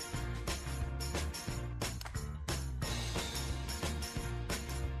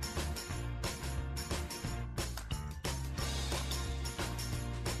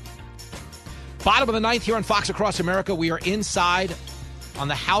 Bottom of the ninth here on Fox Across America. We are inside on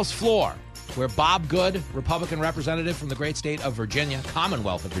the House floor where Bob Good, Republican representative from the great state of Virginia,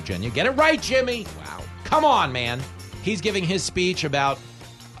 Commonwealth of Virginia. Get it right, Jimmy. Wow. Come on, man. He's giving his speech about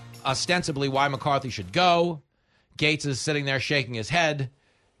ostensibly why McCarthy should go. Gates is sitting there shaking his head,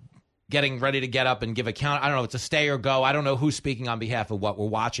 getting ready to get up and give account. I don't know if it's a stay or go. I don't know who's speaking on behalf of what. We're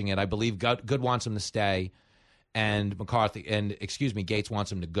watching it. I believe Good wants him to stay. And Gates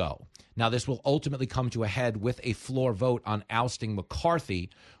wants him to go. Now, this will ultimately come to a head with a floor vote on ousting McCarthy.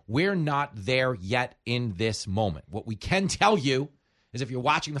 We're not there yet in this moment. What we can tell you is if you're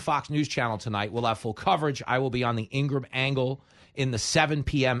watching the Fox News Channel tonight, we'll have full coverage. I will be on the Ingram angle in the 7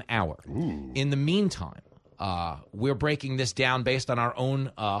 p.m. hour. Ooh. In the meantime, we're breaking this down based on our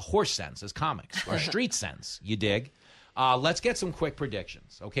own horse sense as comics, our street sense, you dig? Let's get some quick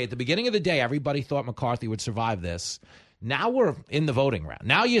predictions. Okay, at the beginning of the day, everybody thought McCarthy would survive this. Now we're in the voting round.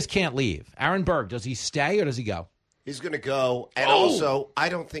 Now you just can't leave. Aaron Berg, does he stay or does he go? He's going to go, and also, I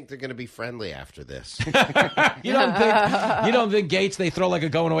don't think they're going to be friendly after this. You don't think Gates, they throw like a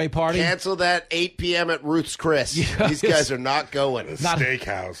going-away party? Cancel that 8 p.m. at Ruth's Chris. Yes. These guys are not going. The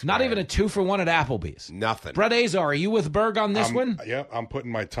steakhouse. Not even a 2-for-1 at Applebee's. Nothing. Brett Azar, are you with Berg on this one? Yeah, I'm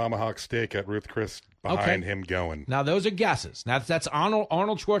putting my tomahawk steak at Ruth's Chris behind him going. Now, those are guesses. Now, that's Arnold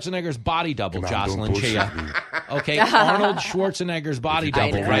Schwarzenegger's body double, Jocelyn Chia. Okay, Arnold Schwarzenegger's body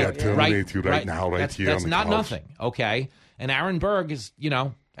double, right? That's not nothing. Okay, and Aaron Berg is,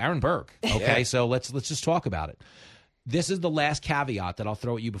 Aaron Berg. Okay, so let's just talk about it. This is the last caveat that I'll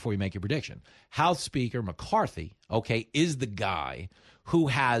throw at you before you make your prediction. House Speaker McCarthy, is the guy who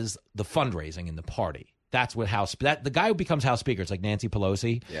has the fundraising in the party. That's what the guy who becomes House Speaker, it's like Nancy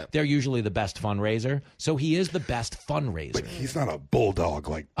Pelosi. Yep. They're usually the best fundraiser. So he is the best fundraiser. But he's not a bulldog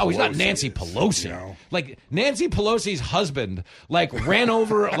like Pelosi. Oh, he's not Nancy Pelosi. Like Nancy Pelosi's husband, ran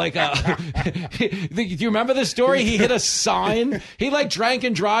over like a. Do you remember this story? He hit a sign. He drank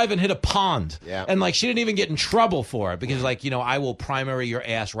and drive and hit a pond. Yeah. And she didn't even get in trouble for it because I will primary your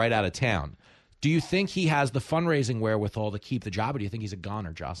ass right out of town. Do you think he has the fundraising wherewithal to keep the job, or do you think he's a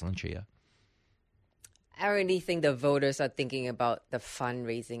goner, Jocelyn Chia? I really think the voters are thinking about the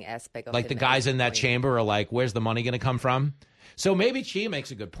fundraising aspect of it. The guys in that chamber are where's the money going to come from? So maybe Chia makes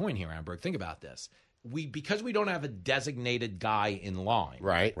a good point here, Amberg. Think about this. Because we don't have a designated guy in line.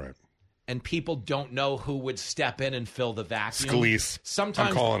 Right. And people don't know who would step in and fill the vacuum. Scalise. Sometimes,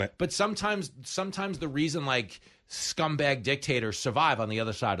 I'm calling it. But sometimes the reason scumbag dictators survive on the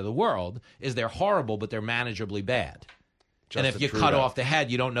other side of the world is they're horrible, but they're manageably bad. And if you cut off the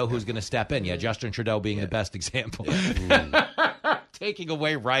head, you don't know who's going to step in. Yeah, Justin Trudeau being the best example. Taking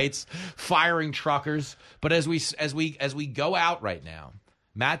away rights, firing truckers. But as we go out right now,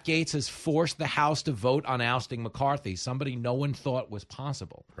 Matt Gaetz has forced the House to vote on ousting McCarthy, somebody no one thought was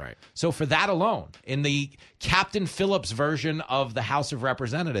possible. Right. So for that alone, in the Captain Phillips version of the House of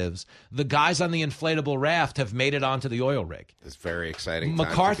Representatives, the guys on the inflatable raft have made it onto the oil rig. It's very exciting.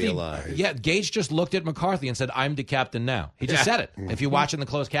 McCarthy, time to be alive. Yeah, Gaetz just looked at McCarthy and said, "I'm the captain now." He just said it. If you're watching the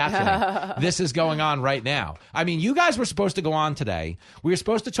closed captioning, this is going on right now. I mean, you guys were supposed to go on today. We were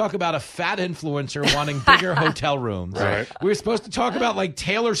supposed to talk about a fat influencer wanting bigger hotel rooms. Right. We were supposed to talk about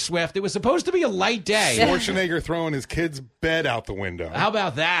Taylor Swift. It was supposed to be a light day. Schwarzenegger throwing his kid's bed out the window. How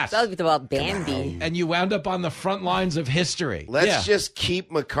about that? That was about Bambi. And you wound up on the front lines of history. Let's just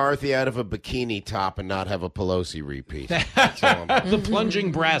keep McCarthy out of a bikini top and not have a Pelosi repeat. The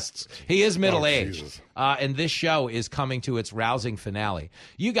plunging breasts. He is middle-aged. And this show is coming to its rousing finale.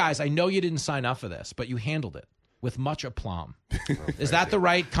 You guys, I know you didn't sign up for this, but you handled it with much aplomb. Is that the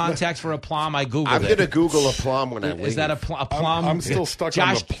right context for aplomb? I Googled it. I'm going to Google aplomb when I leave. Is that aplomb? I'm still stuck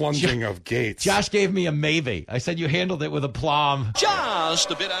on the plunging of Gaetz. Josh gave me a maybe. I said you handled it with aplomb.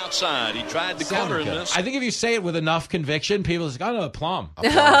 Just a bit outside. He tried the corner in this. I think if you say it with enough conviction, people are like, "Oh no, aplomb."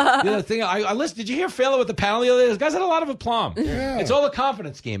 The thing I listened. Did you hear Fela with the panel the other day? This guy's had a lot of aplomb. Yeah. It's all a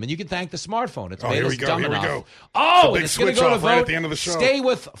confidence game, and you can thank the smartphone. It's made us dumb enough. Here we go. Oh, big it's going to go to vote. Right at the end of the show. Stay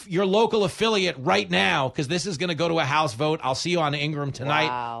with your local affiliate right now because this is going to go to a House vote. I'll see you on Ingram tonight.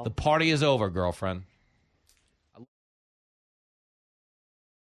 Wow. The party is over, girlfriend.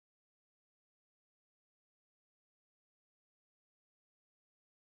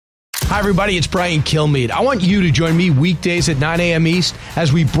 Hi, everybody. It's Brian Kilmeade. I want you to join me weekdays at 9 a.m. East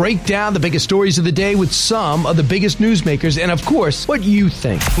as we break down the biggest stories of the day with some of the biggest newsmakers and, of course, what you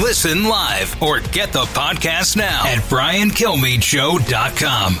think. Listen live or get the podcast now at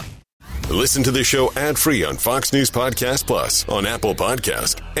BrianKilmeadeShow.com. Listen to the show ad-free on Fox News Podcast Plus, on Apple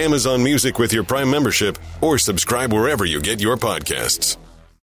Podcast, Amazon Music with your Prime membership, or subscribe wherever you get your podcasts.